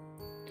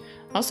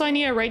 Also, I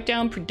need to write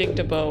down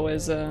predictable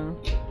as a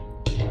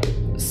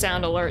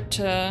sound alert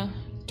to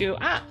do.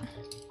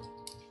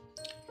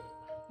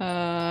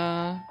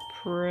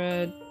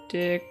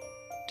 Predictable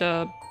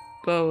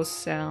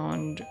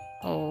sound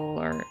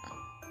alert.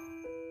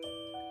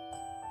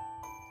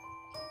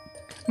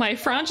 My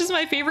Fronge is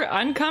my favorite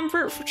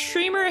uncomfort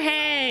streamer.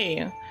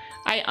 Hey!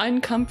 I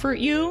uncomfort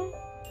you?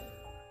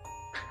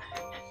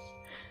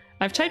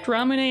 I've typed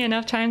Ramune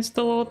enough times with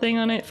the little thing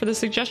on it for the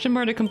suggestion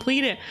bar to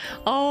complete it.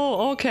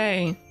 Oh,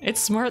 okay.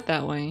 It's smart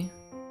that way.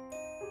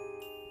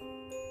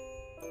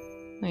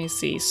 Let me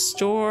see.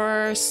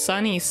 Store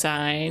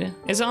Sunnyside.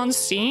 Is it on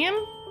Steam?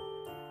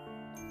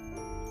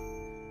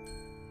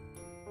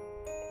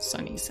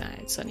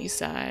 Sunnyside,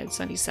 Sunnyside,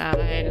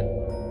 Sunnyside.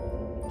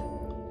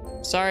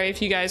 Sorry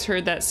if you guys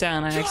heard that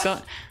sound. I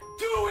accidentally.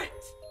 Do it!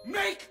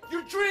 Make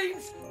your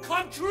dreams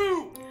come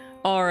true!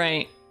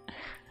 Alright.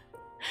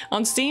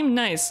 On Steam?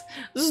 Nice.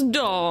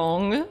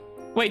 Zdong.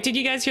 Wait, did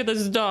you guys hear the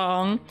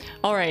zdong?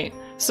 Alright,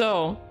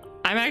 so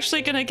I'm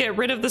actually gonna get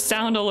rid of the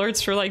sound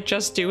alerts for like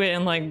just do it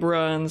and like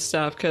bruh and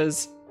stuff,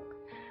 because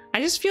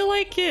I just feel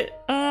like it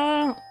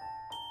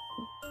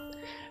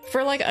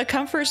for like a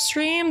comfort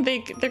stream,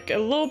 they're a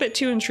little bit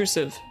too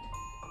intrusive.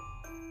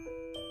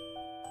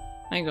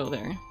 I go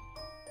there.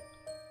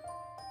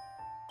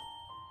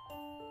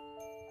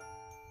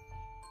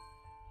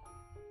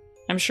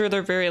 I'm sure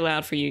they're very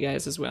loud for you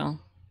guys as well.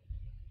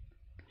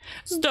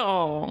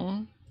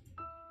 Zdong.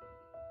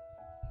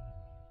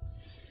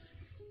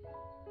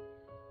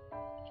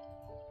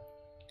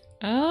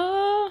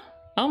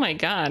 Oh my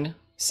god.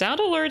 Sound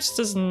alerts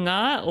does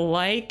not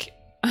like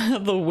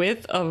the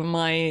width of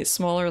my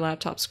smaller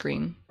laptop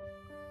screen.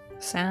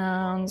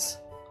 Sounds.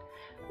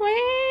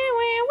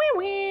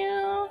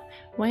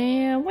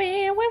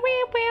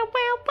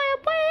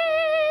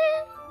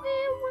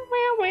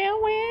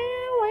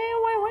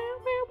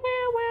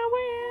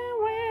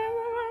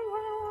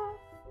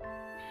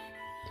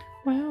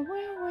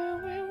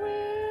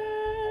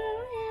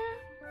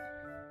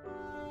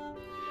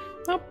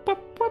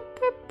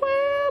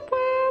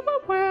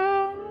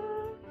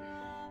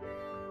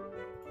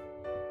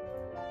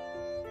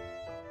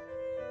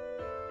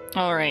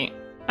 Alright,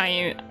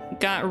 I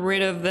got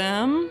rid of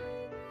them.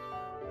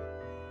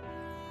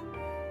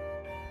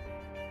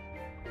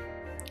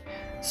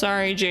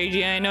 Sorry,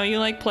 JG, I know you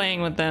like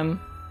playing with them.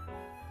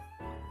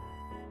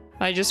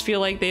 I just feel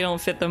like they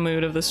don't fit the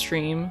mood of the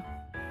stream.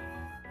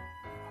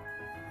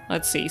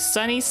 Let's see,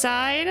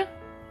 Sunnyside?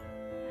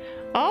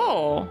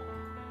 Oh!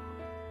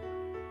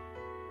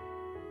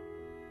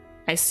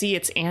 I see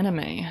it's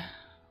anime.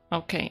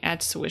 Okay,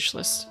 add to wish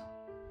list.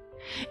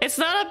 It's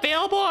not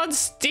available on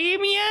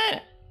Steam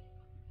yet?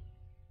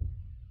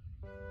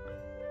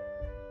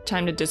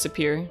 Time to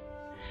disappear.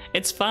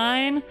 It's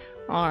fine?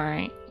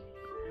 Alright.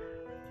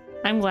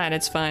 I'm glad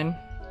it's fine.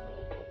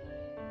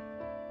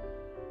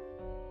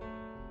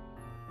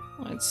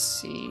 Let's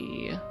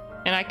see.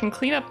 And I can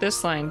clean up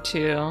this line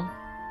too.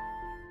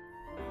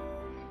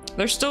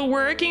 They're still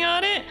working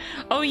on it?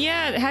 Oh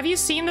yeah, have you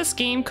seen this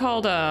game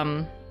called,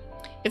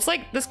 it's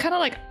like this kind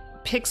of like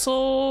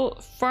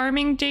pixel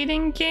farming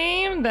dating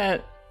game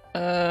that,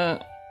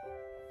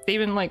 they've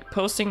been like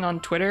posting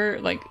on Twitter,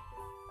 like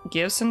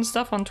GIFs and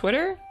stuff on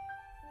Twitter?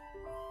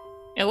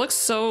 It looks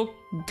so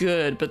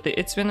good, but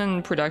it's been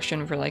in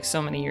production for like so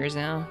many years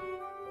now.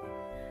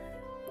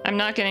 I'm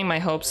not getting my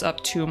hopes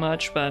up too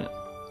much, but...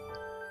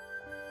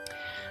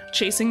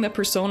 Chasing the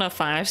Persona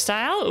 5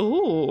 style?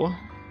 Ooh.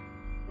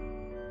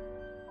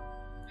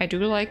 I do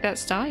like that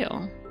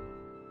style.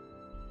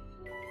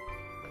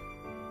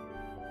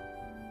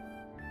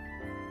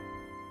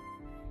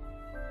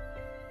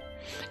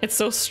 It's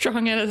so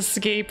strong at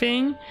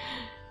escaping.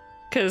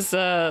 Because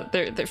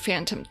they're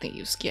phantom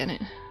thieves, get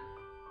it?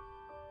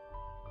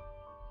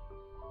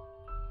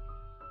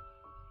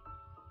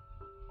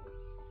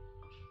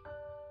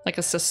 Like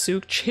a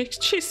Sasuke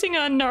chasing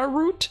a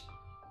Naruto.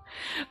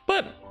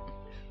 But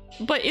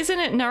isn't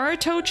it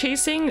Naruto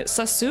chasing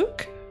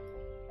Sasuke?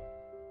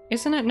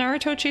 Isn't it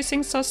Naruto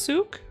chasing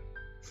Sasuke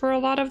for a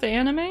lot of the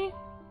anime?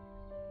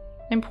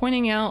 I'm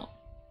pointing out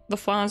the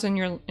flaws in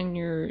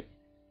your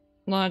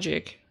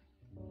logic.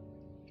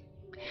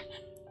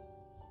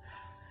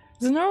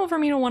 Is it normal for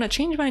me to want to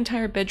change my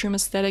entire bedroom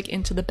aesthetic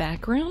into the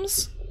back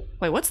rooms?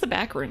 Wait, what's the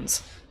back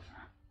rooms?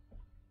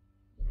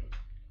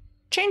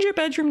 Change your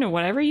bedroom to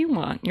whatever you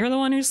want. You're the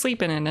one who's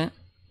sleeping in it.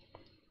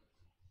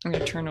 An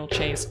eternal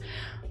chase.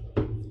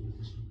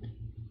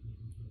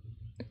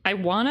 I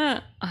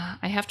wanna...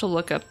 I have to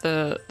look up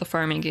the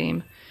farming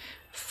game.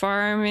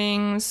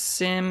 Farming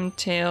Sim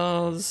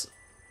Tales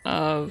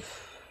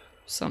of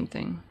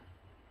something.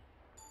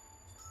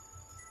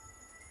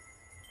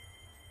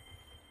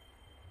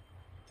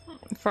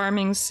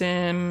 Farming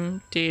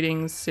sim,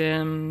 dating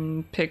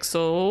sim,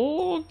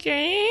 pixel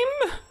game?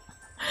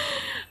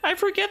 I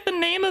forget the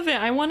name of it.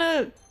 I want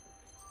to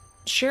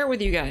share it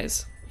with you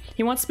guys.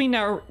 He wants me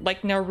now,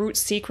 like Naruto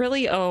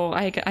secretly? Oh,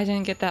 I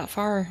didn't get that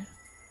far.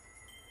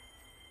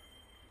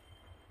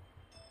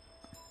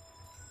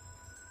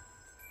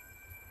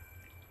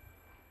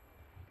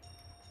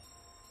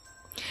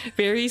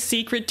 Very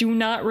secret, do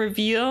not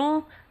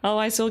reveal.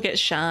 Otherwise he'll get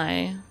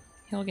shy.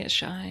 He'll get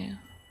shy.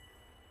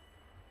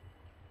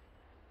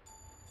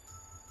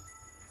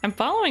 I'm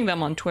following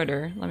them on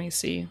Twitter. Let me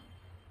see.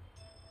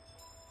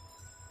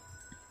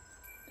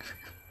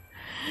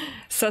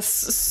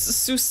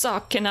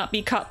 Susak cannot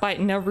be caught by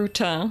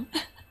Naruto.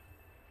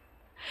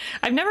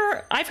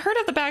 I've heard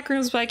of the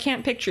backrooms, but I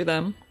can't picture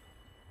them.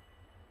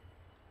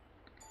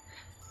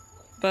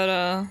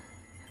 But,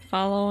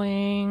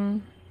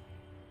 following...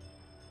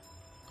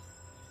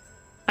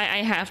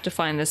 I have to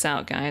find this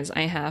out, guys.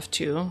 I have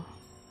to.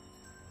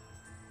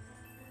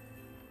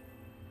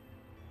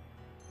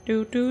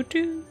 Do do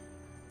do.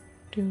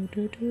 Do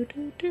do do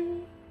do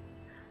do.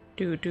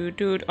 Do do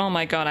do. Oh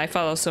my god, I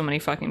follow so many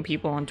fucking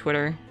people on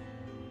Twitter.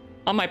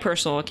 On my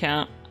personal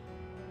account.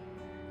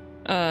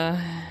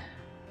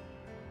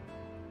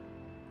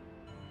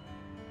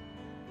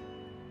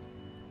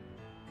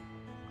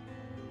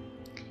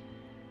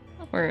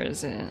 Where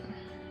is it?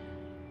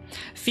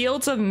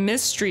 Fields of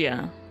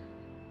Mystria.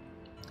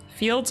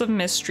 Fields of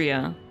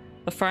Mystria,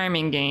 the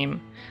farming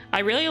game. I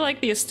really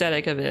like the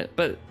aesthetic of it,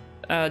 but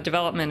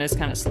development is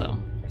kind of slow.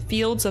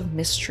 Fields of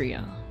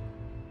Mystria.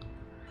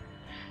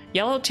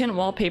 Yellow tint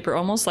wallpaper,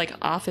 almost like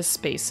office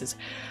spaces.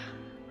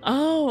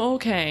 Oh,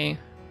 okay.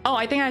 Oh,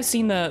 I think I've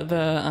seen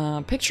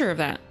the picture of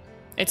that.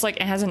 It's like,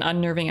 it has an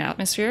unnerving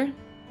atmosphere.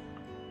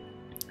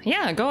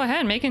 Yeah, go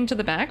ahead, make it into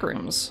the back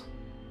rooms.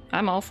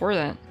 I'm all for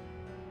that.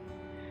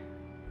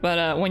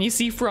 But when you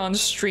see Fronge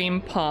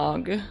stream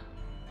Pog,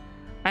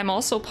 I'm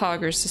also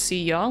poggers to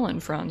see y'all in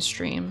Fronge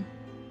stream.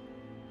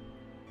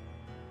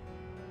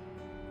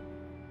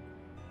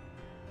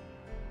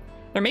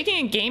 They're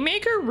making a Game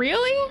Maker?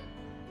 Really?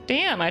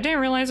 Damn, I didn't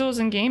realize it was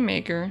in Game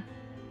Maker.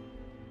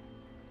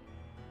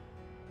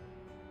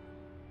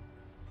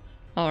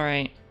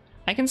 Alright.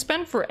 I can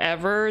spend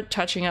forever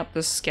touching up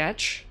the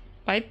sketch.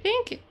 I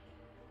think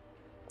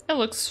it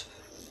looks...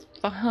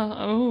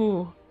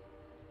 Oh.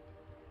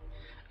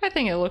 I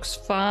think it looks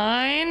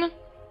fine.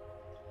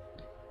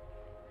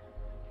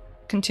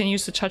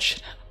 Continues to touch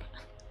it up.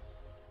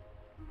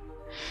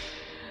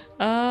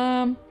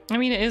 I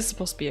mean, it is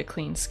supposed to be a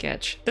clean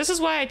sketch. This is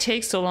why it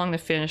takes so long to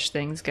finish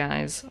things,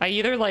 guys. I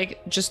either,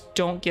 like, just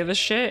don't give a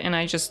shit and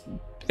I just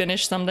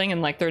finish something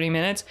in, like, 30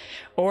 minutes,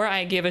 or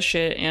I give a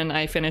shit and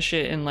I finish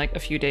it in, like, a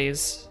few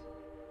days.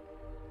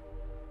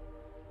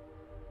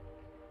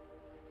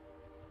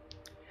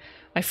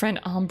 My friend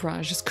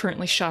Ombrage is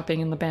currently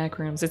shopping in the back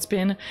rooms. It's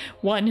been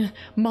 1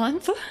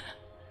 month?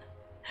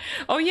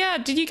 Oh yeah,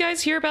 did you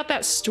guys hear about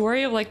that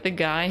story of, like, the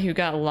guy who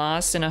got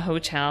lost in a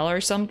hotel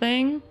or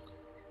something?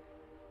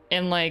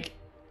 And, like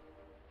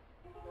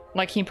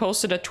he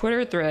posted a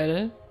Twitter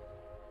thread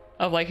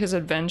of, like, his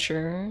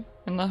adventure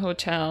in the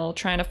hotel,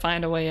 trying to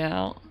find a way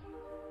out.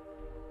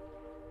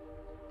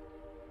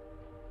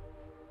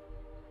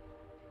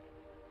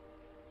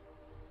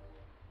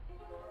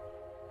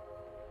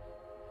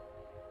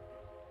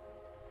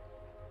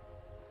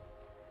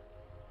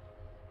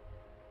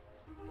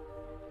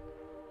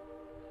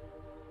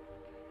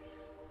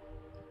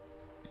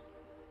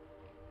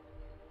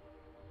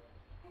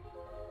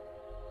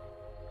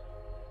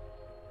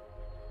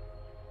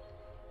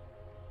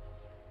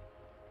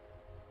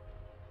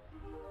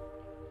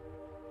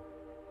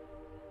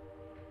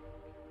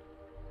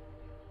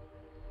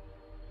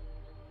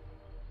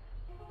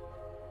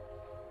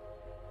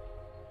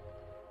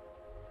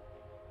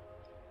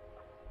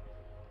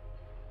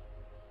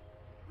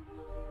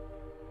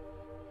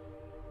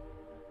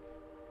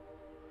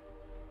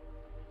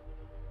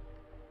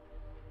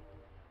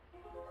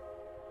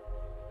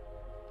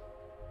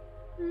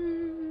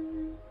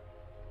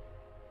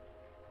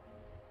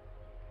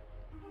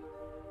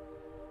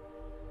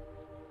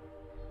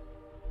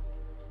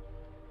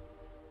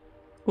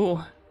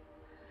 Ooh.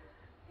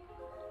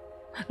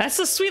 That's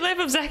the sweet life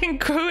of Zack and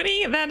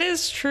Cody? That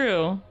is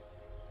true.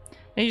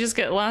 They just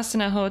get lost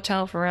in a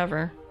hotel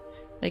forever.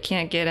 They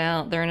can't get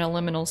out. They're in a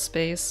liminal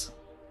space.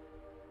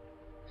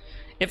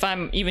 If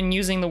I'm even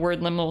using the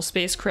word liminal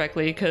space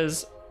correctly,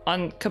 because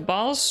on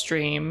Cabal's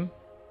stream,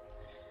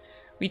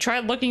 we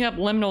tried looking up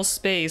liminal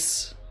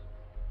space,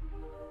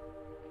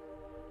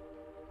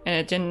 and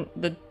it didn't,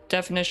 the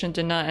definition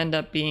did not end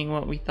up being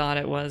what we thought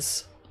it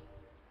was.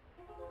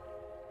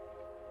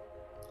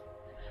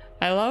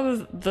 I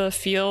love the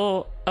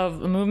feel of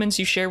the movements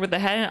you share with the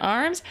head and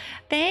arms.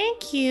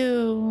 Thank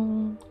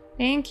you.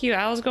 Thank you.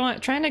 I was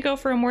trying to go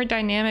for a more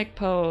dynamic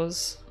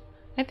pose.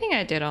 I think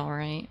I did all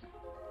right.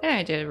 Yeah,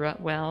 I did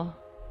well.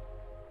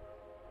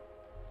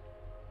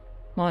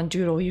 Come on,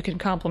 Doodle, you can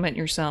compliment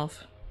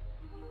yourself.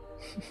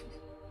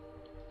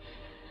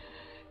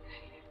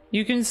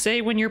 You can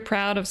say when you're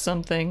proud of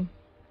something.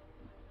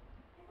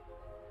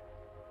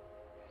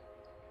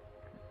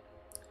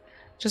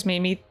 Just made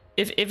me...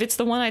 If it's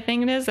the one I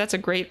think it is, that's a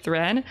great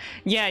thread.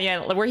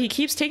 Yeah, where he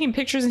keeps taking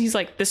pictures and he's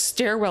like, this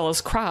stairwell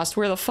is crossed.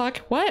 Where the fuck?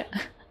 What?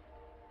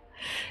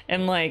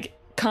 And like,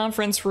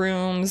 conference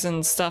rooms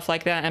and stuff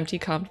like that. Empty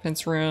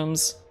conference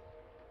rooms.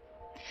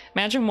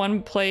 Imagine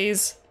one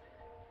plays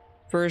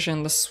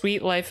version, The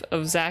Sweet Life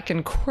of Zack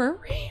and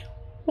Corey?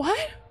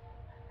 What?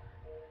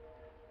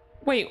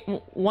 Wait,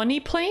 one he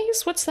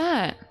plays? What's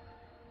that?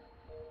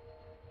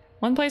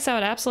 One place I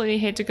would absolutely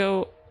hate to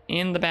go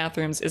in the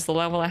bathrooms is the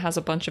level that has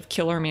a bunch of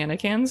killer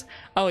mannequins.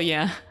 Oh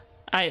yeah,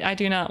 I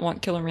do not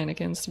want killer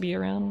mannequins to be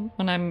around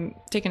when I'm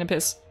taking a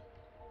piss.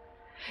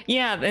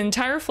 Yeah, the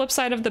entire flip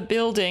side of the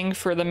building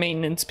for the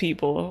maintenance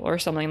people or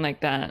something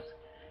like that.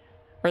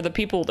 Or the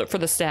people for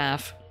the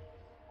staff.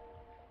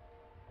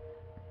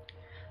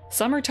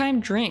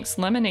 Summertime drinks,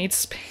 lemonade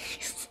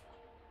space.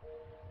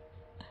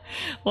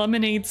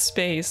 Lemonade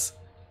space.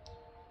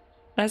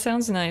 That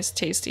sounds nice,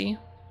 tasty.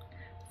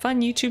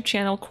 Fun YouTube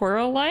channel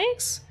Cora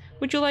likes?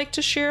 Would you like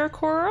to share,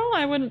 Cora?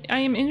 I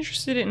am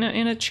interested in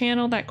a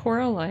channel that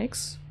Cora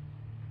likes.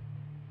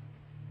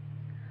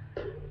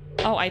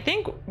 Oh, I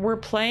think we're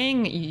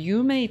playing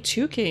Yume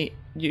 2K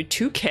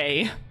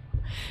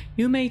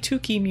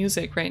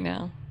music right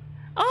now.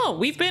 Oh,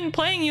 we've been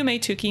playing Yume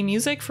 2K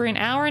music for an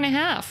hour and a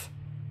half.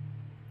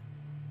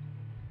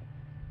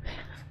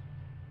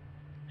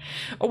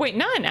 Oh wait,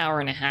 not an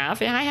hour and a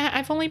half.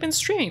 I've only been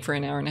streaming for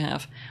an hour and a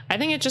half. I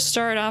think it just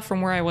started off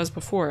from where I was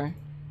before,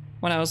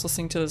 when I was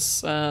listening to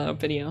this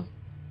video.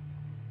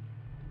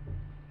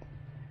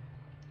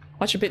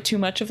 Watch a bit too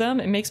much of them,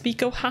 it makes me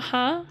go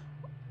haha.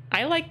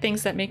 I like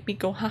things that make me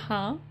go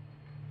haha.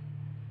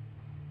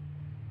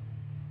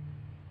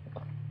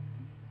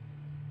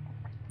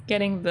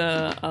 Getting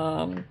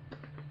the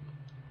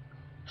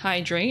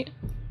hydrate.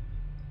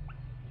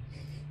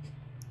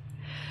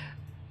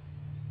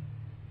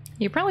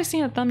 You've probably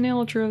seen a thumbnail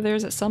or two of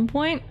theirs at some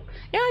point.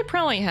 Yeah, I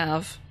probably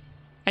have.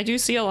 I do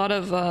see a lot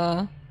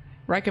of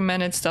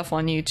recommended stuff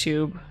on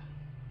YouTube.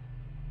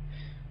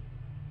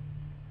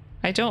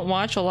 I don't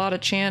watch a lot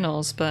of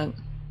channels, but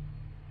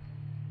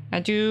I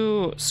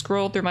do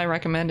scroll through my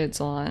recommendeds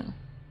a lot.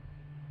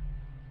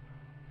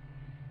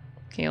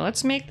 Okay,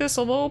 let's make this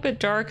a little bit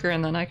darker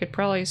and then I could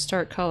probably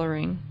start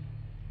coloring.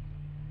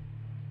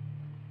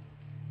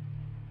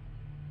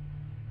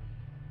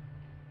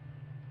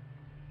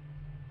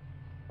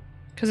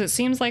 Because it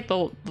seems like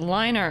the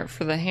line art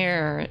for the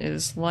hair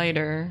is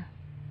lighter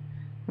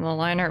than the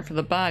line art for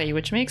the body,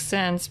 which makes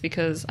sense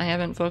because I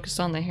haven't focused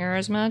on the hair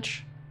as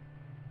much.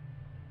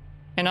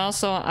 And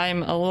also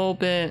I'm a little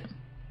bit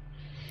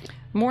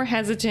more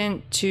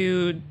hesitant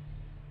to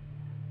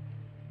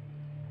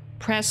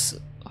press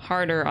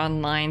harder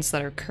on lines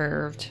that are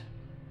curved,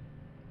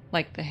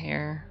 like the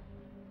hair.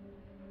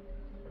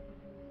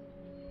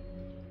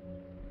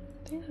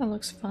 I think that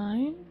looks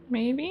fine,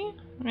 maybe?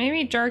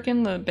 Maybe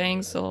darken the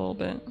bangs a little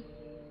bit.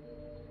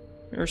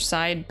 Or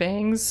side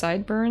bangs,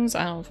 sideburns,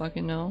 I don't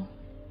fucking know.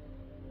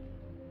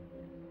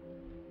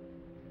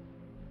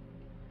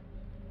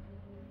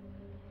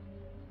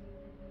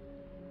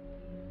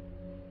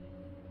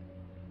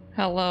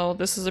 Hello,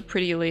 this is a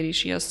pretty lady,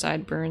 she has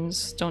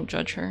sideburns, don't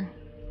judge her.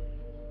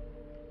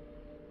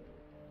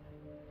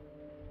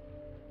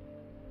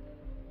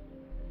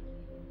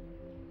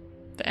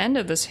 The end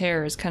of this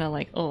hair is kind of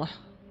like, ugh.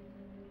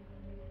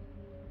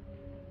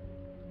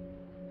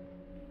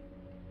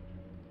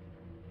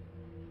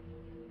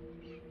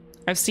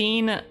 I've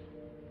seen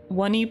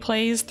one he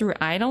plays through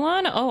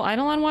Eidolon. Oh,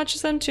 Eidolon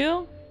watches them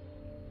too?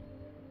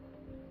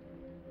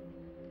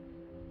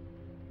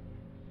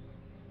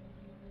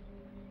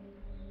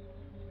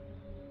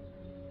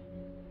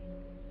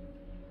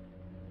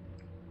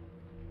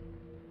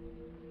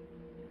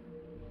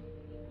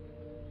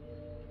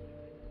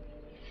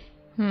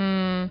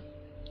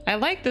 I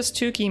like this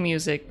Tuki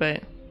music,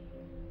 but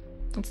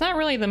it's not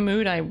really the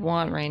mood I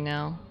want right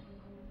now.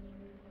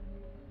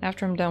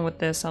 After I'm done with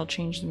this, I'll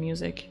change the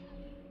music.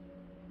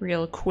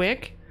 Real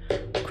quick.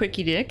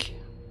 Quickie dick.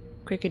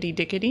 Quickity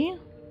dickity.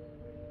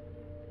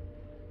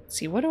 Let's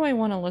see, what do I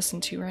want to listen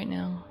to right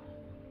now?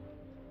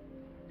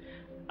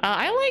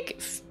 I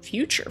like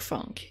future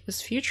funk.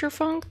 Is future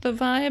funk the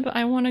vibe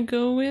I want to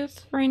go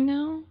with right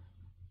now?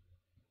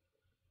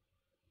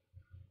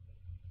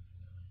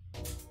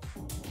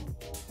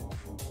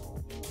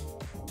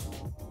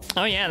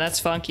 Oh yeah, that's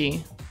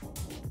funky.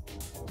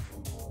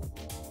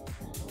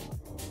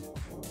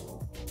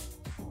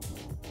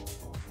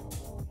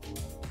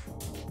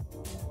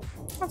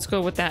 Let's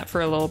go with that for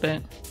a little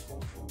bit.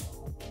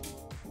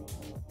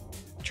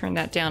 Turn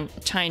that down a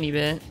tiny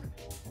bit.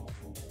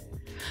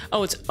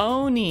 Oh, it's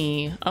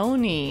Oni.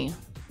 Oni.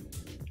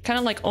 Kind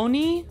of like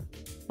Oni?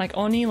 Like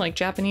Oni, like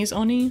Japanese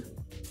Oni?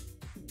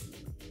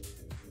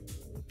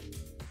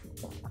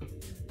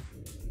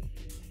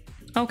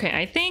 Okay,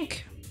 I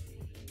think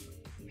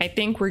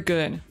we're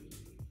good.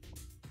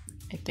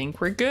 I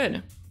think we're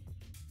good.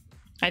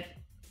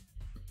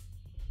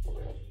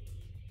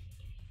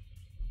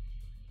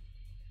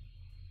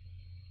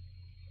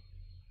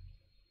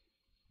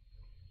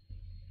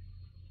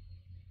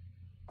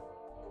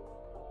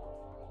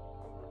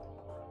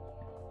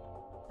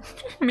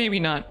 Maybe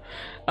not.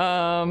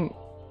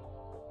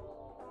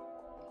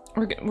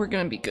 We're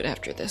gonna be good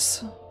after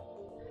this.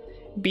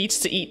 Beets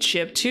to eat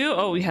chip too?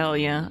 Oh hell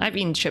yeah. I've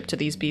eaten chip to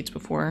these beets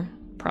before,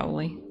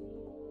 probably.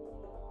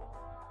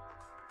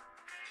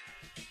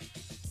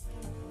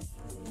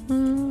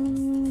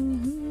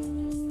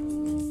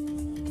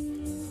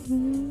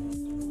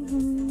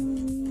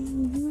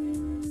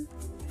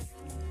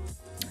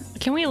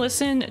 Can we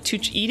listen to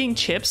eating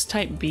chips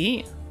type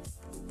beat?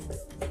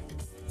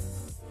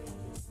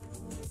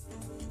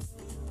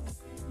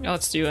 Oh,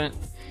 let's do it.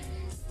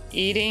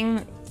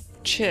 Eating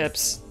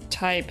chips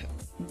type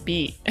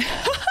beat.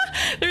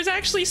 There's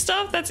actually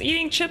stuff that's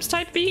eating chips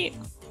type beat.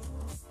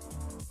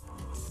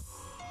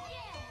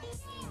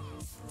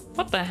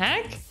 What the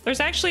heck? There's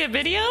actually a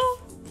video?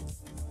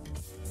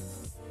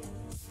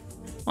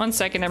 1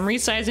 second, I'm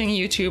resizing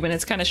YouTube and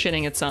it's kind of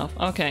shitting itself.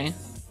 Okay.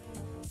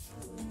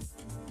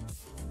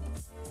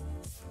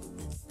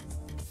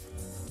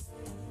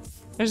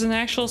 There's an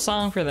actual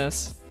song for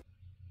this.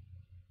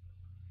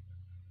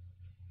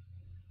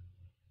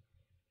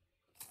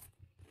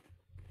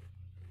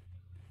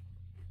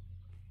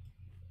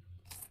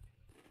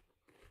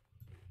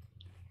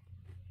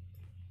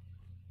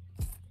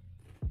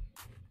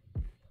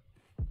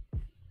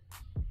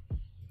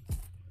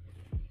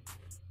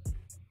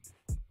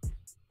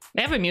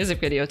 They have a music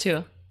video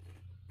too.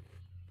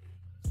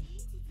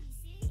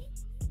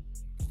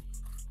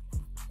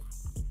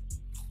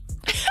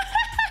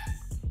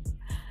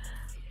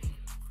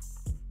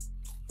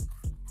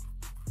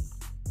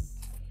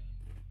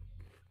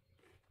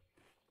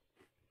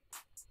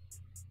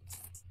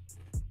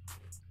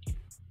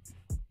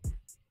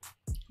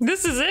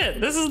 This is it.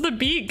 This is the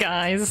beat,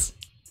 guys.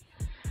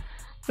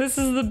 This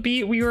is the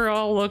beat we were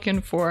all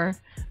looking for.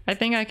 I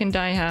think I can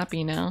die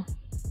happy now.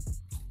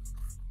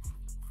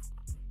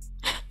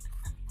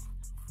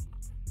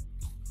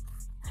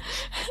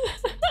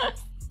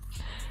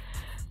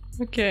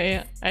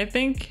 Okay, I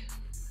think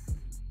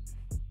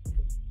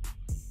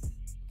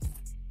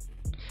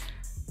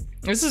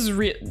this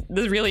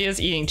really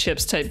is eating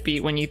chips type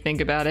beat when you think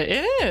about it.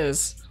 It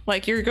is.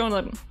 Like you're going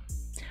like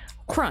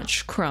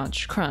crunch,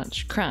 crunch,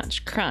 crunch,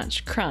 crunch,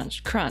 crunch,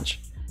 crunch,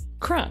 crunch,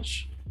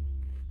 crunch.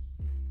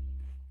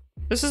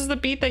 This is the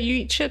beat that you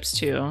eat chips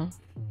to.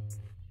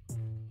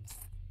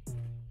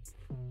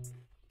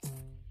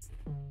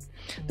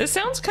 This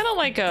sounds kind of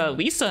like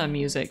Lisa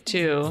music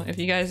too. If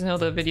you guys know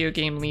the video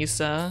game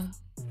Lisa,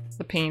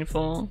 the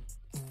Painful.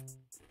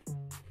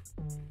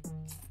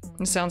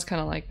 It sounds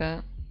kind of like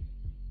that.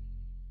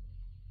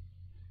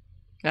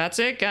 That's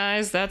it,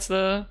 guys. That's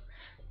the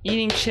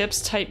eating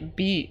chips type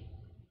beat.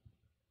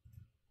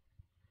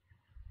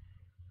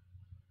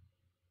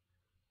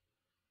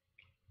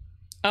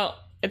 Oh,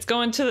 it's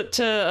going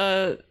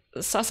to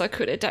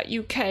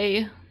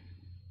sasakure.uk.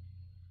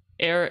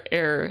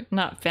 Error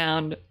not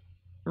found.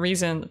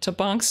 Reason to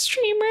bonk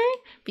streamer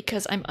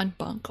because I'm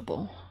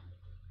unbonkable.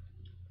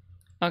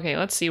 Okay,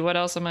 let's see, what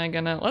else am I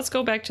gonna... Let's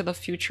go back to the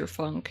Future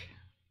Funk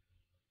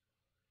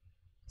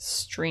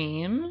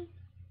stream.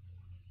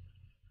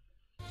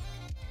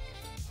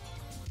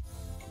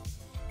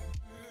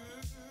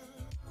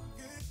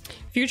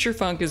 Future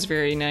Funk is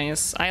very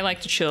nice. I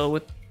like to chill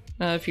with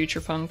Future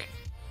Funk.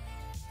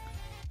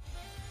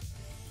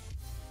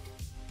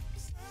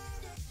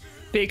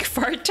 Big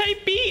fart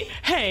type beat?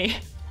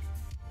 Hey!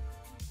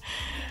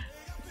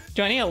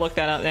 Do I need to look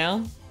that up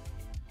now?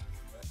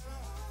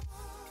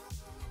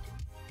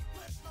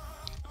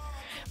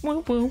 Woo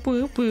woo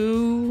woo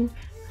woo.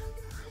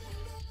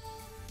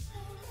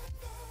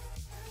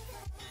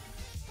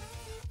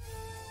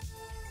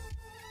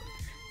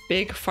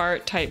 Big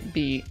fart type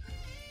beat.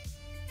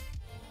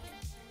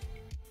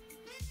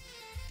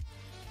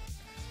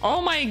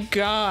 Oh my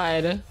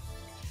god.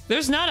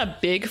 There's not a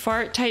big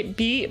fart type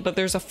beat, but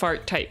there's a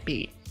fart type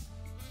beat.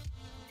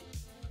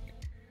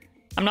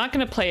 I'm not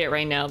gonna play it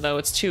right now though,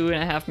 it's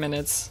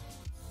 2.5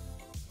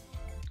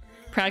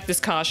 Practice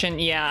caution,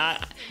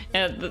 yeah.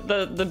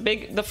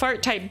 The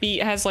fart type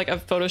beat has like a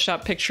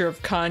Photoshop picture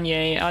of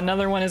Kanye.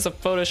 Another one is a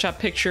Photoshop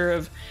picture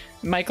of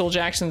Michael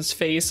Jackson's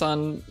face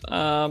on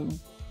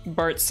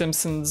Bart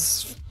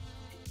Simpson's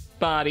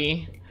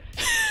body.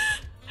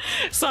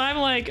 So I'm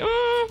like,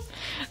 I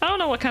don't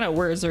know what kind of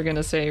words they're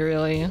gonna say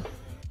really.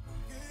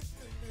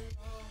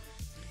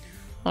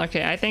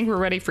 Okay, I think we're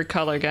ready for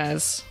color,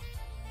 guys.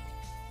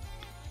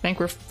 I think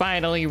we're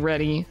finally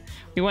ready.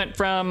 We went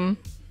from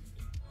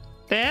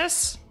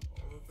this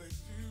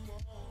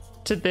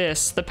to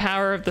this. The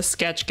power of the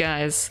sketch,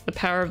 guys. The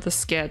power of the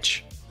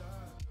sketch.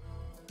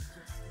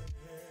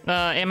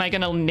 Am I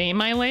gonna name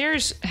my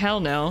layers? Hell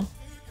no.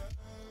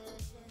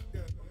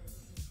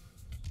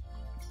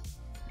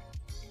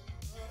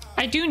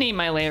 I do name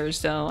my layers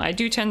though. I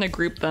do tend to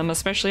group them,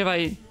 especially if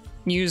I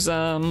use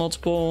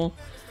multiple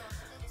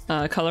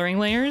coloring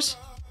layers.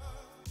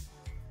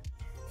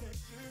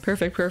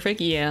 Perfect,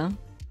 perfect, yeah.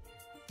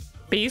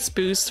 Base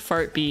boost,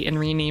 fart beat, and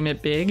rename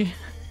it big.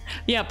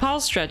 Yeah,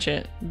 pulse stretch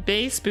it.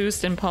 Base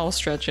boost and pulse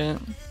stretch it.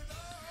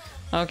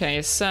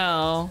 Okay,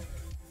 so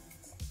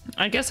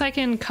I guess I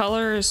can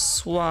color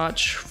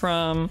swatch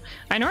from...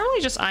 I normally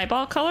just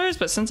eyeball colors,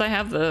 but since I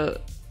have the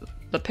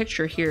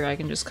picture here, I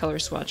can just color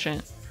swatch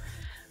it.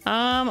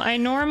 I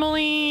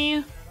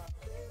normally...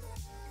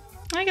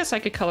 I guess I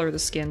could color the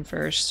skin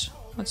first.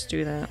 Let's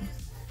do that.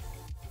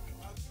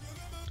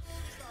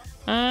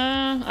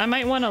 I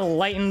might want to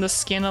lighten the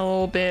skin a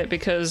little bit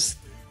because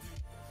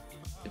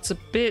it's a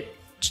bit...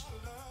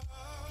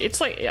 It's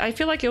like, I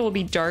feel like it will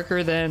be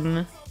darker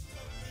than...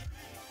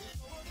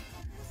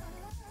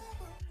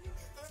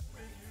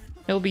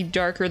 It'll be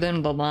darker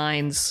than the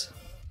lines,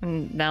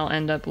 and that'll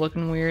end up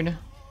looking weird.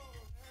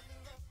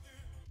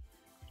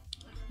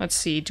 Let's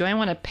see, do I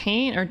want to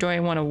paint or do I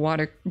want to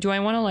water? Do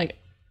I want to like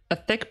a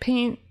thick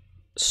paint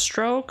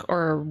stroke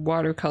or a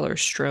watercolor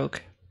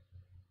stroke?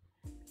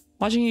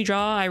 Watching you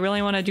draw, I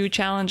really want to do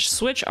challenge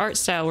switch art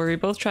style where we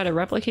both try to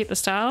replicate the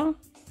style.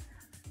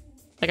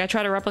 Like I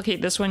try to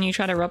replicate this one, you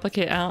try to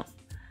replicate out.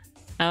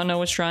 I don't know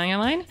which drawing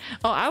I'm on.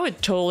 Oh, I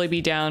would totally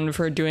be down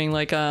for doing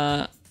like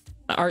a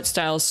art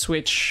style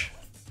switch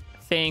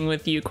thing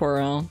with you,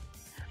 Coral.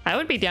 I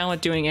would be down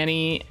with doing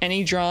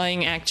any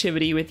drawing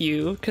activity with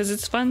you because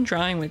it's fun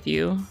drawing with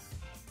you.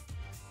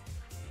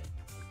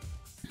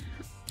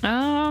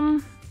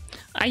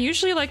 I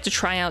usually like to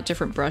try out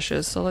different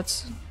brushes, so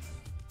let's...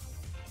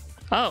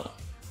 Oh!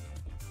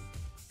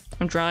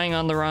 I'm drawing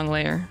on the wrong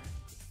layer.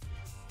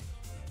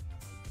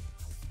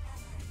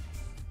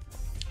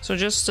 So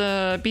just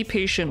be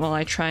patient while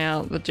I try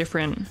out the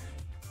different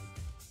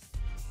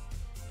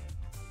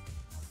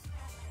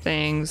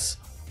things.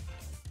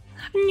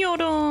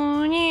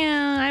 Nyodo,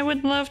 yeah, I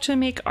would love to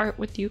make art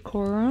with you,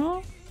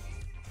 Coral.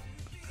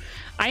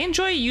 I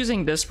enjoy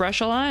using this brush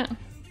a lot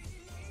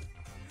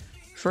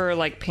for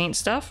like paint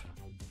stuff.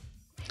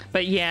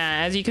 But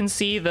yeah, as you can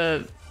see,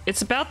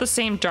 it's about the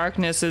same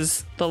darkness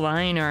as the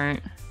line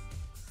art.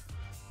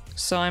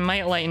 So I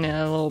might lighten it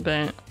a little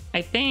bit.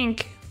 I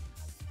think.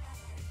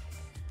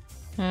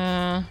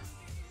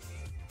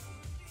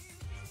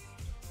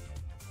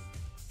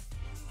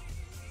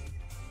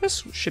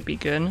 This should be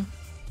good.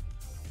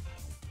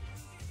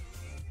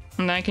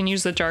 And I can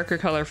use the darker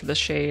color for the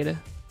shade.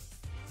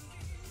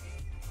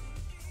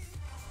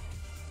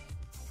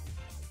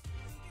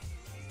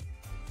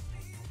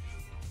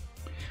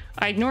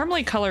 I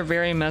normally color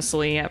very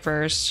messily at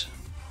first.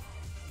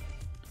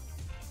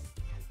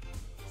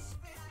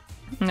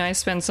 And I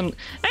spend some...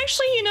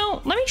 Actually, you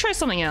know, let me try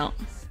something out.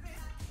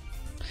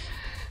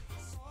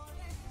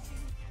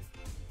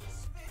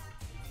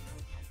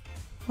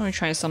 Let me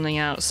try something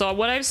out. So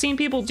what I've seen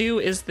people do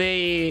is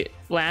they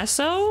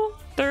lasso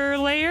their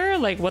layer,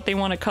 like what they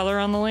want to color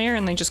on the layer,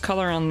 and they just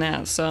color on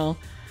that, so...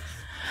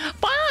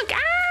 Bonk!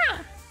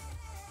 Ah!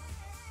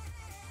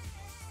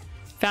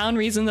 Found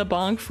reason to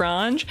bonk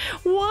Fronge.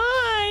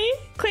 Why?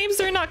 Claims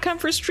they're not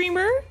comfort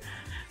streamer?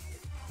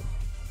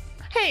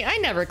 Hey, I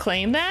never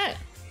claimed that.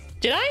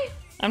 Did I?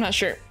 I'm not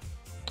sure.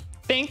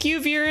 Thank you,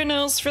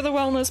 Veranos, for the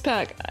wellness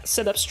pack.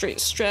 Sit up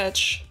straight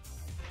stretch.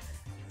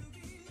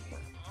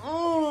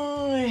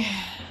 Oh,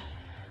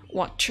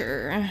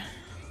 water.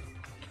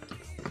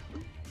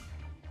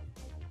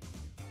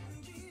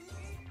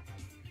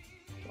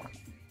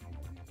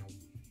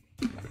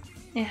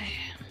 Yeah.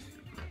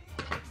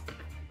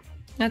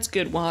 That's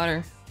good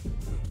water.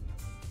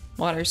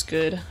 Water's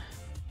good.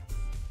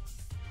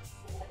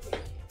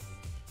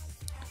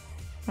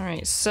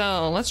 Alright,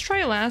 so let's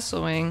try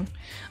lassoing.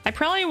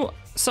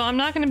 So I'm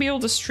not going to be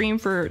able to stream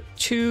for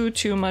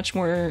too much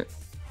more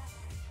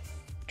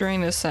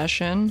during this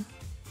session.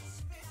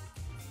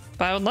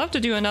 But I would love to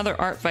do another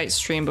art fight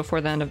stream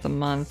before the end of the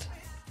month.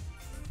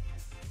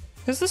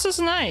 Because this is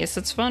nice.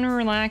 It's fun and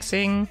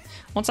relaxing.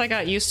 Once I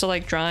got used to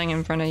like drawing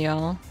in front of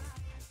y'all.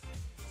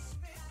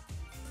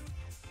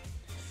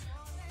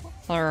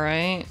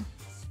 Alright.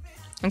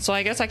 And so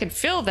I guess I could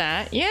fill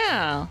that.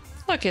 Yeah!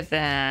 Look at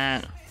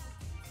that.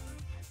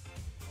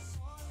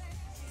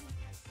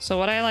 So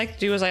what I like to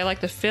do is I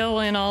like to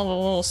fill in all the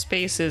little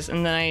spaces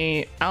and then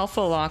I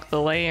alpha lock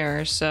the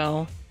layer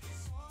so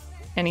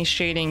any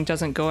shading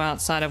doesn't go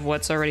outside of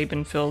what's already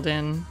been filled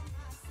in.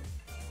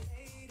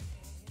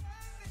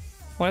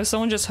 What if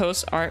someone just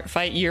hosts art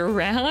fight year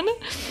round?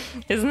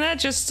 Isn't that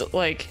just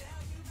like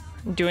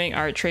doing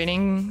art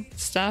trading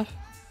stuff?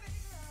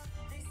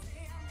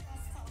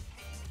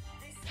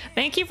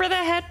 Thank you for the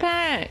head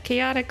pat,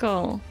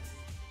 Chaotical.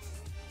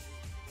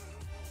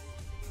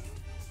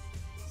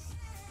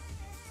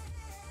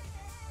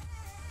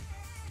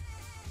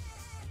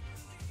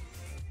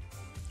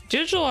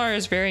 Digital art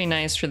is very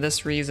nice for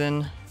this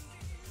reason.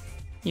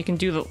 You can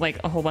do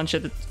like a whole bunch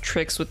of the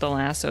tricks with the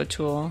lasso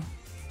tool.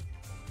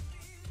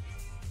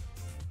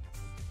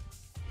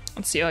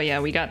 Let's see. Oh yeah,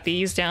 we got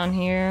these down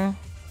here.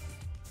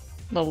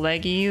 The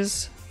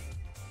leggies.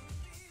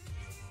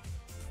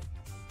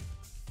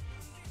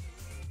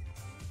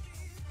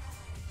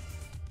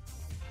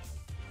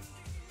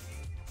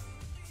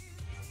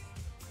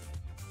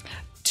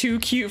 too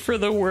cute for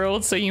the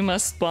world, so you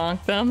must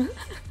bonk them.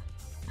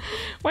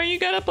 Why you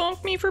gotta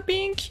bonk me for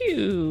being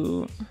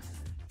cute?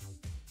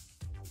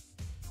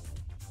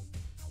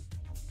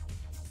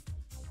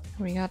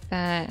 We got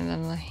that, and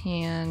then the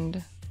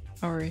hand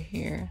over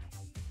here.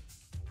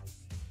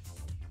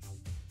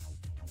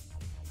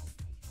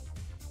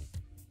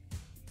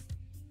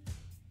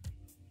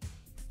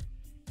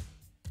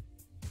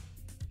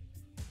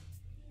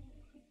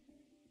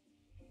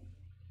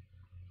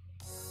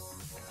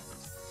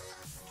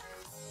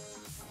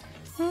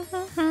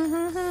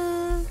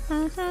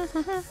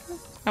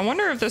 I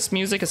wonder if this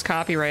music is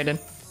copyrighted.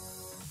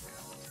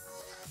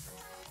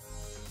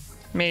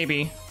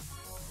 Maybe.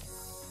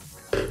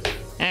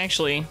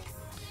 Actually,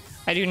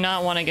 I do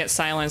not want to get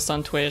silenced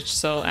on Twitch,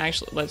 so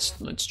actually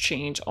let's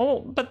change.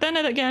 Oh, but then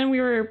again, we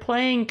were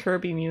playing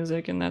Kirby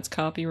music and that's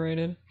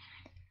copyrighted.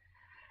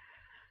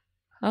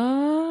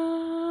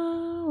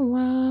 Oh,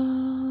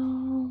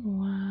 wow,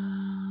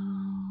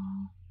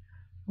 wow.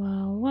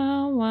 Wow,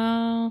 wow,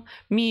 wow.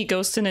 Me,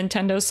 Ghost to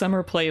Nintendo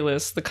Summer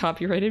Playlist, the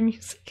copyrighted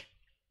music.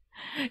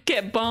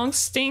 Get bonked,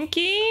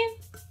 Stinky?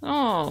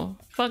 Oh,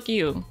 fuck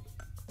you.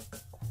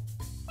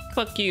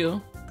 Fuck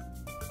you.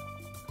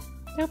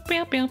 Need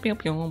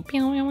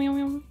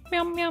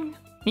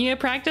to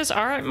practice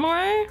art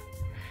more?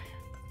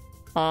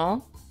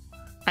 Oh,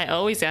 I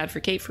always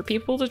advocate for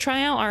people to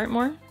try out art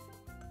more.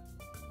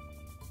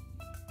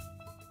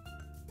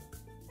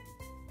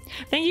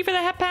 Thank you for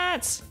the hep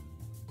pats.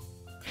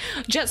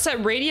 Jet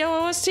Set Radio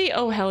OST?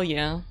 Oh, hell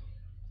yeah.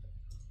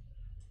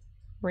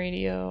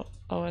 Radio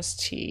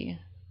OST.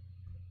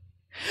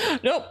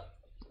 Nope.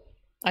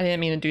 I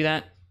didn't mean to do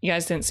that. You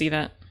guys didn't see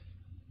that.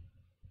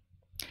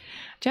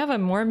 Do you have a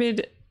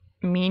morbid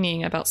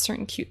meaning about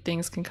certain cute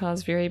things can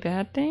cause very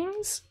bad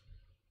things?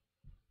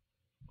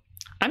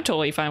 I'm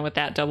totally fine with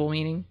that double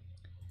meaning.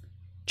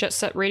 Jet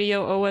Set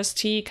Radio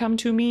OST, come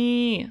to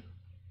me.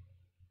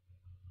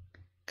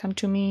 Come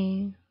to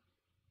me.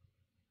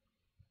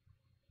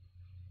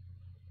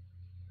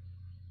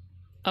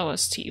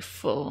 OST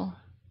full.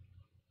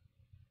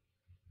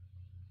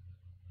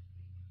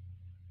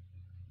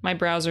 My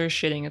browser is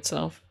shitting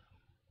itself.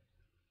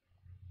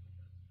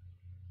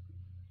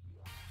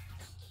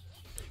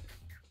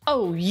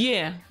 Oh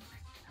yeah.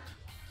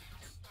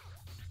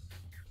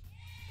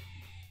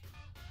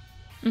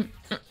 Let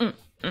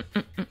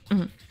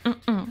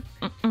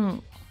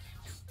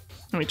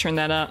me turn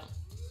that up.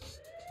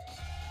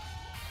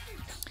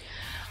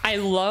 I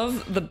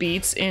love the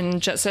beats in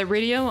Jet Set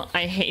Radio.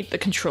 I hate the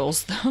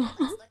controls though.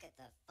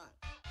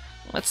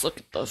 Let's look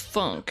at the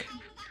funk.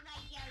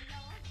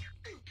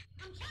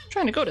 I'm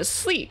trying to go to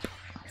sleep.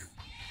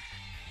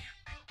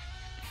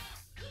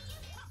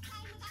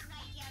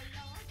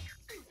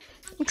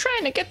 I'm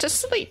trying to get to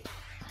sleep.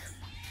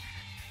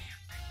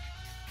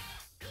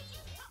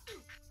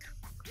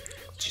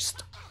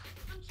 Just...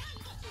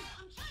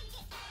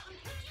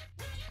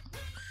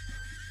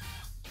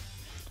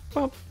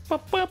 Bop,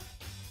 bop, bop.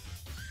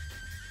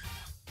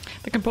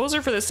 The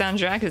composer for the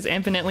soundtrack is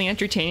infinitely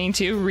entertaining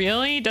too.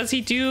 Really? Does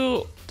he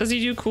do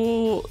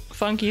cool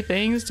funky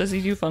things? Does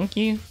he do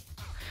funky?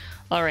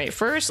 All right,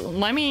 first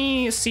let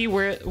me see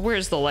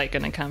where's the light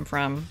gonna come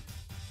from.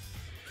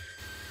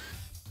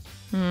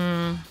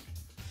 I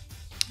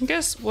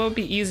guess what would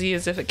be easy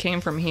is if it came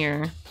from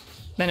here.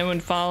 Then it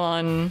would fall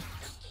on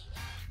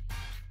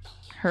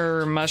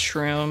her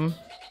mushroom.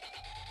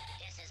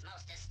 This is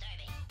most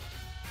disturbing.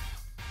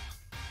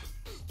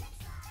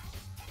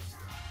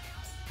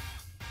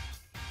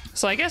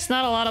 So I guess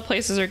not a lot of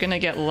places are gonna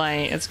get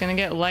light. It's gonna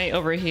get light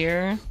over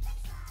here.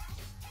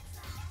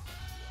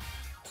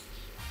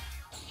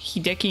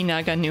 Hideki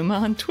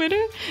Naganuma on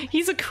Twitter?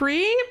 He's a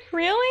creep?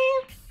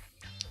 Really?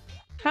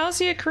 How's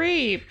he a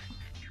creep?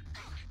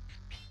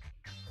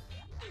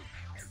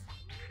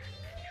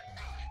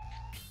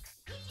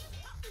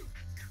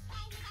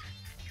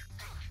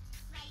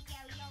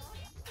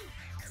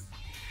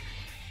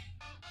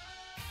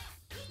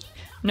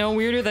 No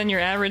weirder than your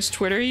average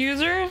Twitter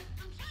user?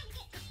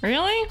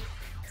 Really?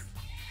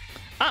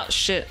 Oh,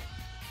 shit.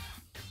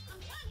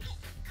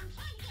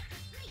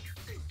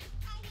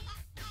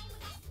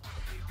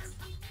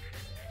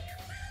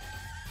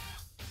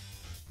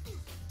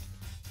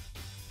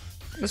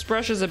 This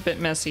brush is a bit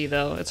messy,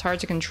 though. It's hard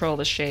to control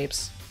the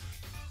shapes.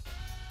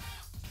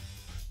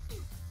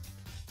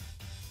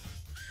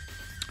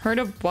 Heard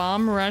of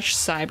Bomb Rush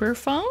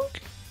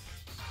Cyberfunk?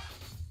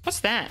 What's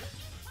that?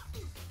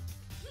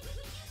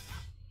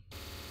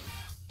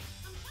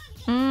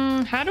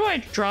 How do I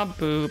draw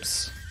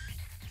boobs?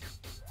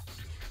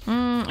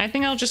 I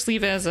think I'll just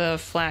leave it as a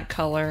flat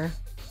color.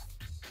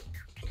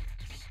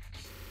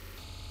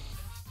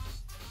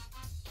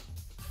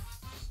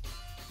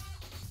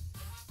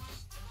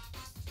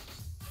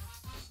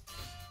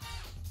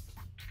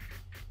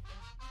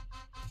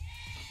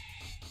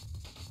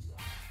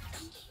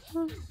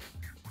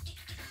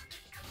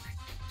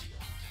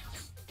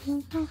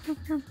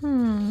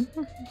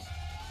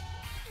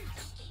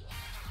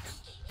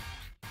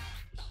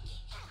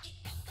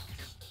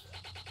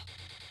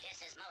 This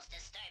is most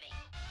disturbing.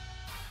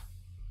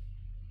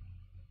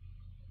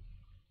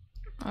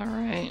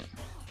 Alright.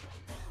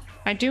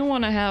 I do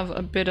want to have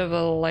a bit of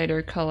a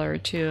lighter color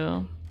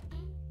too.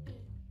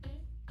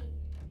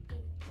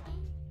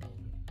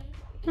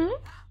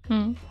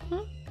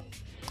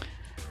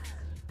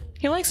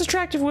 He likes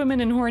attractive women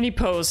in horny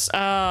posts.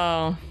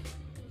 Oh.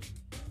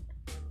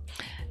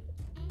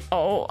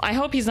 Oh, I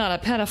hope he's not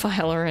a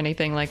pedophile or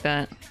anything like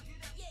that.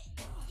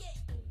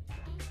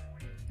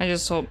 I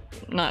just hope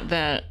not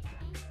that.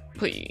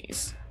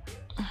 Please.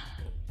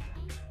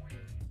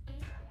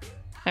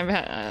 I've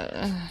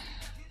had...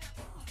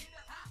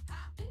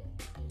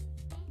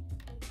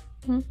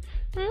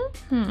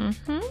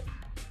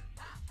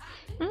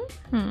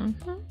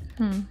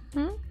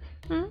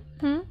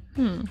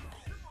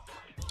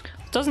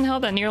 Doesn't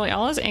help that nearly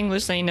all his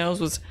English that he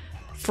knows was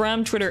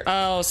from Twitter.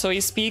 Oh, so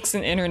he speaks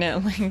in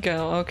internet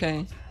lingo.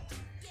 Okay.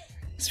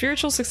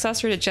 Spiritual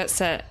successor to Jet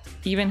Set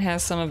even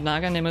has some of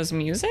Naganima's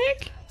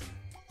music?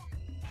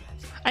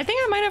 I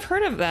think I might have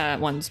heard of that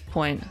at one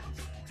point.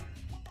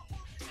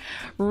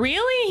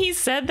 Really? He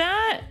said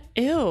that?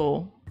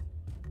 Ew.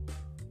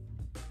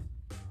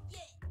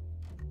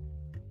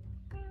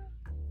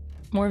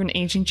 More of an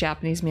aging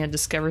Japanese man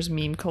discovers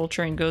meme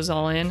culture and goes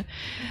all in.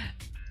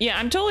 Yeah,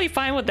 I'm totally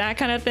fine with that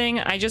kind of thing.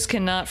 I just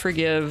cannot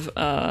forgive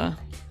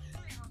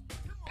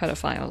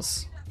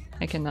pedophiles.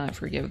 I cannot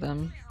forgive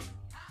them.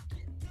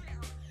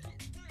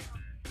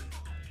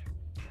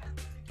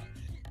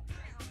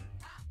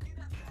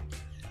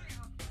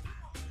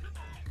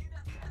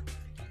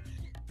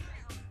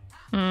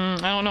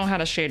 I don't know how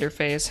to shade her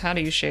face. How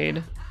do you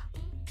shade?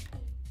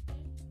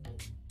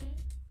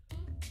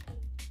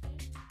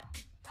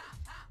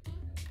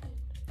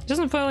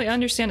 Doesn't fully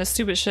understand the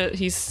stupid shit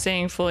he's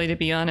saying fully, to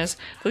be honest.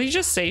 Will he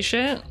just say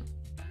shit?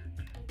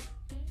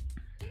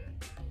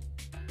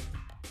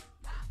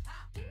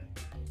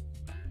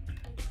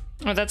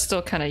 Oh, that's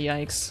still kind of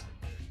yikes.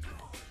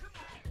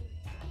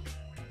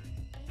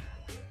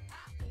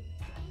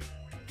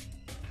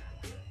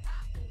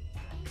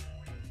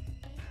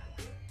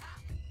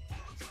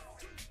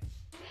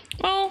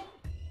 Well,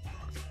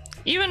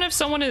 even if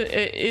someone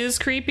is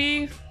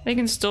creepy, they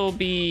can still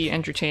be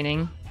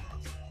entertaining.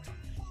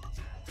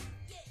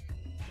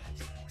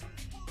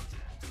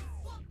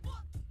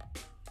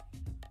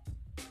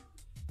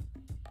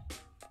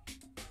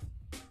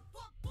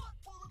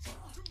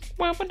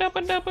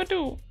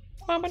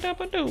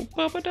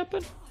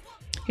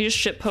 He just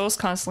shit posts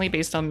constantly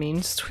based on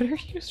memes Twitter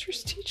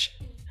users teach.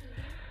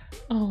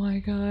 Oh my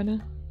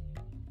god.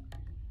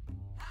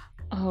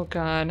 Oh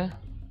god. I'm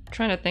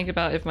trying to think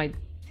about if my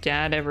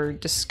dad ever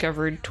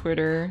discovered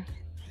Twitter.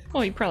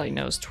 Well, he probably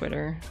knows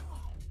Twitter.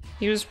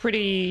 He was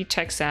pretty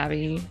tech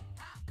savvy.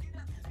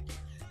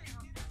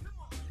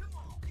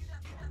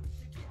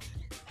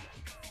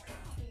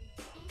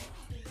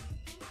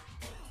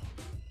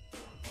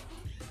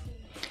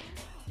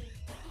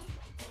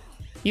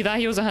 You thought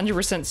he was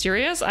 100%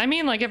 serious? I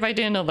mean, like, if I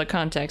didn't know the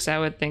context, I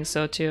would think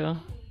so too.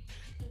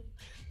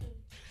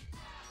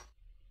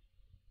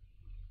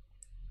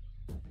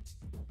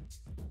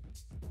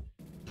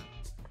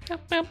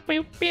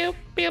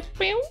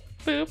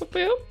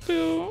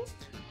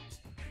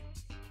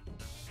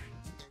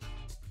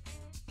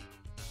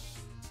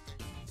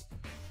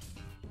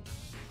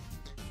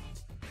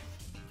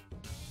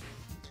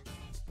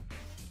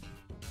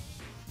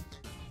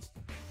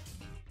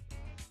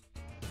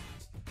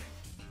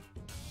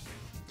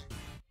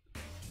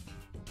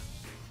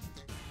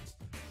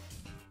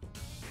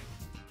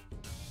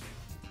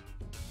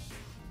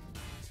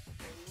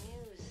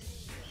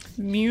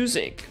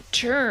 Music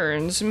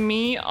turns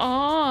me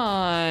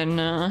on.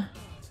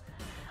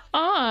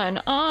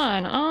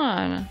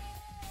 On.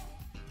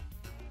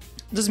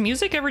 Does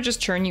music ever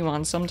just turn you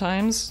on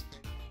sometimes?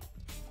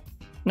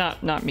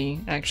 Not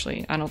me,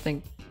 actually. I don't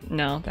think...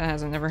 No, that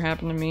hasn't ever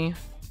happened to me.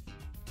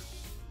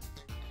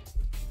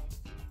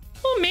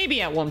 Well,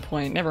 maybe at one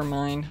point. Never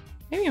mind.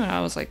 Maybe when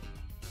I was, like,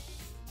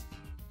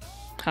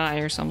 high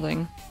or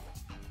something.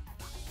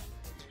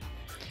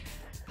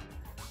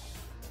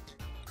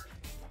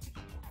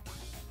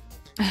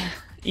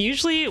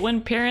 Usually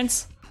when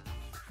parents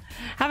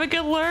have a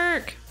good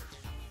lurk.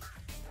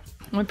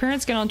 When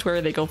parents get on Twitter,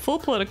 they go full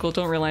political,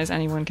 don't realize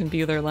anyone can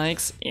view their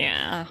likes.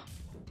 Yeah.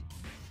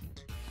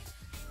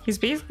 He's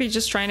basically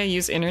just trying to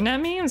use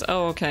internet memes?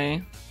 Oh,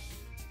 okay.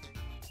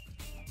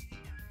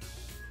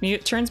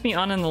 It turns me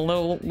on in the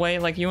low way,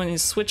 like you when you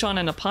switch on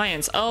an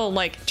appliance. Oh,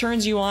 like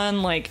turns you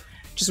on, like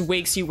just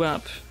wakes you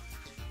up.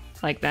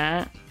 Like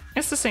that.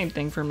 It's the same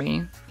thing for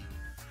me.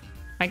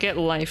 I get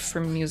life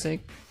from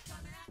music.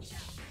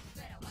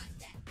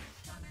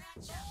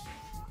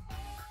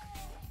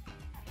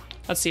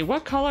 Let's see,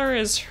 what color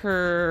is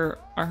are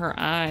her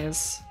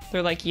eyes?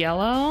 They're like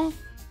yellow?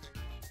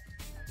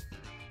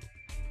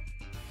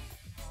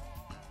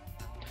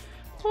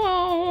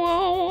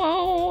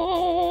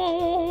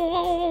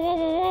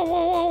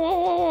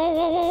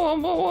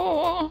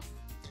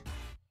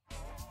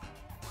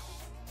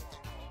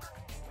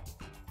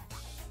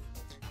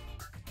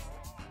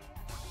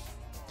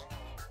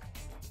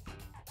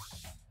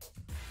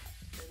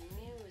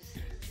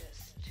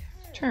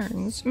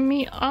 turns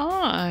me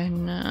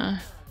on.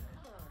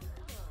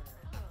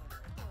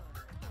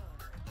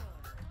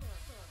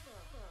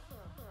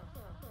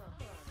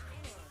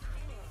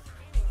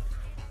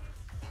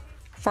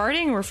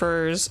 Farting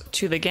refers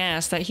to the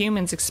gas that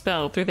humans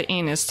expel through the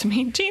anus to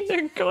maintain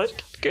their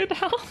good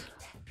health.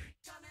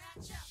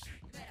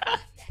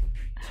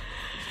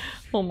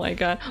 Oh my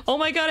god. Oh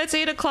my god, it's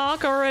 8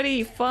 o'clock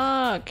already.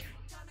 Fuck.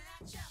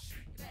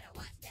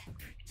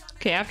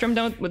 Okay, after I'm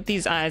done with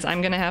these eyes,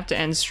 I'm gonna have to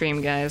end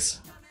stream, guys.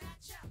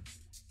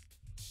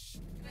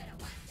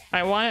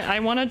 I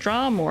want to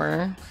draw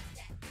more.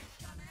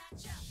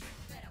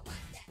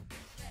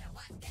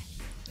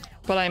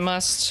 But I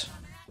must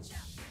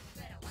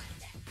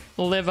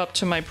live up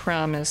to my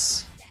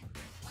promise.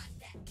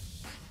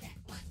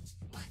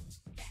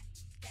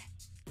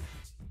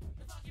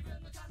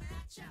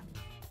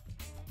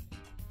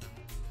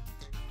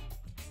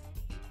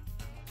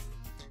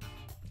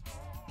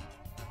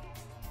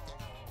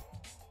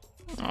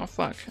 Oh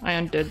fuck, I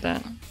undid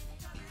that.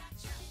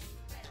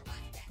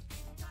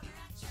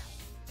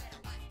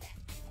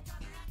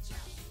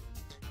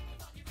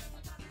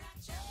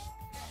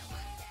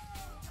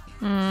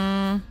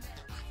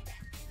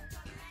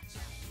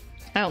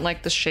 I don't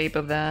like the shape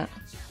of that.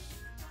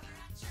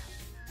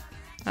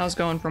 I was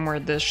going for more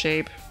this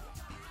shape.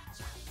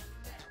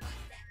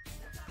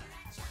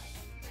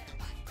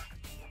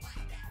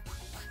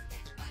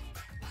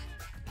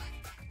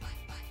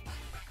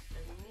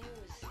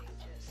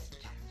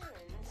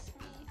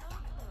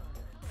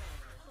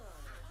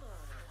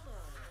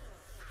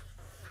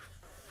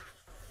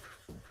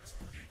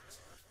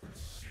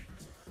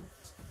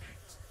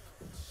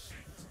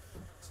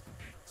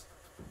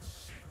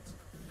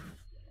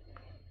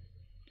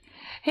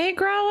 Hey,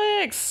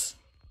 Growlix!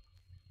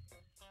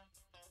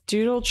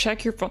 Doodle,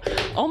 check your phone.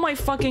 Oh my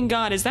fucking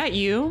god, is that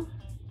you?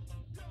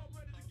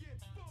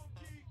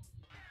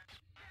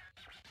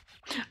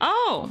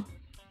 Oh!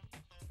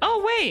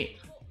 Oh, wait!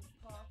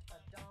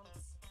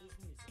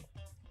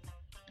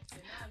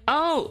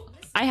 Oh,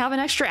 I have an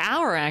extra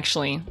hour,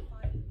 actually.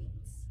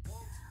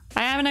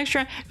 I have an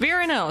extra...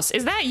 Veranos,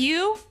 is that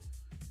you?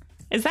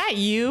 Is that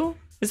you?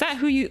 Is that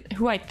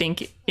who I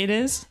think it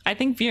is? I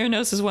think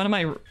Veranos is one of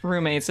my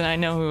roommates, and I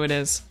know who it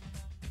is.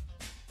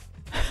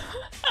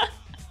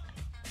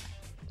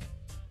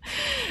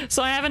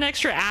 So I have an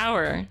extra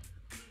hour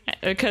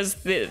because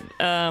they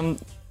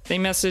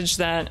messaged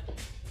that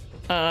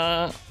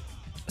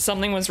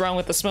something was wrong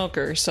with the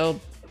smoker,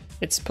 so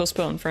it's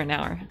postponed for an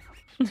hour.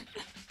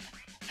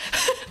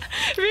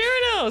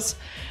 Veranos,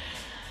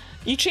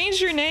 you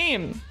changed your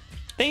name.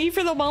 Thank you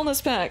for the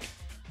wellness pack.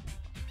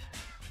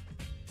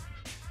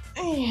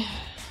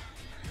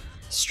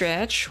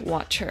 Stretch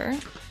water.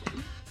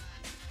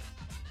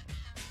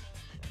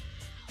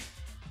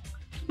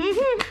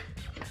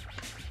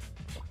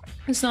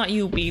 It's not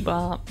you,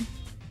 Bebop.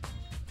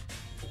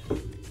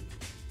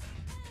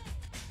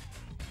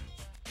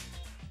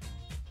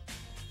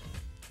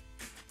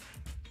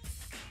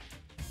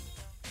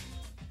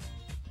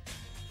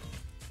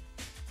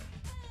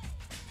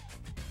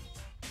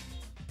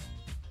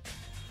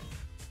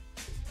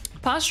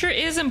 Posture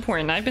is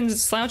important. I've been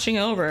slouching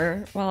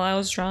over while I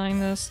was drawing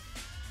this.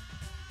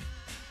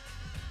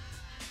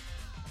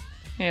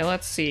 Okay,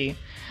 let's see.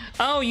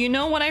 Oh, you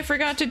know what I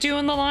forgot to do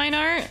in the line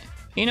art?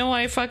 You know what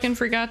I fucking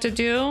forgot to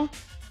do?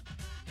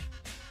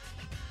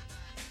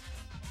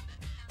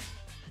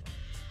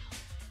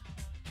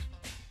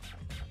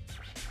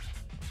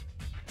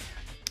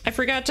 I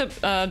forgot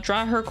to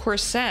draw her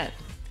corset.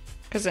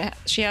 Because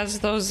she has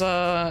those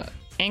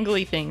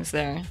angly things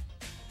there.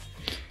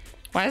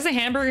 Why is the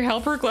hamburger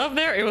helper glove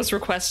there? It was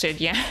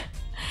requested, yeah.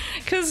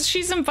 Because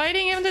she's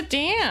inviting him to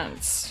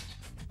dance.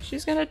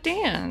 She's gonna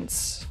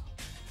dance.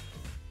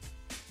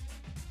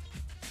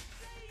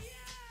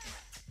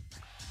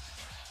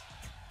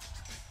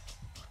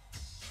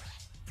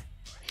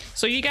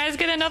 So you guys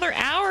get another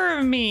hour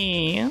of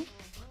me.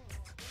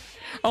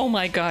 Oh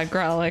my god,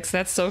 Growlix,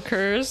 that's so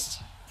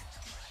cursed.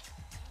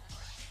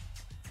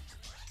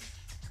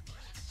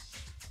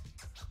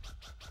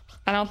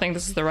 I don't think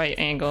this is the right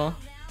angle.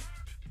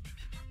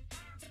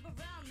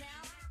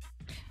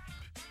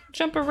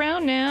 Jump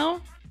around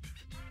now.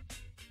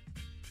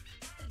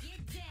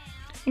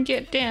 And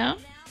get down.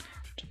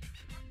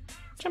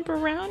 Jump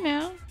around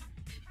now.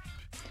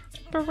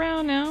 Jump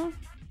around now.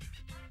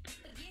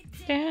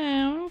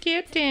 Down,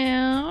 get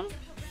down.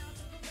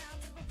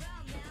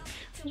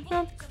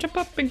 Jump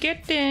up and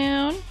get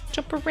down.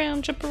 Jump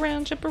around, jump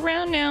around, jump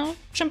around now.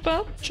 Jump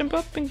up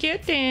and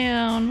get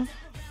down.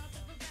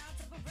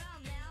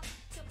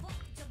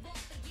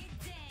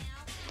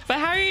 But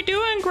how are you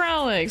doing,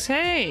 Growlix?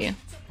 Hey.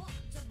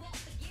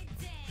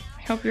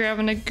 I hope you're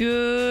having a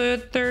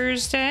good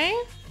Thursday.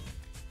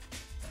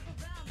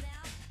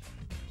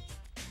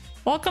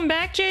 Welcome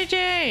back,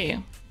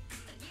 JJ.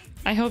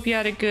 I hope you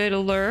had a good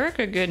lurk,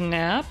 a good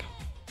nap.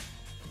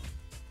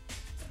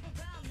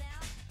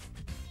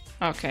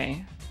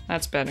 Okay,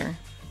 that's better.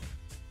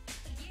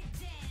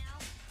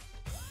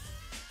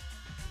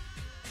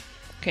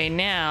 Okay,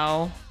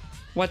 now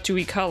What do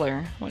we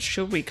color? What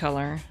should we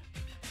color?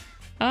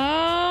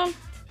 I'm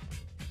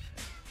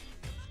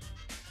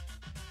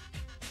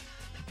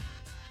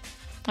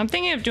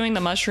thinking of doing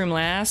the mushroom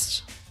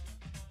last.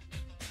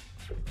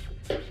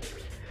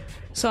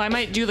 So I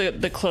might do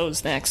the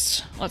clothes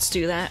next. Let's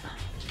do that.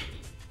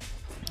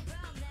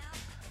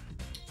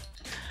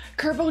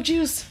 Kerbo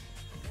juice!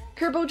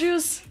 Kerbo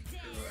juice!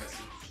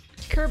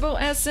 Kerbo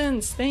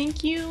essence!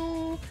 Thank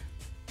you!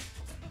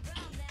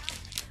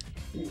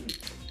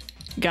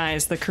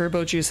 Guys, the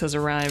Kerbo juice has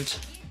arrived.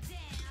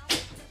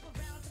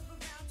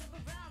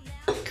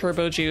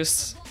 Kerbo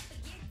juice.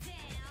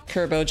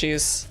 Kerbo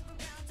juice.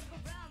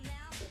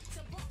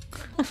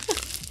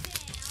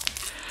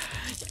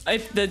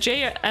 If the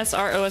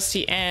JSR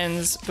OST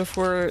ends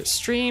before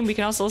stream, we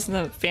can also listen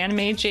to the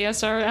fan-made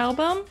JSR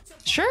album?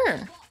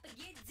 Sure.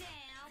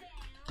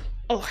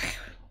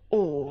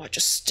 Oh,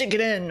 just stick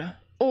it in.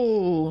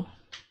 Oh.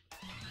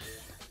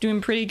 Doing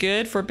pretty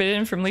good.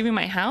 Forbidden from leaving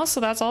my house, so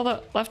that's all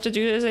that left to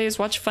do today is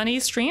watch funny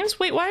streams?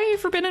 Wait, why are you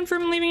forbidden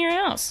from leaving your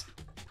house?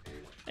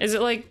 Is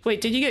it like, wait,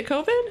 did you get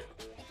COVID?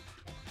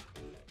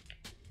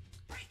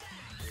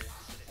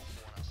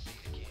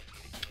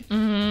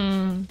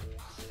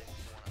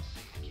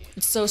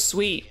 It's so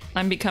sweet.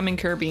 I'm becoming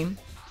Kirby.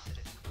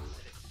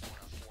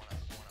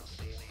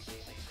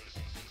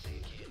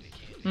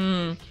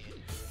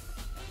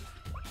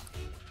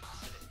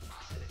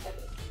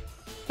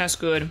 That's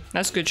good.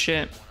 That's good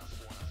shit.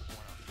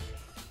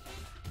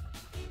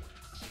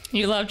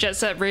 You love Jet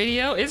Set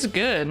Radio? It's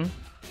good.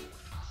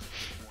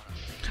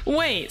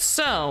 Wait,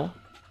 so...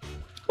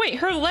 Wait,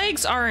 her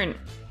legs aren't...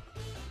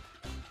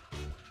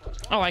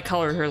 Oh, I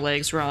colored her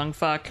legs wrong.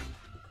 Fuck.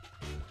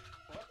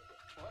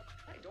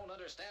 I don't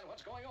understand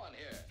what's going on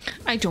here.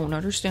 I don't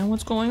understand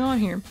what's going on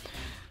here.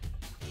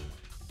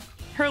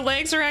 Her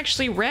legs are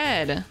actually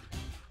red.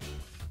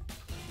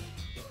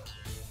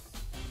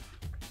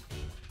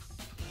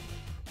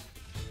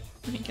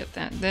 Let me get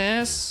that.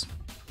 This.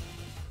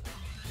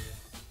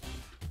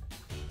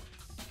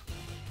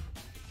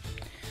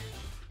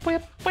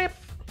 Whip, whip,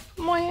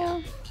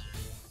 wow.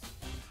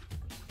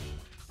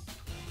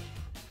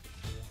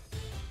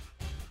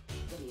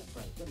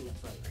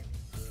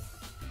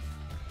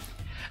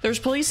 There's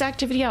police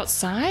activity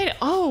outside?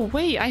 Oh,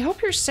 wait, I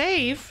hope you're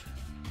safe.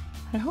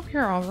 I hope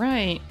you're all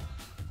right.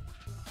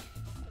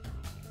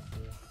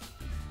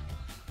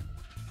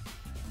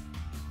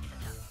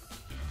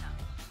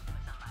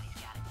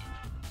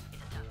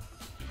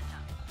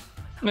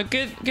 But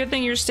good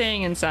thing you're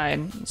staying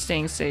inside,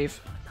 staying safe.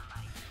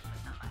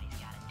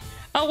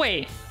 Oh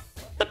wait,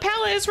 the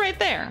palette is right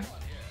there.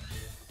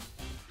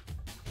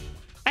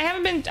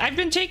 I've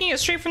been taking it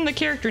straight from the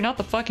character, not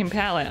the fucking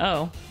palette.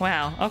 Oh,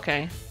 wow,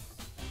 okay.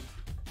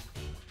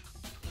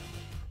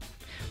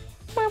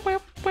 Whip,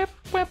 whip, whip,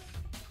 whip,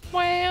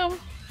 wow.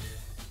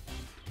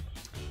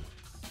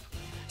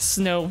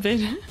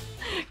 Snowvid.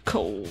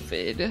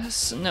 COVID.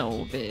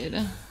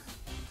 Snowvid.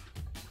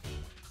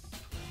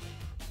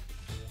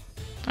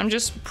 I'm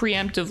just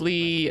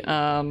preemptively,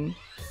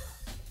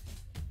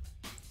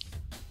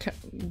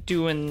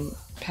 doing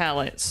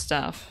palette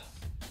stuff.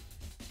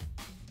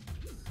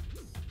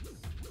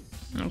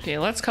 Okay,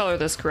 let's color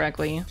this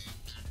correctly.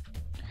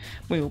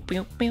 Oh,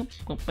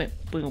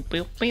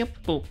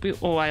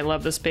 I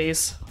love this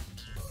base.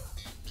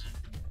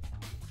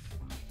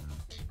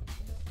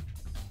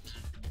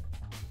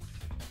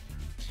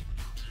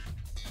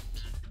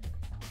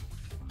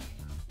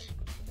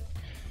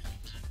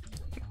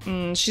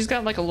 She's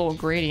got like a little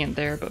gradient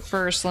there, but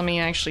first let me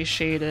actually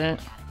shade it.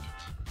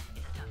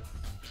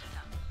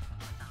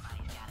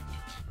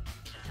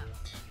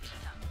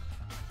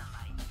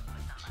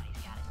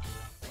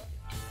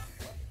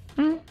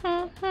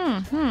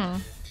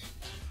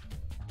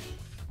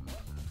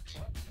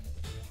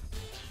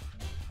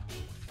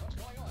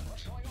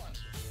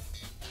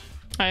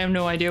 I have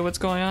no idea what's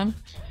going on.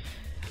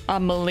 A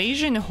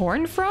Malaysian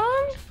horn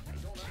frog?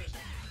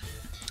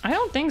 I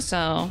don't think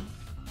so.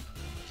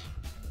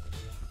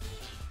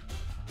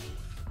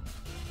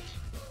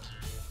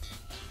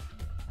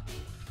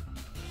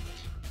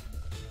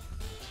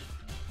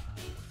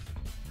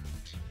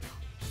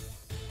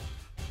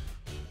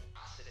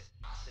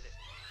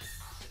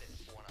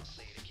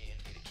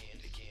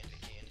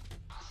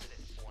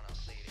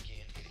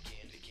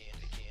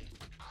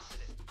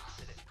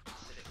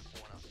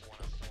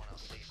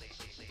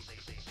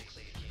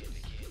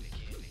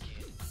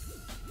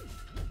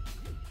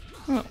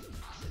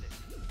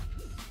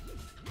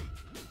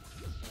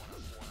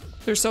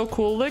 They're so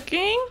cool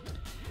looking.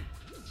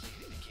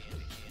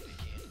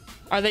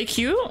 Are they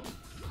cute?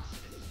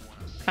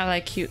 I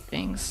like cute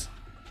things.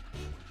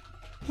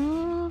 I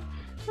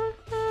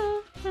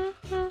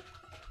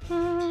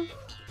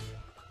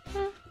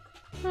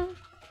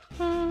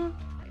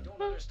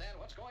don't understand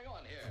what's going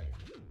on here.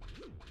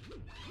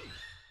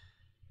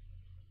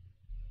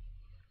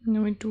 And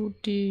then we do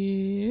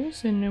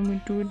this, and then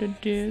we do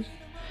this.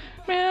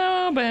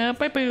 Meow, ba,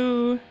 ba,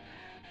 boo.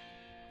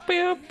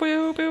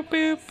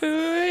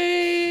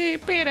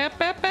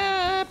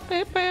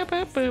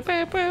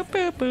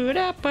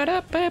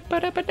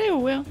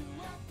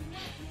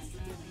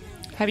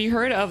 Have you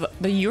heard of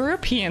the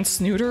European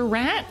snooter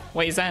rat?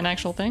 Wait, is that an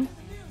actual thing?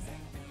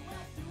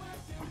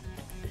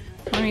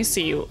 Let me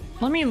see.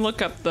 Let me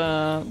look up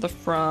the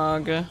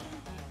frog.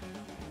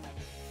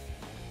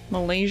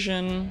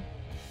 Malaysian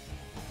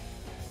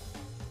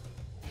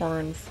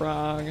horned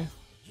frog.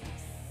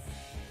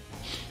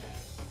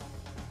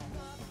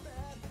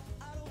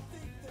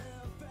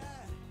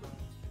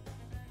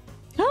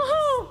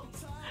 Oh,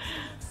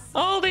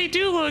 oh, they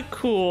do look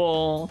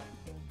cool.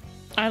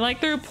 I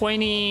like their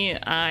pointy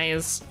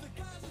eyes.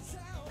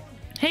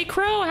 Hey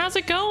Crow, how's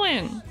it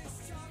going?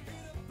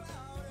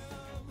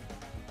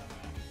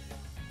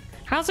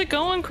 How's it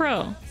going,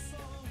 Crow?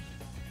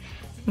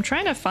 I'm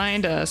trying to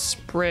find a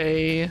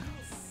spray.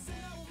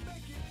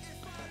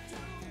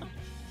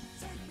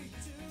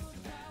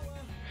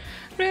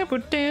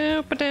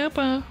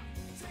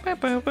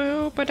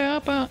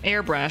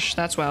 Airbrush,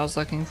 that's what I was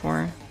looking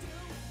for.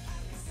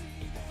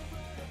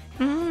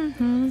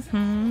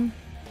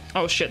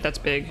 Oh shit, that's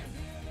big.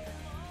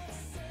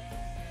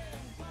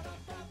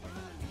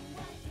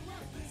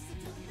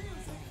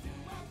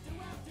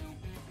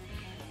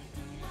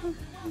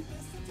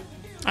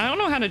 I don't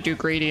know how to do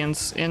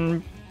gradients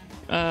in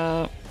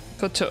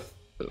photo.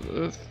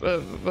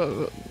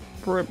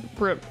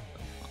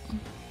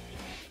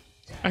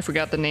 I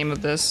forgot the name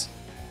of this.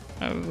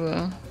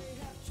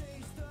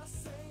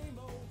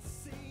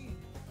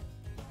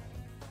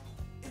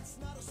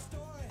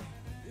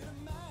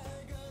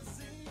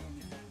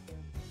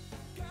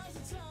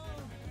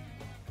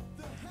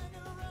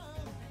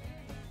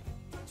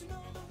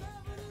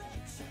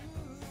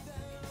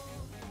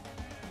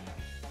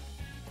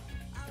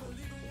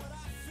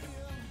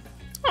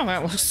 Oh,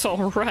 that looks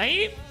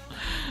alright.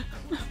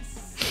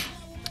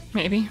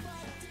 Maybe.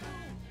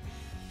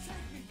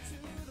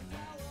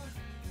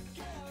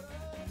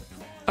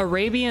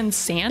 Arabian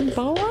sand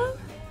boa?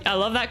 I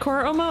love that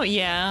core emote.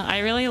 Yeah, I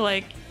really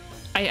like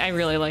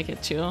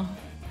it too.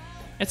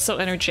 It's so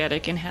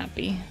energetic and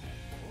happy.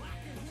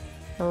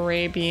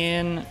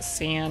 Arabian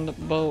sand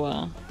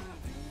boa.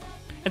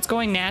 It's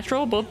going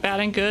natural, both bad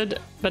and good,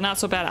 but not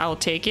so bad. I'll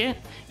take it.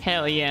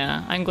 Hell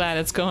yeah. I'm glad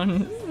it's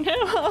going.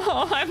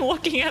 No, I'm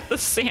looking at the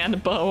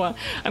sand boa.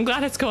 I'm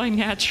glad it's going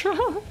natural.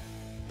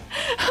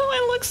 Oh,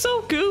 it looks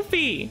so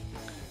goofy.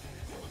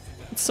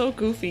 It's so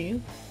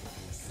goofy.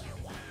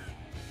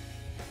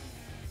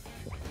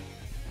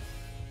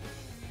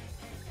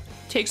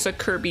 Takes a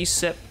Kirby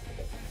sip.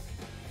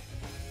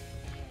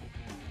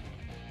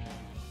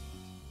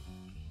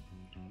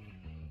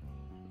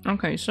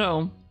 Okay,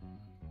 so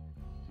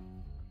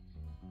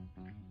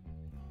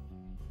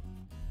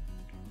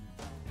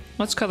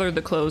let's color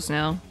the clothes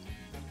now.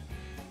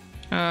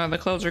 The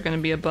clothes are going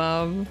to be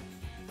above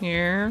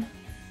here.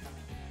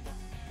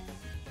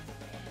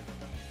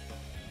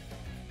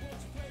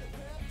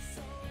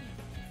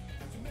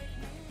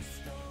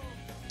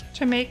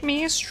 To make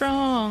me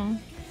strong.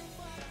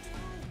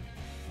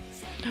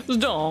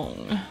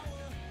 Strong.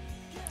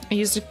 I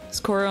use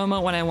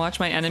Koroma when I watch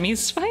my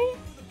enemies fight.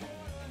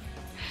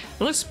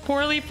 It looks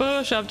poorly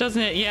photoshopped,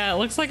 doesn't it? Yeah, it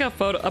looks like a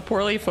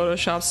poorly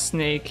photoshopped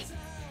snake.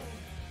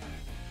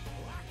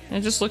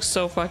 It just looks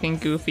so fucking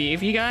goofy.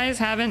 If you guys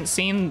haven't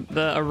seen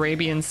the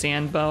Arabian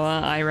sand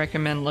boa, I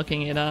recommend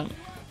looking it up.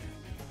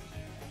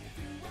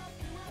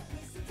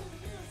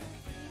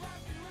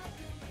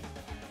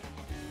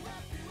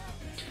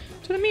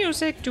 To the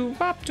music, do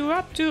bop, do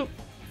up, do.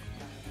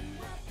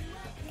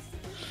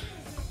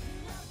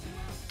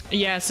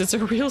 Yes, it's a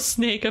real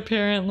snake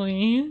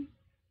apparently.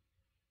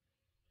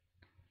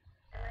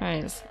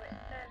 Nice.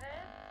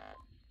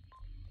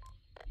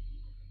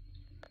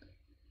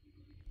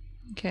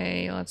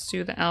 Okay, let's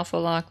do the alpha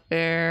lock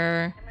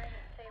there.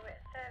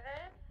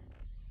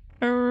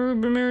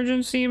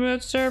 Emergency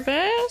with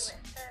service.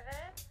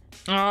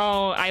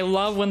 Oh, I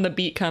love when the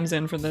beat comes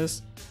in for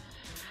this.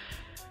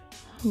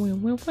 No,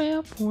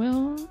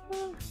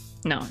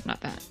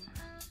 not that.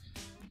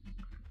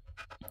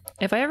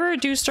 If I ever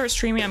do start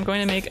streaming, I'm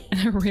going to make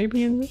an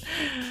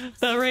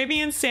the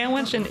Arabian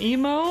sandwich and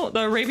emo,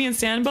 the Arabian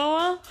sand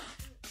boa.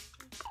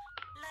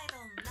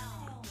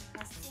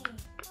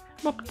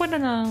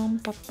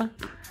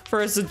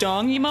 For a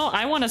Zedong emote?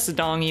 I want a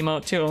Zedong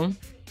emote too.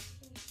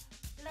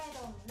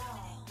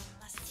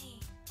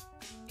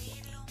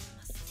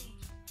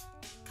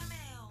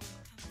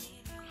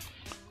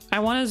 I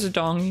want a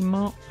Zedong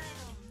emote.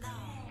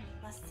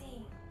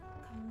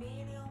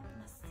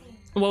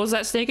 What was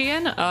that steak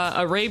again?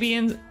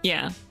 Arabian,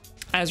 yeah.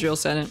 Azriel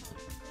said it.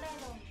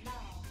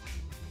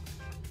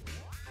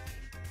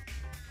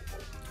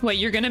 Wait,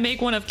 you're gonna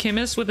make one of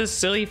Kimis with his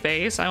silly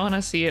face? I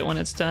wanna see it when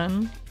it's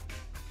done.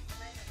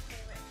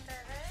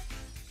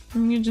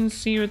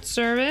 Emergency with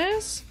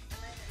service.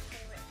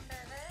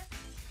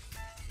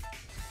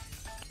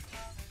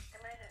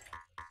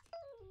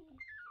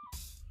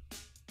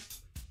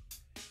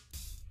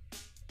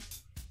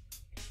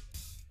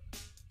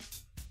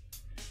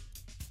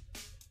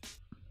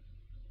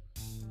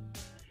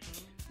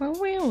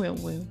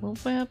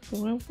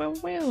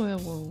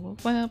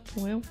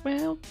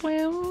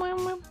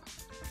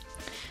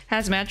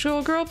 Has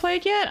Magical Girl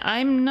played yet?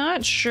 I'm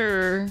not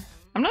sure.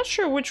 I'm not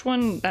sure which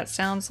one that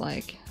sounds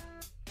like.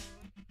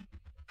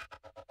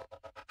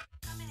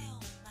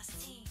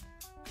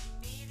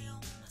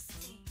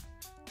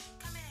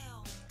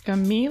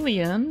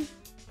 Chameleon?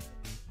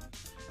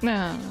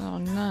 No, oh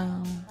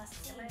no.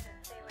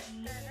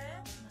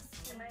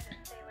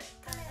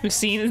 We've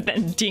seen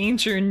that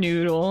danger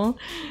noodle.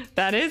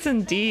 That is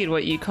indeed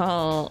what you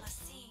call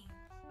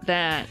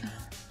that.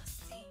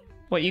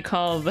 What you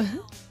call the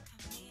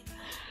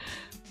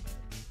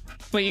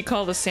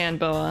sand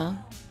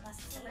boa.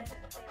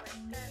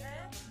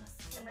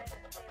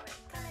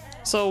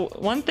 So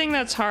one thing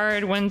that's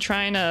hard when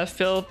trying to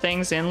fill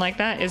things in like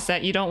that is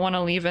that you don't want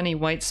to leave any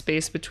white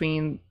space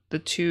between the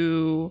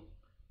two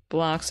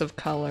blocks of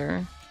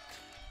color.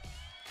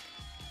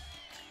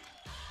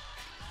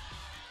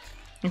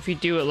 If you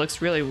do, it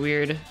looks really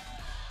weird.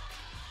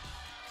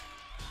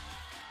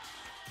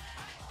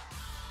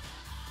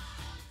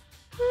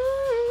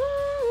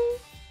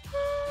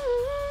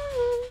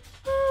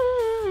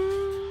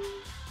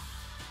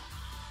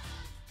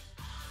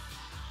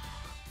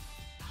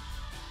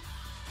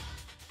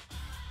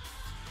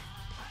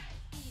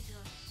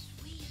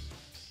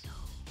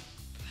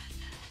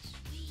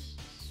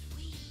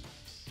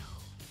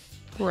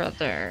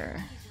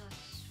 Brother.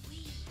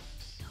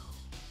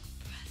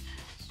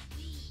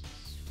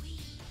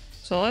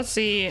 So let's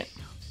see if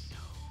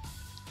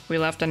we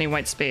left any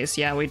white space.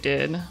 Yeah, we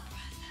did.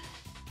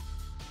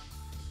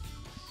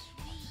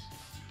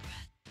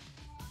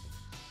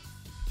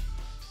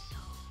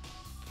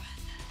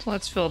 So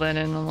let's fill that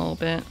in a little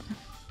bit.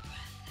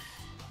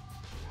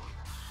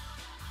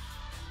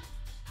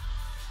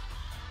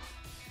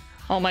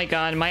 Oh my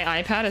god,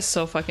 my iPad is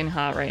so fucking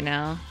hot right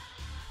now.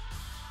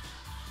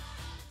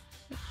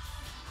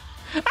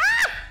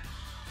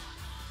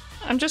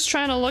 I'm just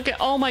trying to look at.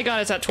 Oh my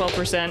god, it's at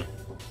 12%.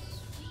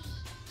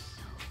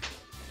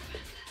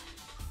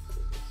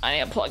 I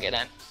need to plug it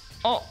in.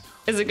 Oh,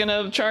 is it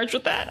gonna charge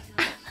with that?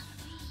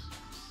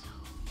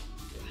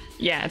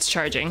 Yeah, it's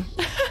charging.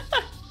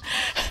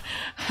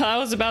 I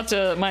was about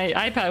to. My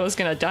iPad was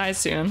gonna die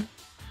soon.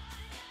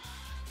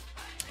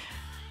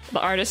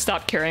 The artist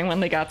stopped caring when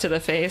they got to the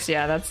face.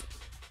 Yeah,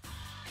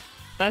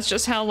 that's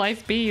just how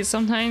life be.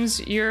 Sometimes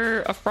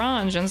you're a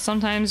Fronge and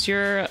sometimes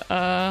you're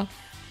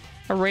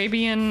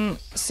Arabian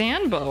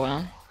sand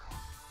boa.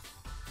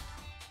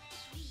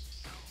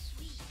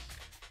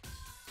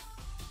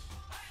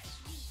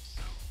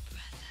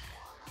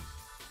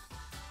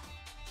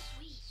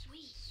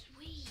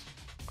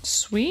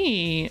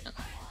 Sweet.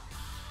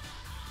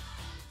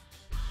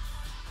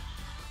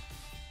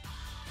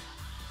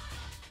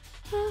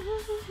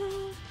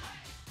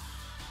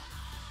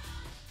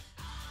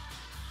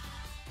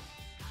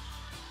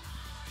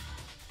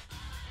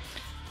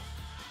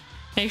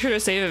 Make sure to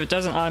save if it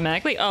doesn't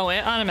automatically. Oh,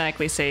 it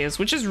automatically saves,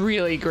 which is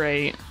really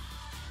great.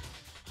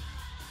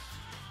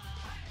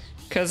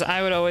 Because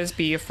I would always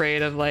be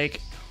afraid of,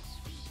 like,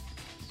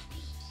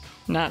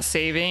 not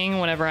saving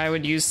whenever I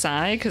would use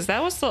Psy, because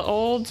that was the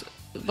old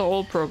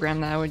program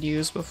that I would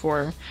use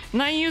before.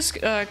 And I used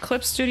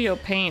Clip Studio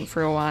Paint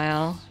for a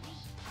while.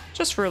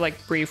 Just for,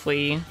 like,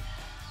 briefly.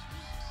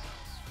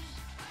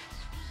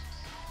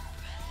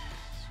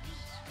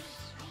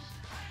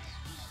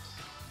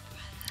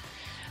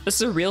 This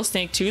is a real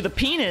snake too. The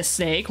penis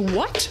snake.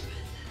 What?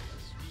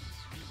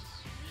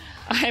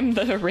 I'm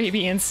the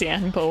Arabian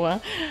sand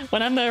boa.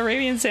 When I'm the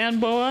Arabian sand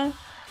boa,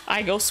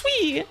 I go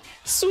sweet,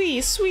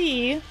 sweet,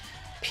 sweet.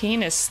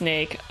 Penis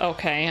snake.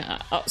 Okay.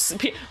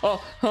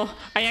 Oh,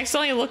 I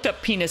accidentally looked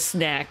up penis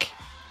snack.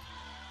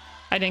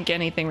 I didn't get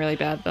anything really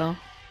bad though.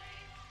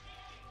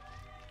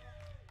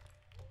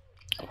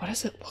 What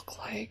does it look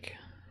like?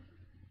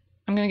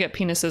 I'm gonna get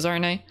penises,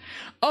 aren't I?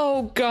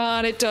 Oh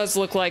god, it does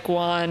look like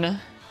one.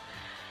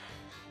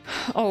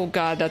 Oh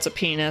god, that's a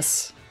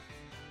penis.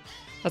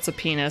 That's a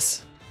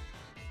penis.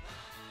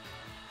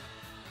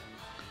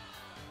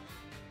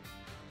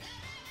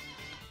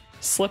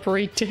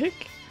 Slippery dick?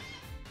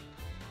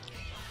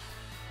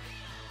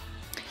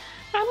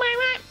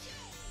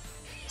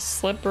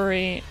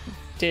 Slippery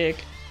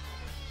dick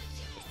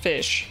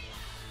fish.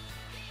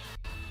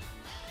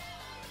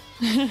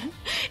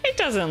 It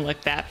doesn't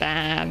look that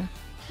bad.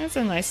 It's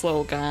a nice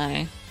little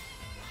guy.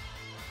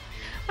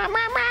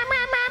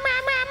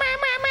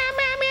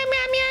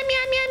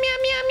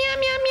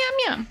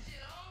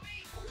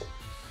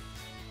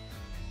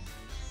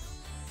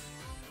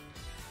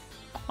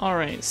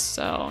 Alright,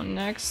 so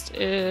next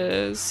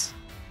is...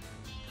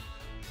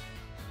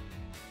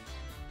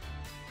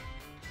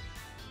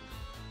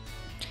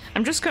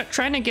 I'm just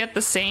trying to get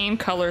the same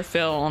color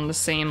fill on the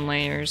same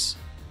layers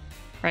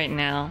right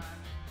now.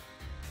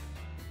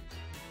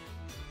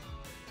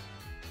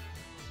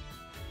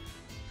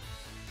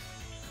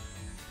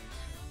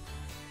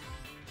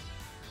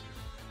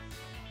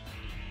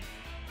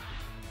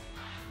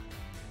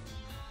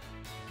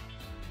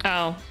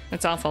 Oh,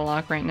 it's alpha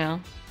lock right now.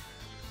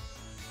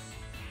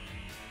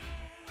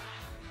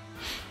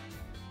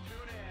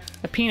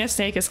 penis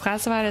snake is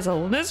classified as a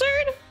lizard?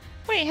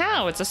 Wait,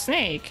 how? It's a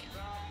snake.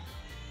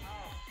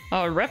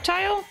 Oh, a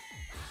reptile?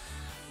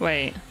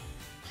 Wait.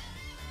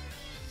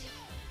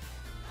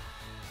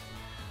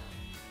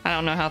 I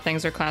don't know how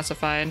things are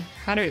classified.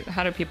 How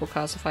do people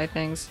classify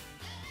things?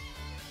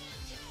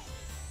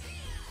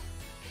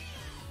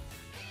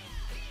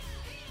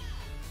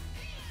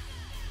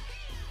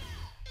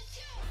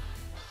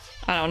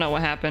 I don't know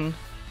what happened.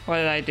 What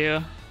did I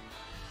do?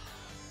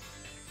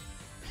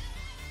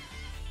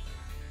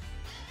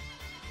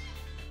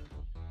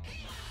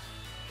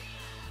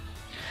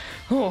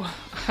 Oh,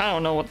 I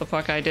don't know what the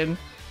fuck I did.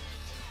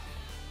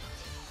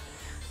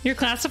 You're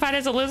classified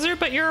as a lizard,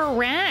 but you're a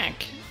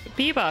rack.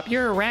 Bebop,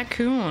 you're a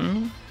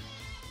raccoon.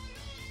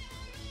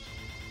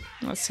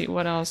 Let's see,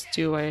 what else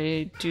do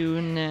I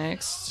do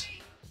next?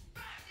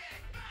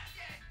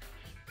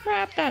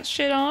 Wrap that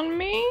shit on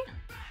me.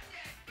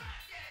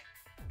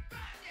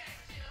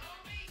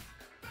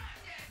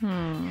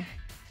 And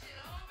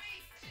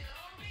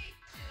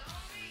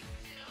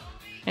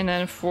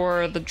then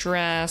for the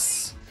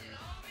dress,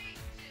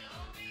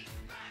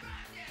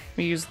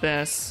 we use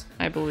this,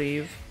 I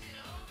believe.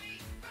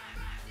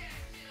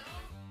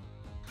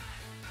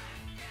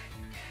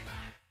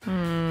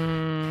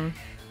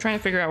 Trying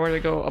to figure out where to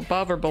go,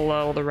 above or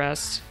below the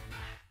rest.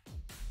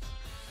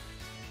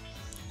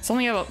 It's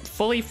only have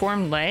fully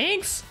formed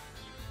legs?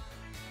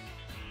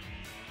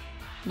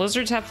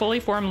 Lizards have fully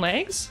formed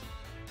legs?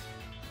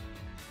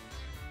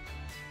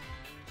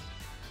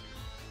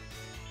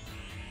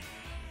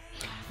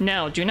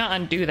 No, do not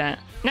undo that.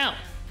 No!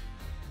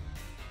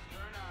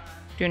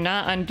 Do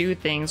not undo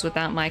things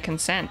without my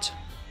consent.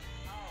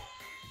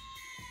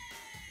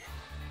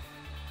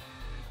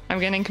 I'm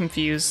getting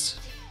confused.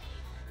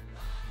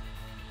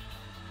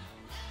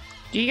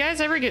 Do you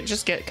guys ever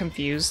just get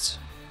confused?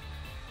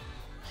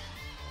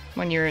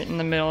 When you're in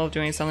the middle of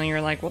doing something,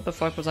 you're like, what the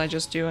fuck was I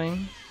just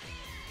doing?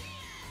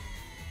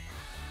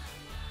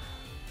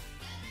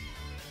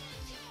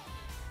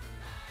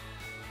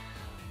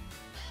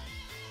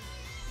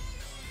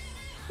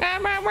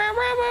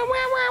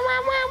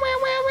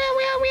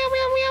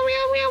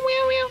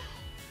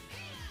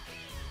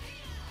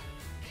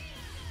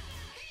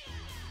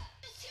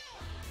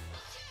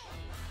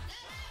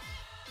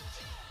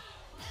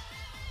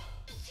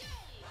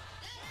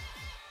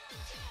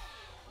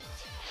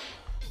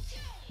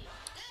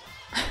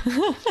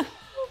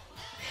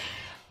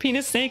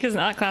 Penis snake is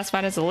not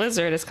classified as a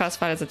lizard, it's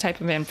classified as a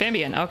type of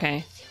amphibian.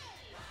 Okay.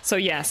 So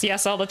yes,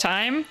 yes all the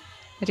time.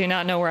 I do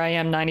not know where I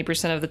am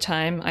 90% of the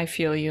time. I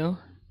feel you.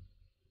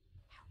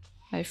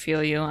 I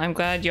feel you. I'm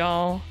glad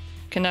y'all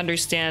can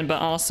understand,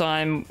 but also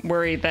I'm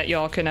worried that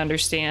y'all can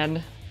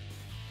understand.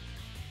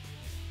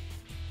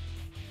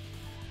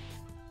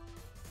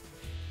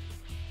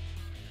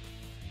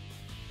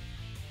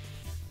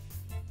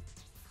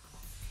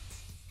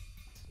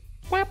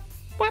 Whap,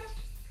 whap.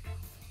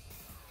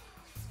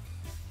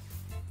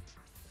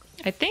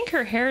 I think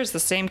her hair is the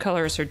same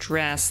color as her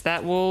dress.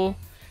 That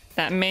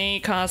may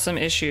cause some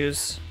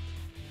issues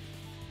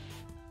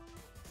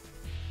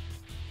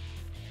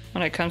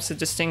when it comes to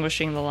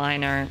distinguishing the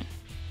line art.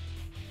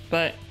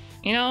 But,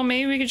 you know,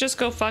 maybe we could just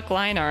go fuck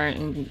line art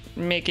and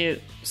make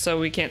it so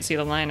we can't see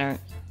the line art.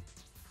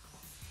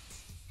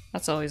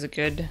 That's always a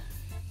good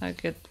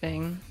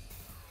thing.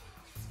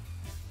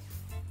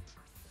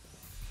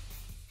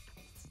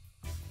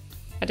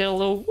 I did a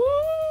little woo.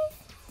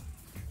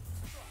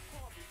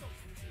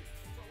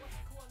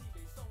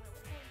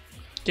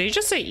 Did you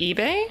just say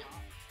eBay?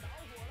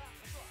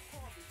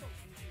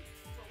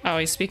 Oh,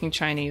 he's speaking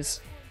Chinese.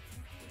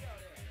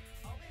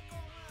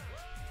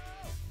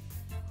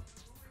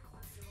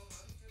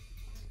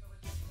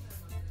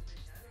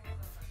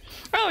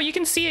 Oh, you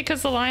can see it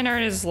because the line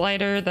art is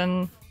lighter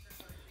than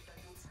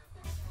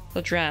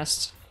the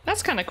dress.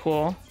 That's kind of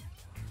cool.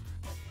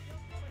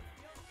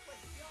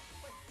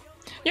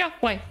 Yeah,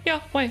 wait,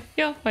 yeah, wait,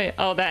 yeah, wait.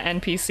 Oh, that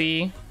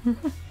NPC.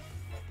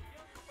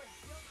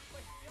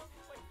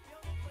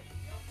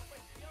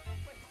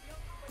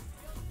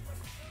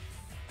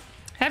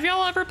 Have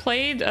y'all ever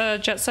played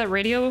Jet Set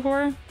Radio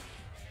before?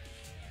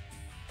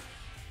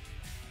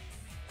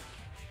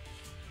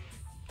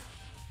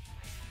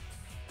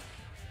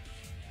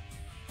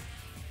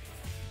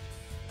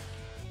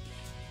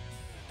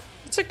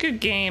 It's a good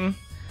game.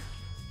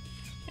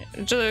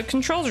 The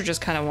controls are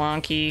just kind of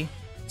wonky.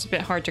 It's a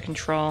bit hard to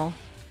control.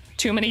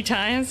 Too many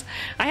times.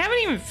 I haven't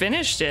even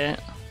finished it.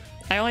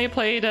 I only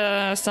played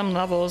some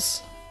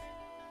levels.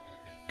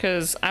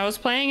 Because I was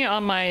playing it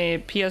on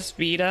my PS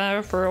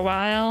Vita for a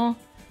while.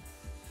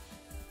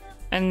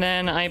 And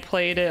then I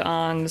played it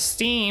on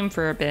Steam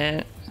for a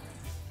bit.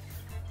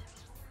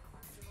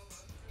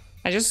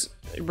 I just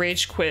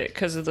rage quit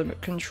because of the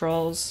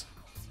controls.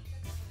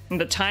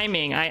 And the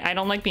timing. I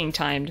don't like being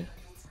timed.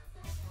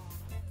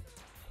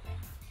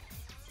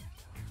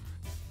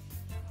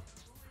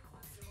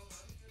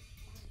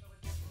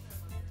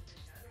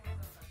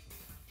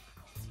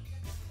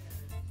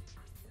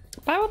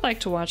 But I would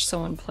like to watch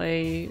someone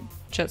play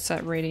Jet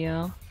Set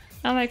Radio.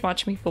 I like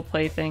watching people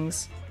play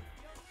things.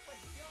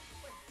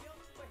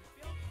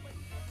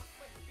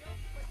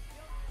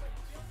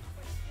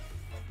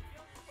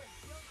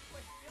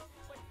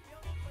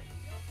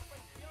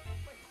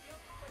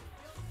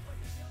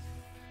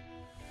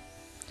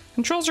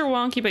 Controls are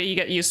wonky, but you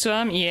get used to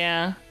them.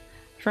 Yeah.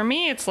 For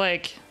me, it's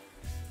like,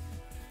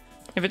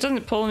 if it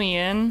doesn't pull me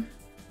in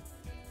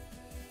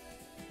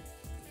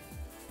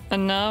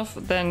enough,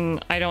 then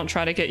I don't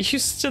try to get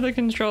used to the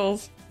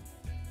controls.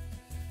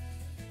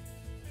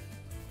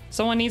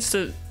 Someone needs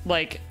to,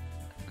 like,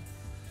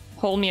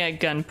 hold me at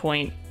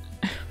gunpoint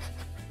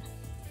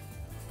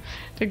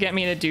to get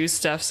me to do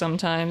stuff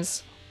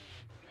sometimes.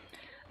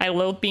 I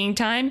loathe being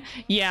timed.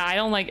 Yeah, I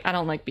don't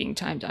like being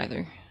timed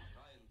either.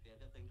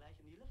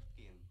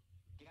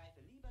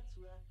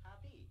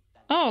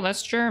 Oh,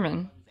 that's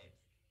German.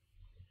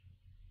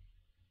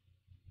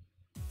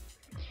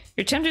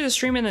 You're tempted to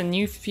stream in the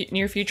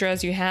near future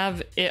as you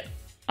have it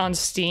on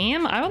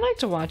Steam? I would like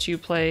to watch you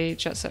play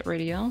Jet Set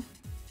Radio.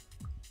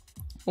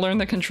 Learn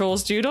the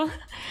controls, doodle.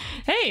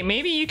 Hey,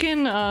 maybe you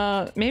can,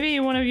 maybe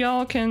one of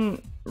y'all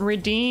can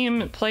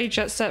redeem play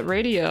Jet Set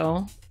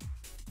Radio.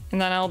 And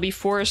then I'll be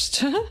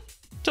forced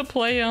to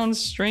play on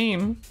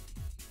stream.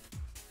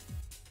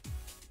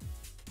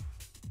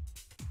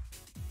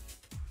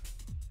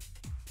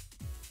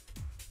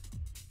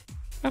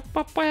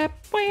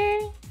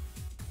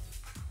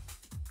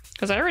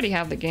 Because I already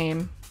have the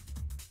game.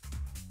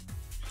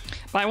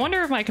 But I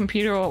wonder if my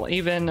computer will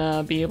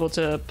even be able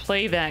to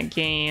play that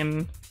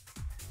game,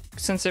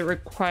 since it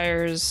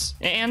requires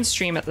and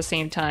stream at the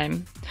same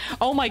time.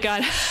 Oh my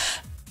god.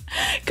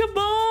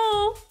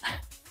 Cabal!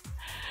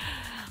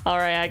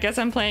 Alright, I guess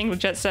I'm playing with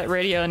Jet Set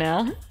Radio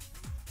now.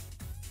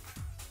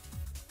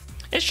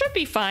 It should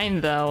be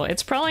fine though.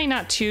 It's probably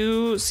not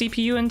too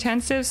CPU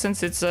intensive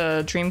since it's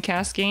a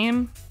Dreamcast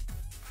game.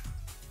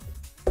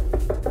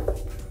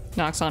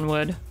 Knocks on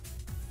wood.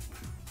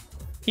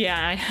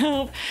 Yeah, I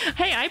hope.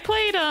 Hey, I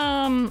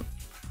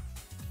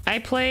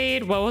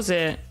played, what was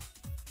it?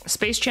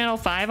 Space Channel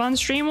 5 on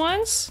stream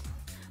once?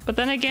 But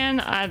then again,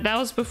 that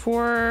was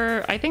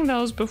before, I think that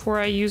was before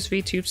I used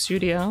VTube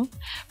Studio.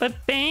 But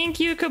thank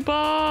you,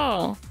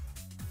 Cabal!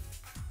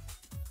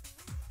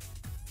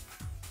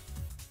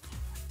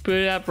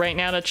 Boot it up right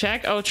now to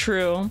check? Oh,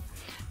 true.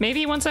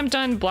 Maybe once I'm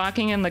done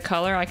blocking in the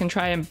color, I can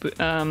try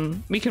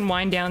and, we can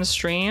wind down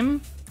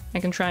stream. I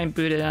can try and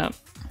boot it up.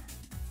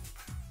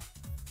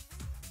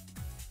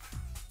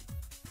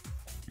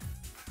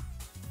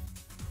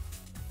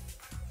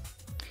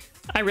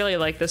 I really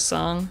like this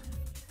song.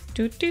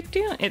 Do, do,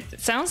 do. It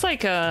sounds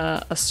like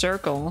a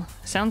circle.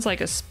 Sounds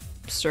like a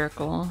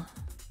circle.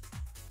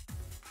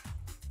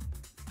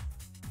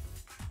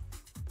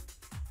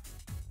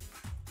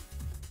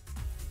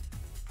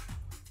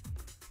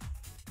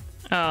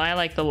 Oh, I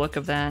like the look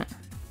of that.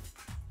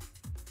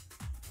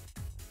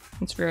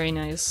 It's very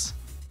nice.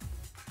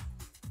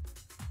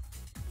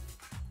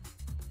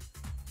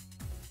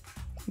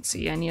 Let's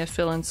see, I need to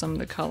fill in some of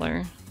the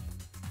color.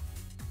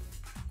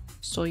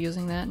 Still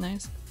using that,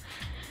 nice.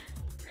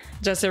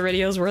 Jet Set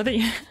Radio's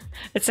worthy.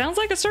 It sounds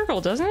like a circle,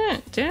 doesn't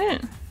it?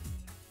 Didn't it?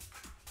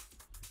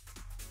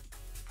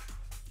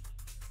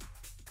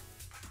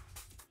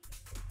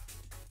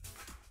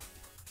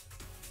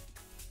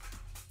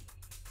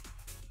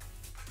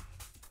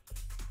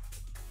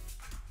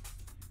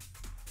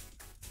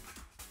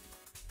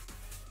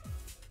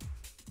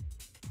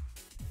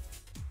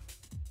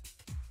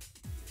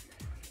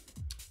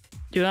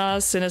 Dual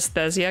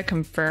synesthesia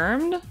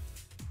confirmed?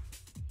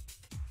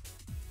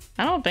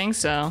 I don't think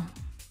so.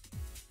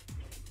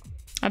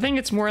 I think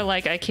it's more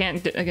like I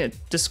can't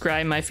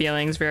describe my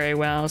feelings very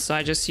well, so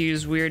I just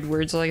use weird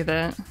words like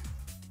that.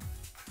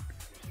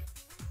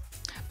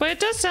 But it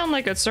does sound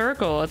like a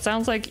circle. It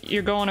sounds like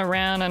you're going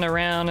around and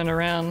around and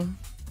around.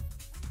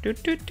 Do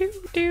do do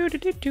do do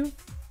do do.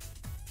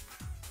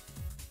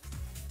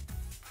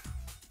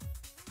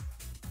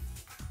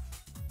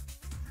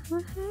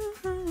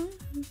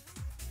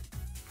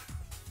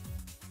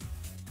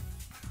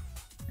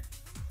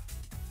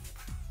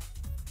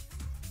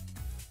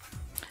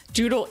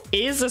 Doodle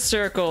is a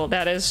circle.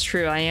 That is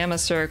true. I am a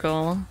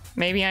circle.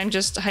 Maybe I'm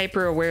just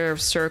hyper aware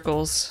of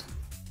circles.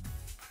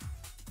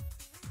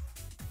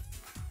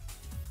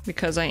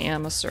 Because I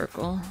am a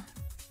circle.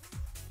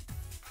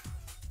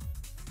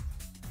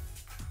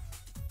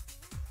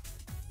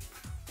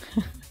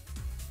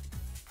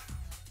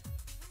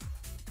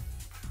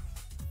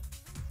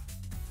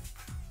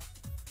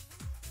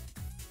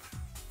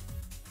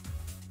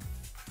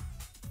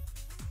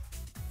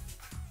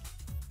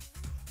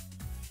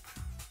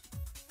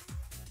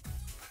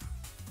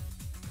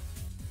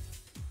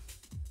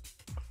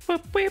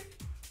 Whip, whip.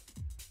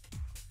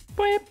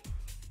 Whip.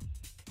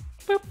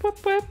 Whip,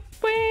 whip, whip,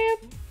 whip.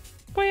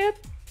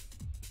 Whip.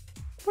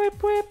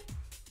 Whip, whip.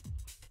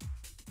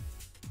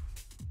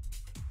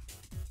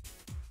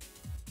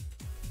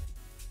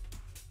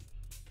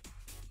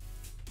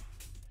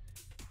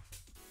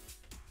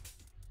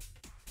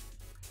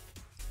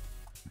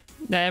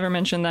 Did I ever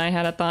mention that I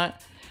had a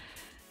thought?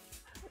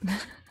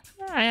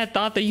 I had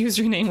thought the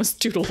username was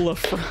Doodle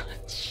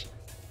LaFrange.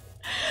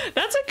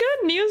 That's a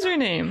good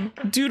username.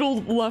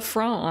 Doodle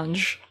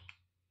LaFrange.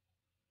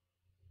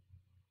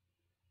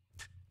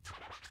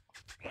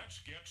 Let's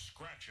get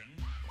scratching.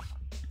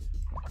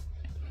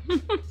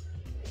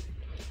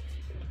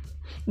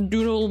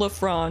 Doodle the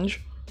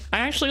Fronge. I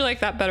actually like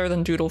that better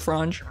than Doodle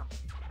Fronge.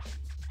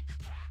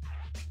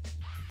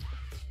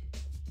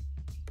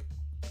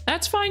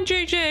 That's fine,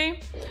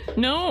 JJ.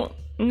 No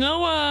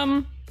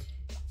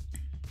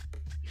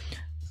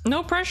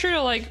pressure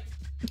to like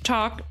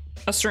talk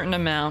a certain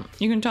amount.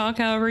 You can talk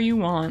however you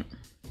want.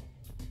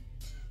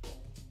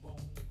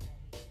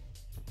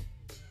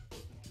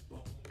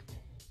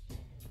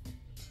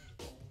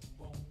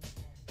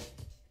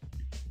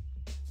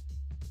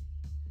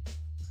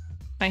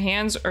 My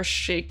hands are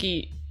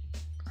shaky.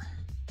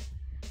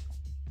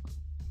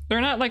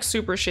 They're not like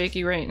super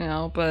shaky right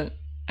now, but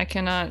I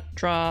cannot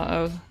draw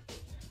a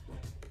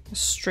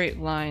straight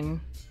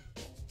line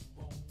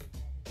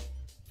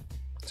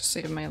to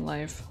save my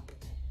life.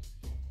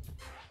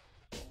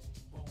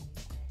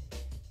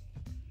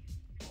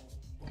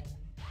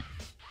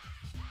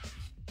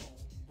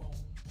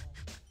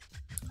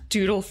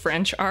 Doodle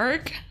French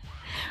arc?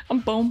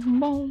 Boom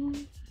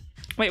boom.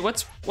 Wait,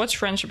 what's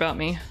French about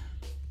me?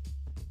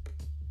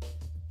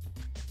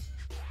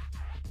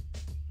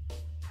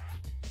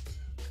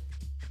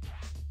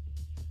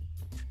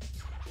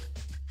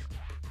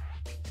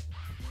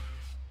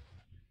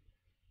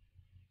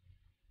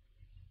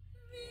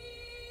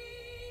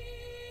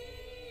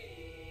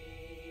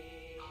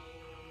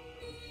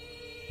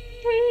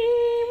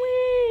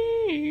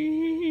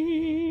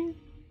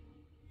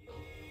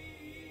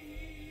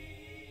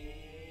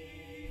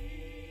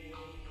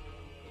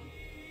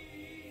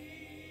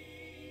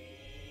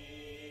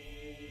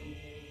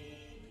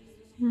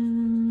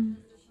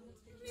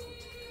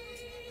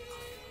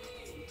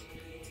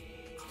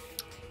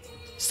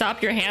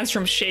 Stop your hands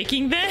from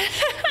shaking then?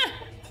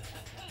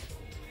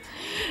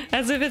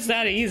 As if it's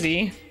that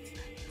easy.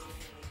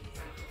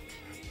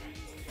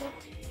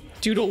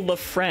 Doodle the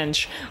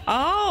French.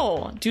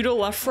 Oh, Doodle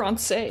la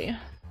Francais.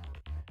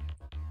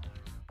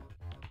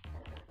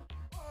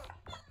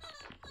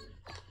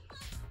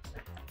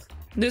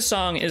 This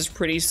song is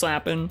pretty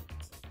slappin'.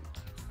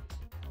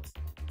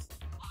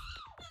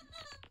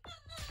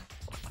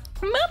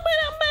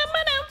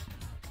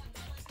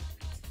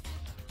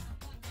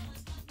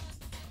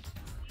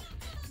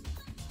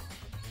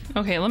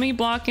 Okay, let me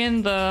block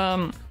in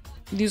the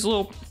these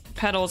little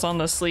pedals on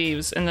the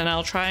sleeves, and then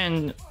I'll try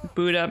and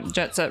boot up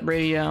Jet Set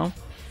Radio.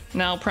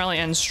 And I'll probably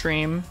end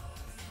stream.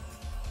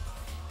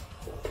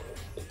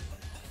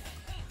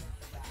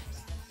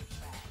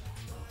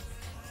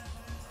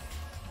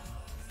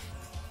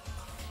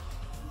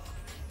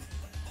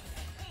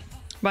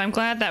 But I'm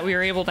glad that we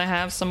were able to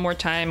have some more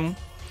time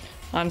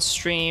on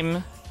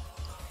stream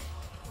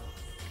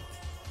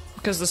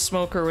because the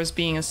smoker was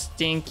being a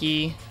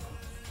stinky.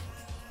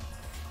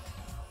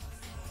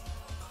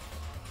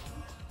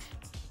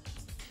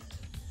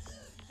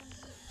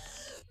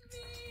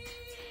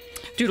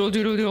 Doodle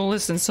doodle doodle,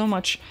 listen, so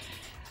much.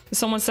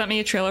 Someone sent me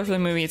a trailer for the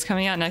movie. It's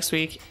coming out next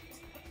week.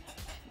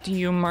 Do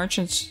you march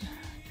and...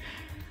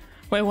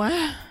 Wait,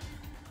 what?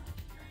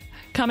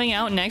 Coming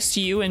out next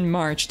to you in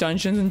March.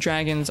 Dungeons and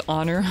Dragons: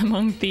 Honor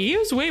Among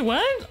Thieves? Wait,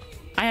 what?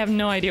 I have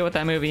no idea what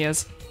that movie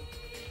is.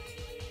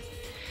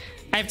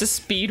 I have to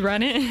speed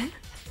run it.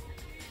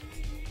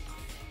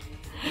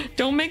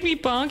 Don't make me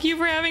bonk you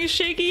for having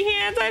shaky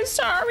hands. I'm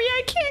sorry,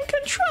 I can't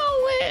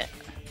control it.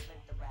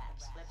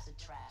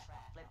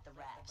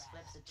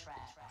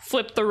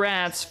 Flip the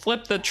rats,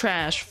 flip the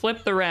trash,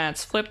 flip the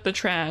rats, flip the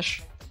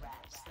trash.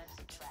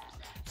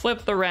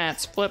 Flip the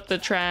rats, flip the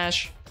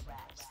trash.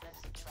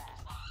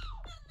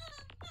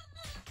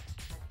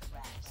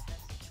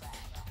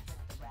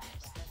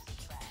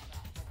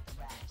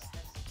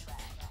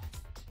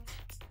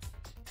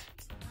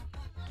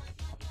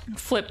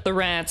 Flip the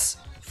rats,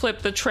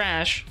 flip the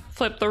trash,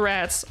 flip the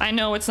rats. I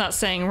know it's not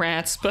saying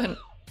rats, but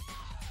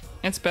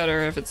it's better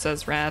if it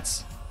says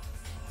rats.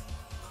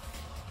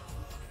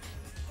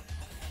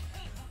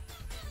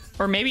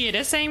 Or maybe it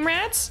is saying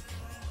rats?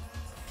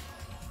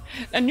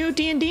 A new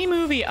D&D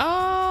movie.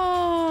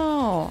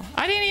 Oh,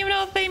 I didn't even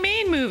know if they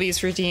made movies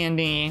for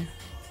D&D.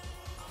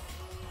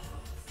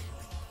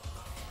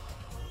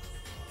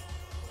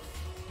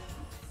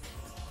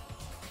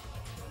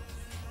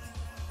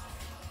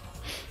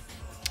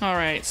 All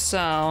right,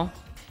 so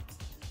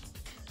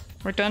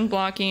we're done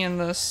blocking in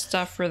the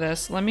stuff for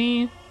this. Let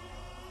me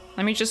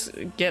just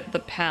get the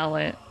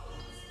palette,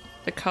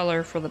 the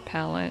color for the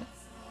palette.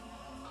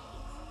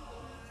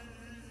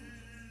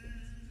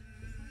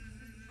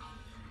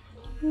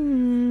 For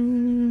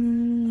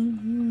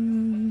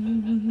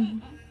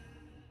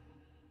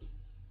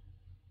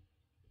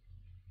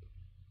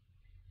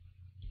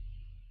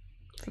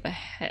the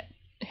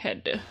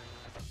head.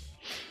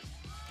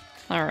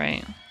 All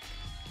right.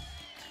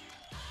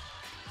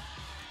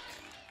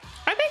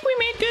 I think we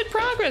made good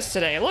progress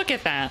today. Look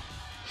at that.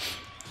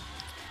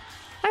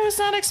 I was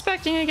not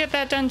expecting to get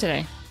that done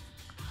today.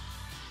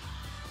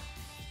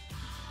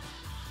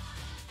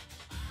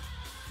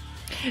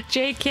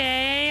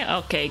 JK.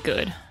 Okay,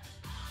 good.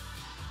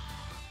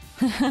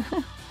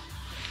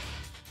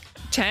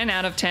 10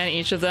 out of 10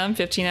 each of them,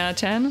 15 out of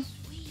 10.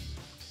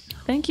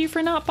 Thank you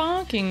for not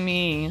bonking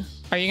me.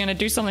 Are you gonna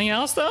do something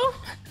else though?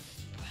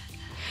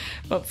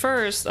 But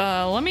first,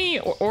 let me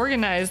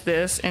organize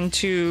this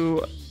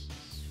into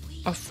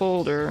a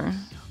folder.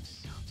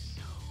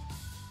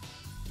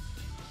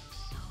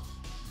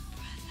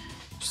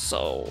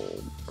 So,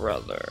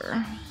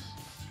 brother.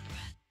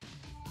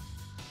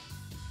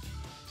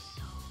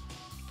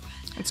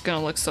 It's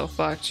gonna look so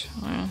fucked.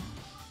 Yeah.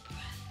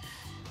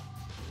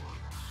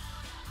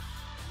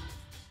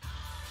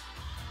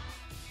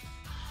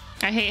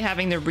 I hate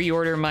having to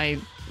reorder my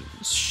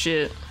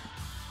shit.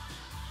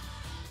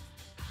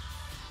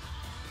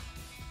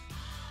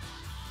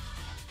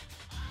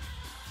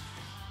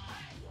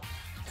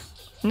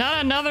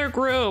 Not another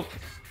group.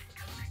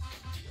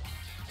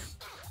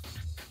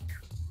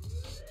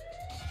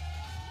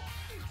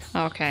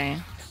 Okay.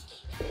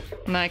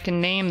 And I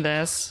can name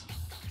this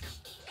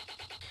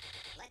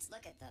Let's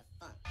look at the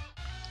funk.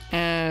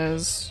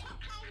 as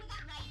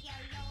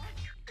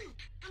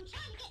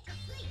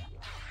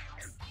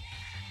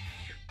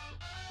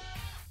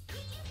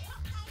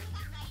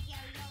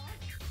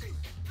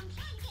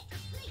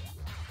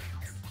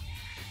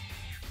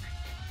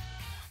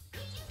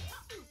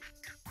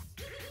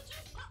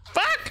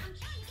fuck.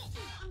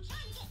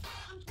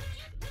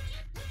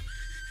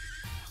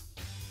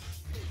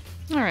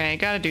 All right,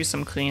 gotta do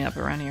some cleanup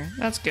around here.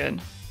 That's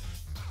good.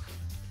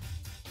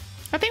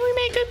 I think we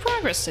made good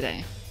progress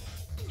today.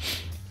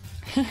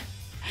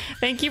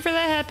 Thank you for the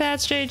head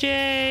pats,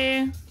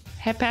 JJ.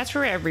 Head pats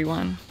for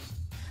everyone.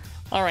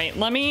 All right,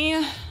 let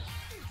me.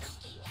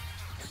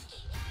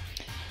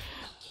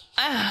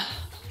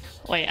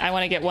 Wait, I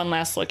want to get one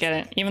last look at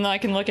it, even though I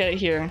can look at it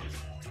here.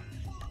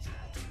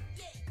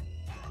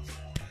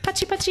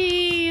 Pachi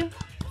pachi!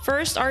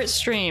 First art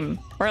stream,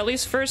 or at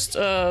least first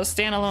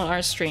standalone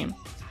art stream.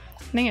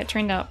 I think it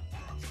turned out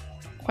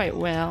quite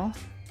well.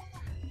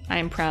 I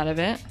am proud of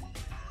it.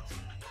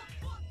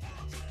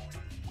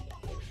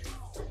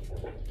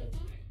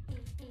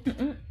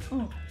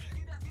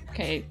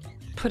 Okay,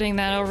 putting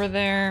that over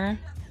there.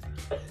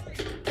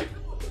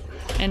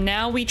 And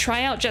now we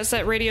try out Jet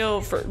Set Radio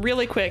for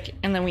really quick,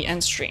 and then we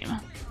end stream.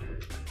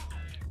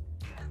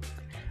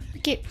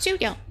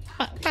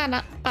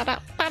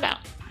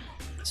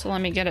 So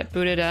let me get it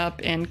booted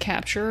up and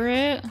capture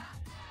it.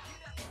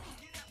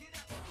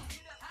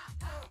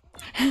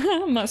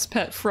 Must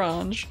pet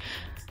Fronge.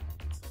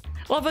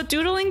 Love a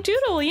doodling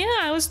doodle. Yeah,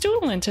 I was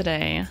doodling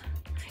today.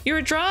 You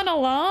were drawing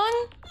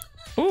along?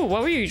 Ooh,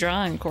 what were you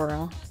drawing,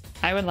 Coral?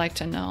 I would like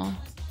to know.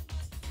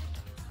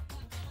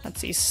 Let's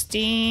see,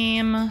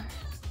 Steam.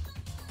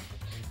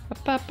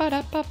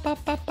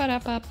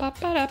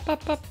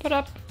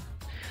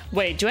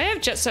 Wait, do I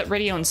have Jet Set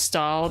Radio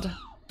installed?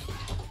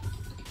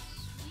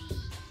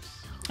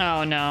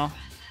 Oh no.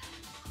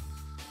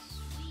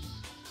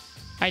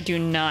 I do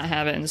not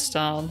have it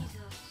installed.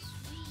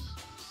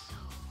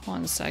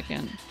 1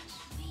 second.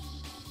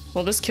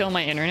 Will this kill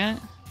my internet?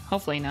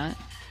 Hopefully not.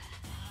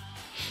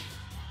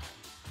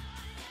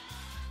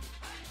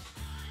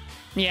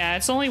 Yeah,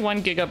 it's only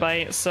 1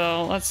 gigabyte,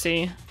 so let's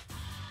see.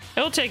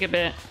 It'll take a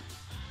bit.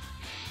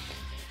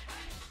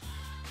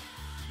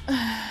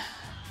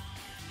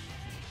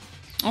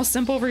 I'll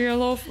simp over your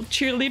little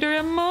cheerleader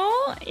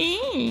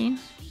emo.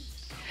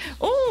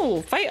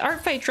 Oh,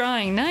 art fight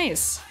drawing,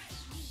 nice.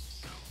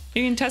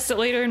 You can test it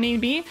later if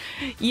need be.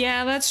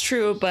 Yeah, that's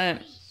true,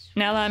 but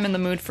now that I'm in the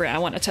mood for it, I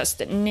want to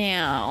test it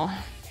now.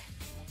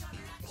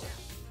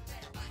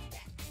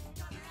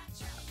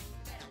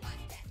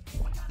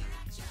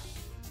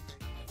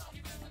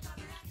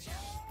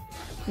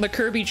 The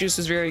Kirby juice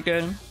is very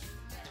good.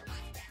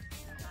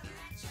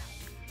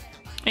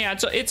 Yeah,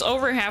 it's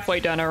over halfway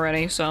done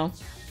already, so.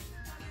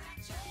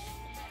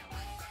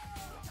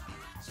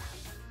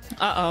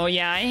 Uh-oh,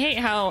 yeah, I hate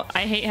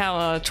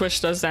how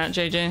Twitch does that,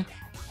 JJ.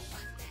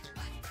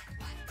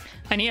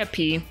 I need a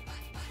pee.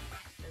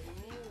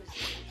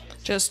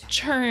 Just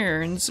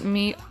turns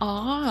me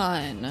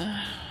on.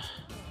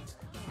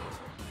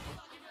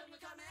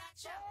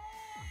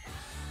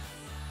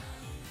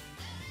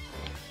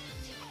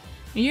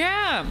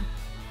 Yeah,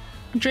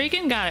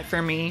 Draken got it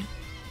for me.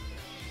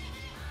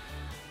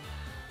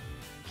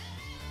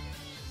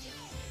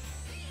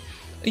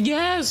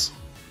 Yes,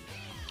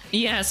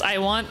 yes, I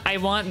want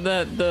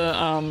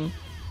the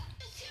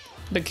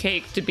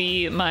cake to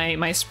be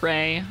my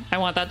spray. I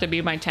want that to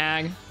be my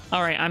tag.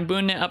 All right, I'm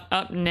booting it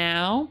up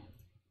now.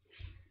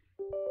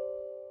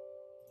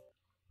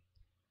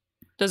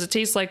 Does it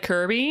taste like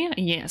Kirby?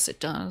 Yes, it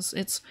does.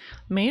 It's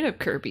made of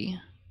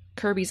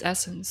Kirby's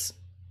essence.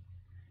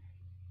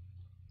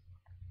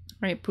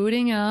 Right,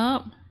 booting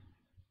up.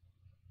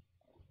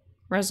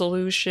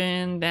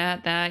 Resolution,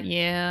 that,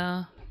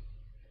 yeah.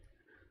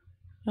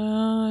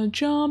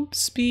 Jump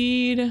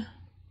speed.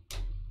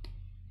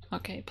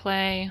 Okay,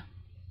 play.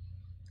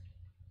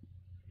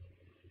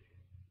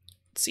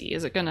 Let's see,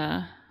 is it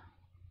gonna...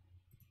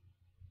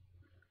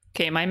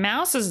 Okay, my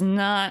mouse is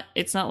not...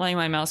 It's not letting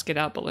my mouse get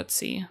out, but let's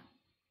see.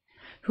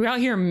 Who out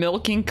here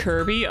milking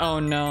Kirby? Oh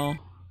no.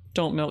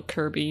 Don't milk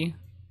Kirby.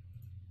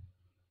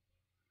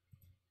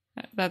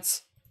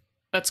 That's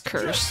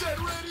cursed.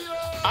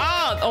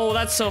 Ah! Oh,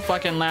 that's so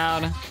fucking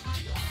loud.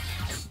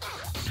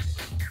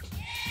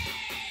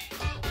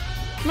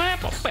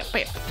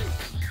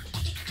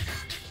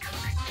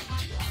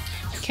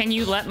 Can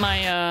you let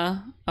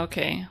my,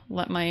 okay,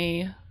 let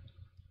my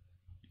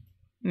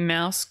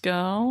mouse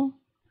go.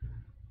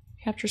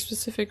 Capture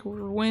specific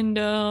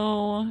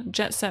window,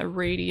 jet set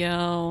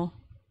radio.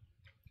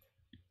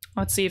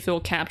 Let's see if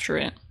it'll capture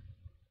it.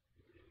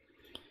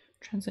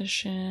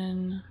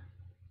 Transition.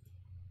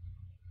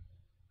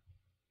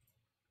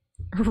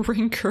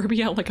 Wring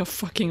Kirby out like a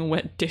fucking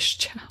wet dish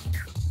towel.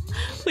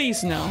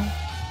 Please no.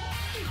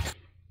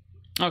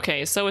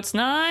 Okay, so it's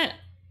not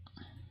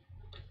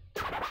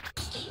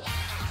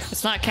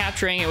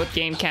capturing it with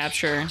game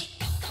capture.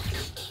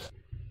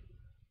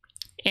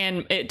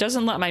 And it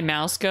doesn't let my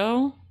mouse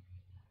go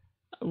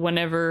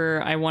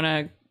whenever I want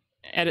to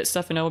edit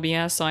stuff in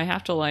OBS, so I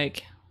have to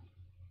like...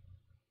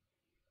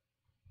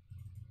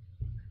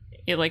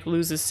 It like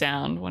loses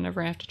sound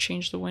whenever I have to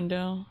change the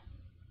window.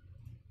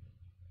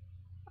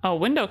 Oh,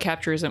 window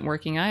capture isn't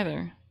working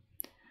either.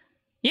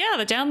 Yeah,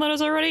 the download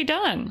is already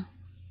done.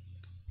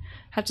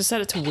 Have to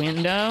set it to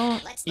window.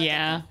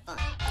 Yeah,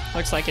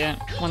 looks like it.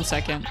 1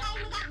 second.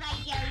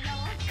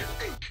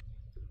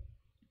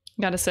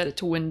 Gotta set it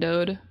to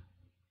windowed.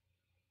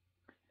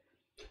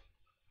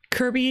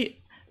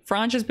 Kirby,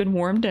 Fronge has been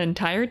warm the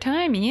entire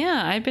time.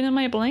 Yeah, I've been in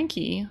my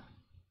blankie.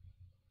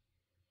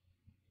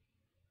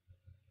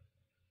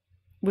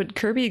 Would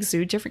Kirby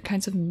exude different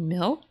kinds of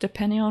milk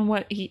depending on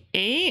what he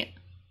ate?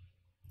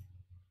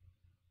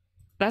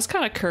 That's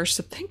kind of cursed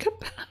to think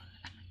about.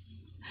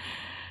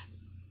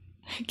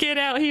 Get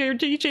out here,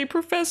 DJ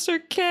Professor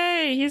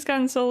K! He's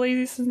gotten so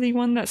lazy since he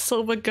won that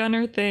Silva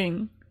Gunner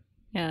thing.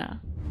 Yeah.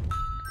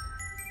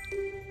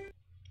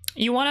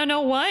 You want to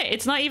know what?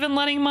 It's not even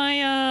letting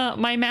my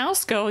my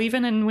mouse go,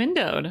 even in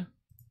windowed.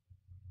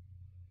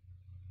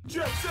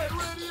 Jet Set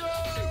Radio!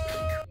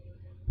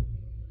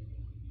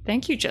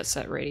 Thank you, Jet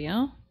Set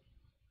Radio.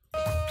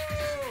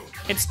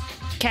 It's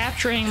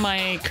capturing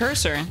my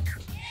cursor.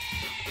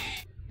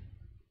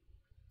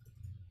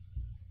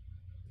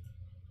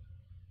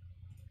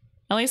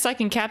 At least I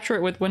can capture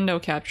it with window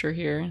capture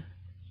here.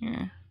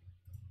 Here.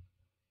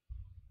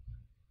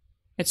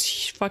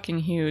 It's fucking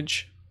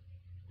huge.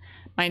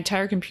 My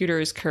entire computer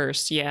is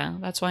cursed. Yeah,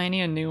 that's why I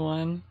need a new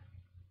one.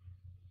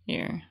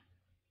 Here.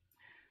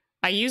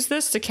 I use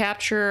this to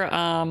capture,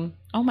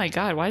 oh my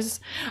god, why is this?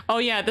 Oh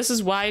yeah, this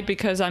is wide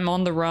because I'm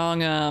on the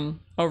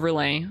wrong,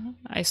 overlay.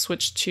 I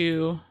switched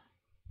to...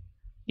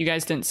 You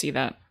guys didn't see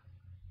that.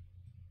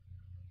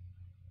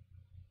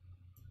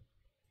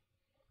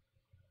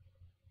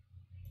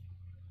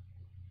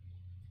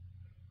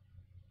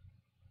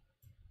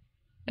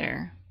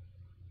 There.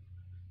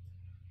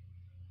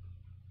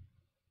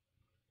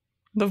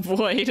 The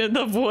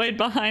void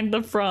behind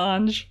the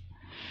Fronge.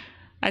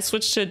 I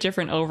switched to a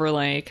different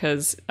overlay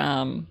because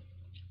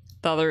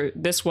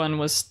this one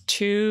was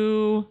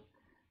too...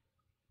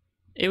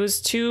 It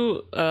was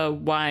too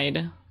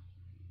wide.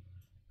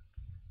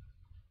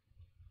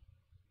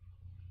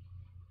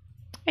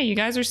 Hey, you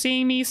guys are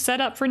seeing me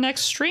set up for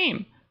next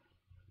stream.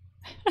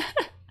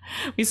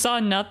 We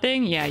saw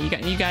nothing? Yeah,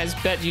 you guys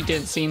bet you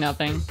didn't see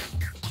nothing.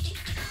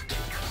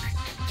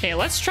 Okay,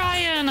 let's try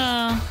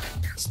and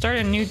start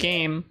a new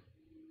game.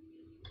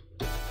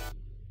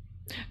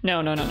 No,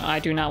 I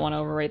do not want to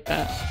overrate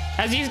that.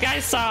 As you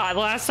guys saw, the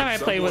last time I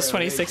played was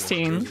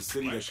 2016. There's a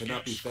city that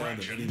cannot be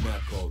found in any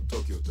map called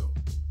Tokyo-to,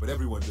 but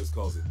everyone just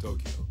calls it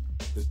Tokyo.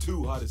 The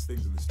two hottest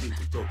things in the streets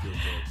of Tokyo-to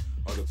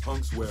are the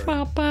punks wearing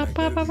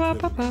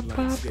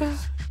magnetically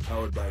skates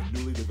powered by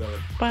newly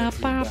developed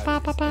batteries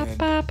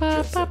and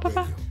Jet Set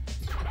Radio.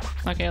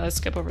 Okay, let's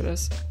skip over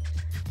this.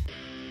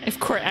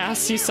 If Court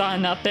asks, you saw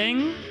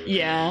nothing?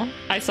 Yeah,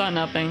 I saw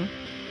nothing.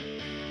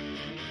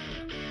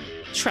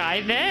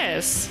 Try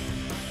this.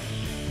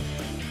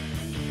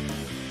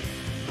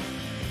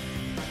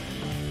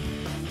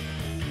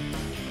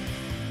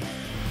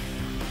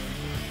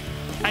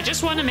 I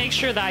just want to make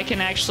sure that I can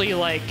actually,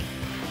 like,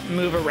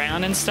 move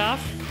around and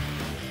stuff.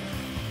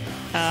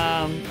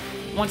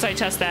 Once I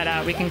test that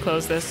out, we can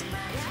close this.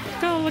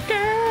 Go,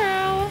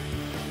 girl!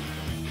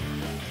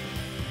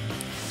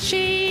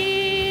 She's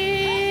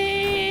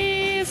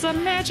a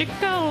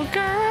magical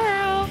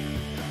girl!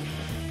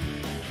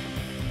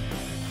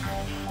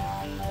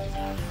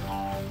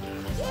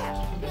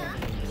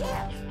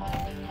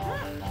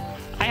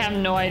 I have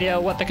no idea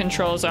what the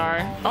controls are.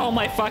 Oh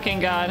my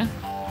fucking god.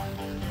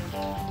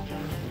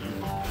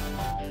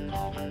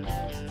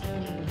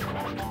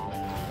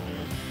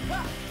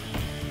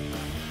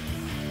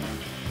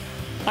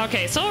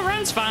 Okay, so it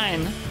runs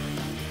fine.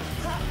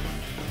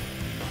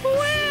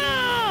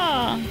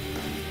 Wow!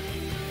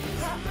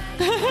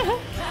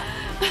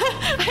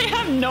 I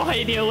have no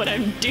idea what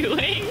I'm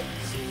doing.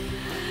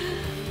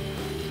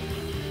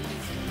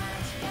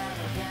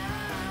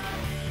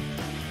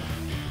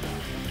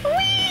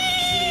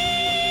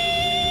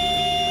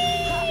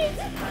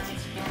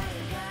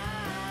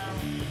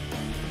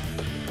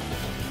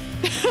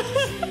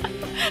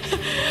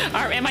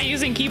 Am I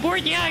using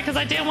keyboard? Yeah, because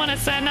I didn't want to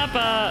set up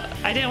a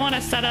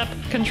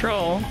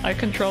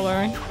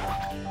controller.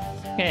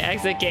 Okay,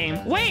 exit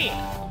game. Wait!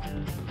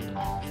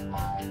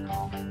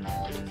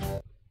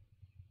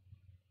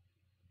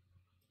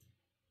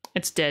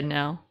 It's dead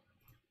now.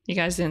 You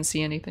guys didn't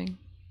see anything.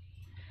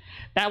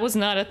 That was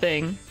not a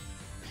thing.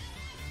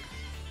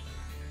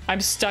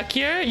 I'm stuck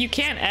here? You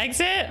can't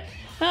exit?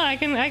 Oh, I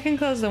can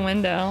close the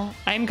window.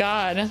 I'm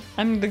God.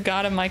 I'm the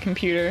God of my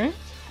computer.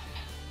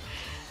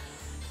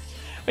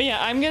 But yeah,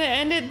 I'm gonna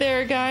end it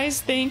there,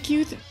 guys. Thank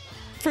you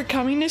for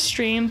coming to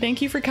stream.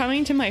 Thank you for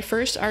coming to my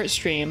first art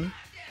stream.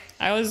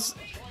 I was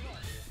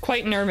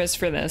quite nervous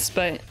for this,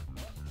 but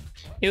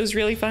it was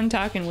really fun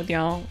talking with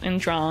y'all and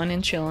drawing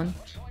and chilling.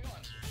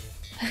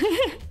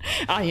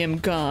 I am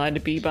God,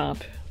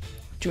 Bebop.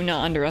 Do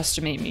not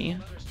underestimate me.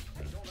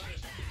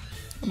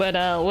 But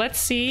let's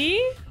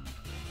see.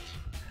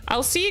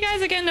 I'll see you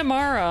guys again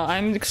tomorrow.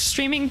 I'm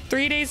streaming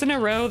 3 days in a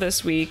row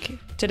this week.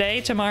 Today,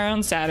 tomorrow,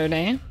 and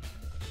Saturday.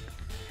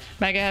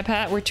 Mega head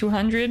pat, we're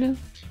 200. You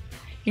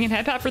can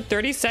head pat for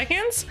 30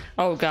 seconds?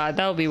 Oh god,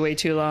 that'll be way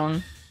too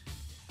long.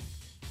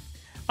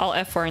 All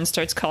F4 and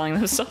starts calling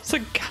themselves a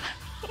god.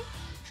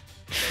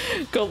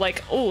 Go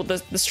like, oh,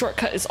 the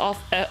shortcut is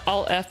off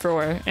all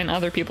F4 in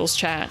other people's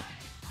chat.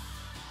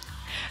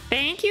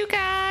 Thank you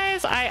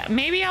guys.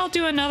 Maybe I'll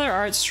do another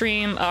art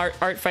stream,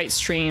 art fight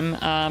stream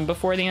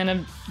before the end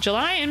of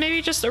July, and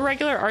maybe just a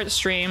regular art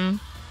stream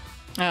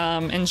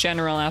in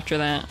general after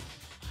that.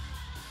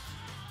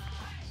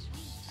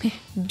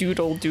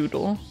 Doodle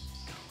doodle.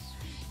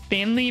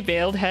 Thinly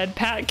veiled head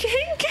pat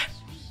kink.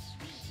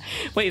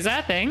 Wait, is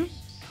that a thing?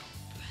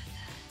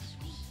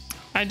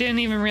 I didn't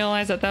even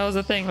realize that that was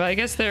a thing, but I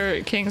guess there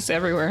are kinks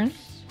everywhere.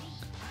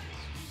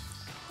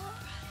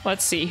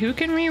 Let's see, who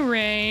can we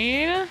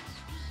raid?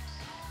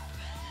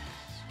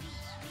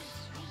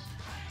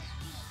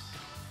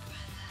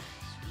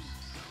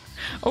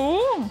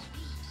 Oh!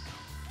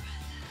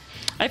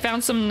 I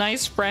found some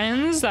nice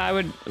friends that I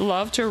would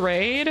love to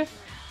raid.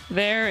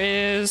 There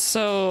is,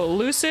 so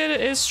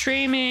Lucid is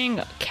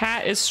streaming,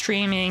 Kat is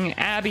streaming,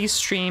 Abby's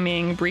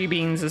streaming, Bree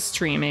Beans is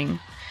streaming.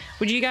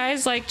 Would you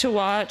guys like to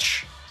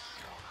watch?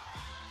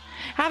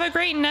 Have a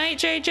great night,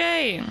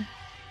 JJ!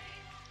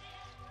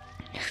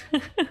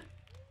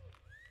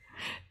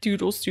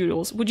 Doodles,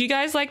 doodles. Would you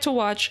guys like to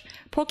watch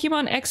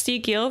Pokemon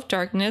XD Gale of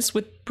Darkness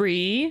with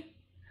Bree?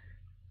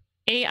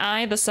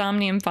 AI The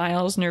Somnium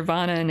Files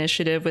Nirvana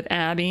Initiative with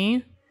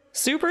Abby?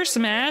 Super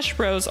Smash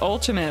Bros.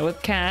 Ultimate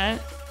with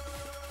Kat?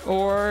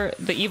 Or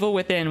The Evil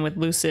Within with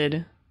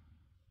Lucid?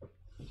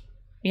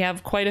 You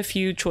have quite a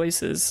few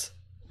choices.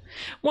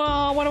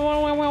 Whoa,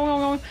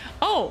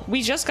 oh,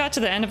 we just got to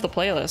the end of the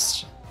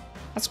playlist.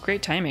 That's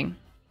great timing.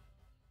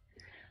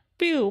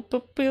 Let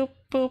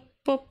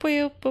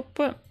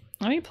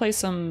me play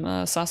some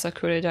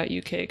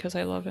sasakure.uk because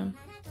I love him.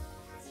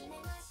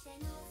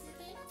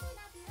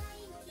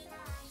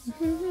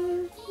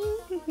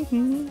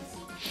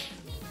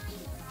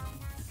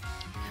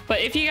 But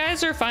if you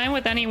guys are fine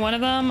with any one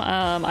of them,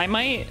 I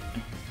might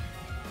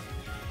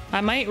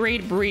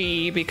raid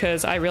Bree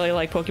because I really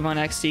like Pokemon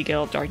XD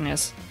Gale of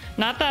Darkness.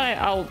 Not that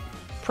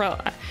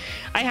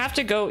I have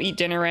to go eat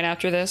dinner right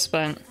after this,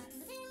 but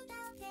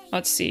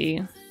let's see.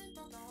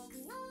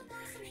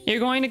 You're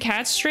going to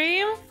Cat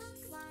stream?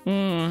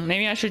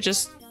 Maybe I should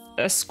just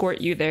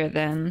escort you there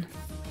then.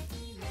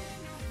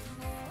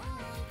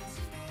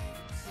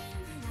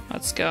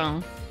 Let's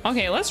go.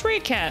 Okay, let's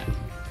raid Cat.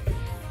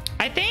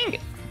 I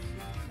think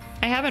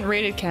I haven't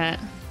raided Cat.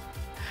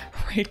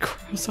 Raid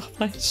Koro's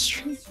offline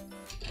stream.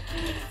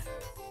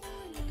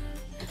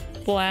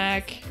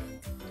 Black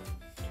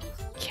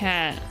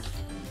Cat.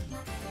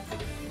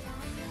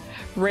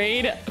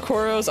 Raid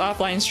Koro's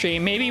offline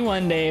stream. Maybe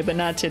one day, but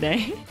not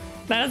today.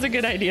 That is a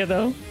good idea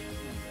though.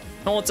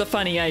 Oh, it's a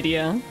funny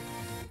idea.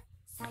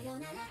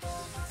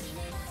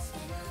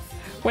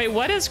 Wait,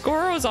 what is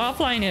Goro's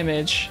offline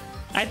image?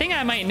 I think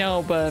I might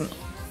know, but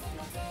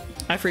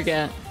I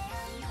forget.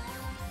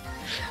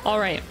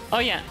 Alright. Oh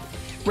yeah.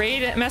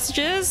 Raid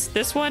messages.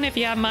 This one if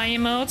you have my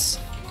emotes.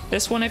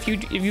 This one if you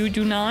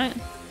do not.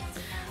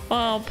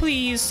 Well,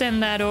 please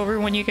send that over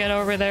when you get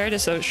over there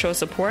to show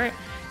support.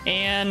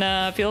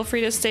 And feel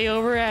free to stay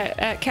over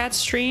at Cat's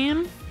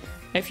stream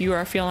if you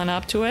are feeling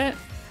up to it.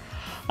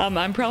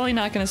 I'm probably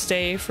not gonna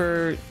stay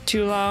for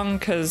too long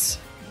because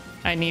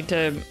I need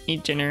to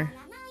eat dinner.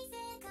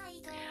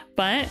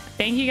 But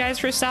thank you guys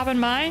for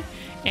stopping by,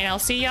 and I'll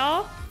see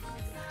y'all.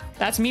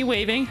 That's me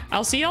waving.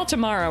 I'll see y'all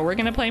tomorrow. We're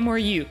gonna play more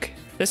Uke.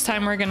 This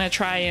time we're gonna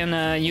try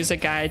and use a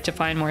guide to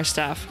find more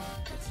stuff.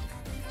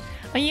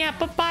 Yeah,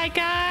 bye-bye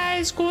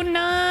guys. Good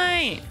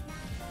night.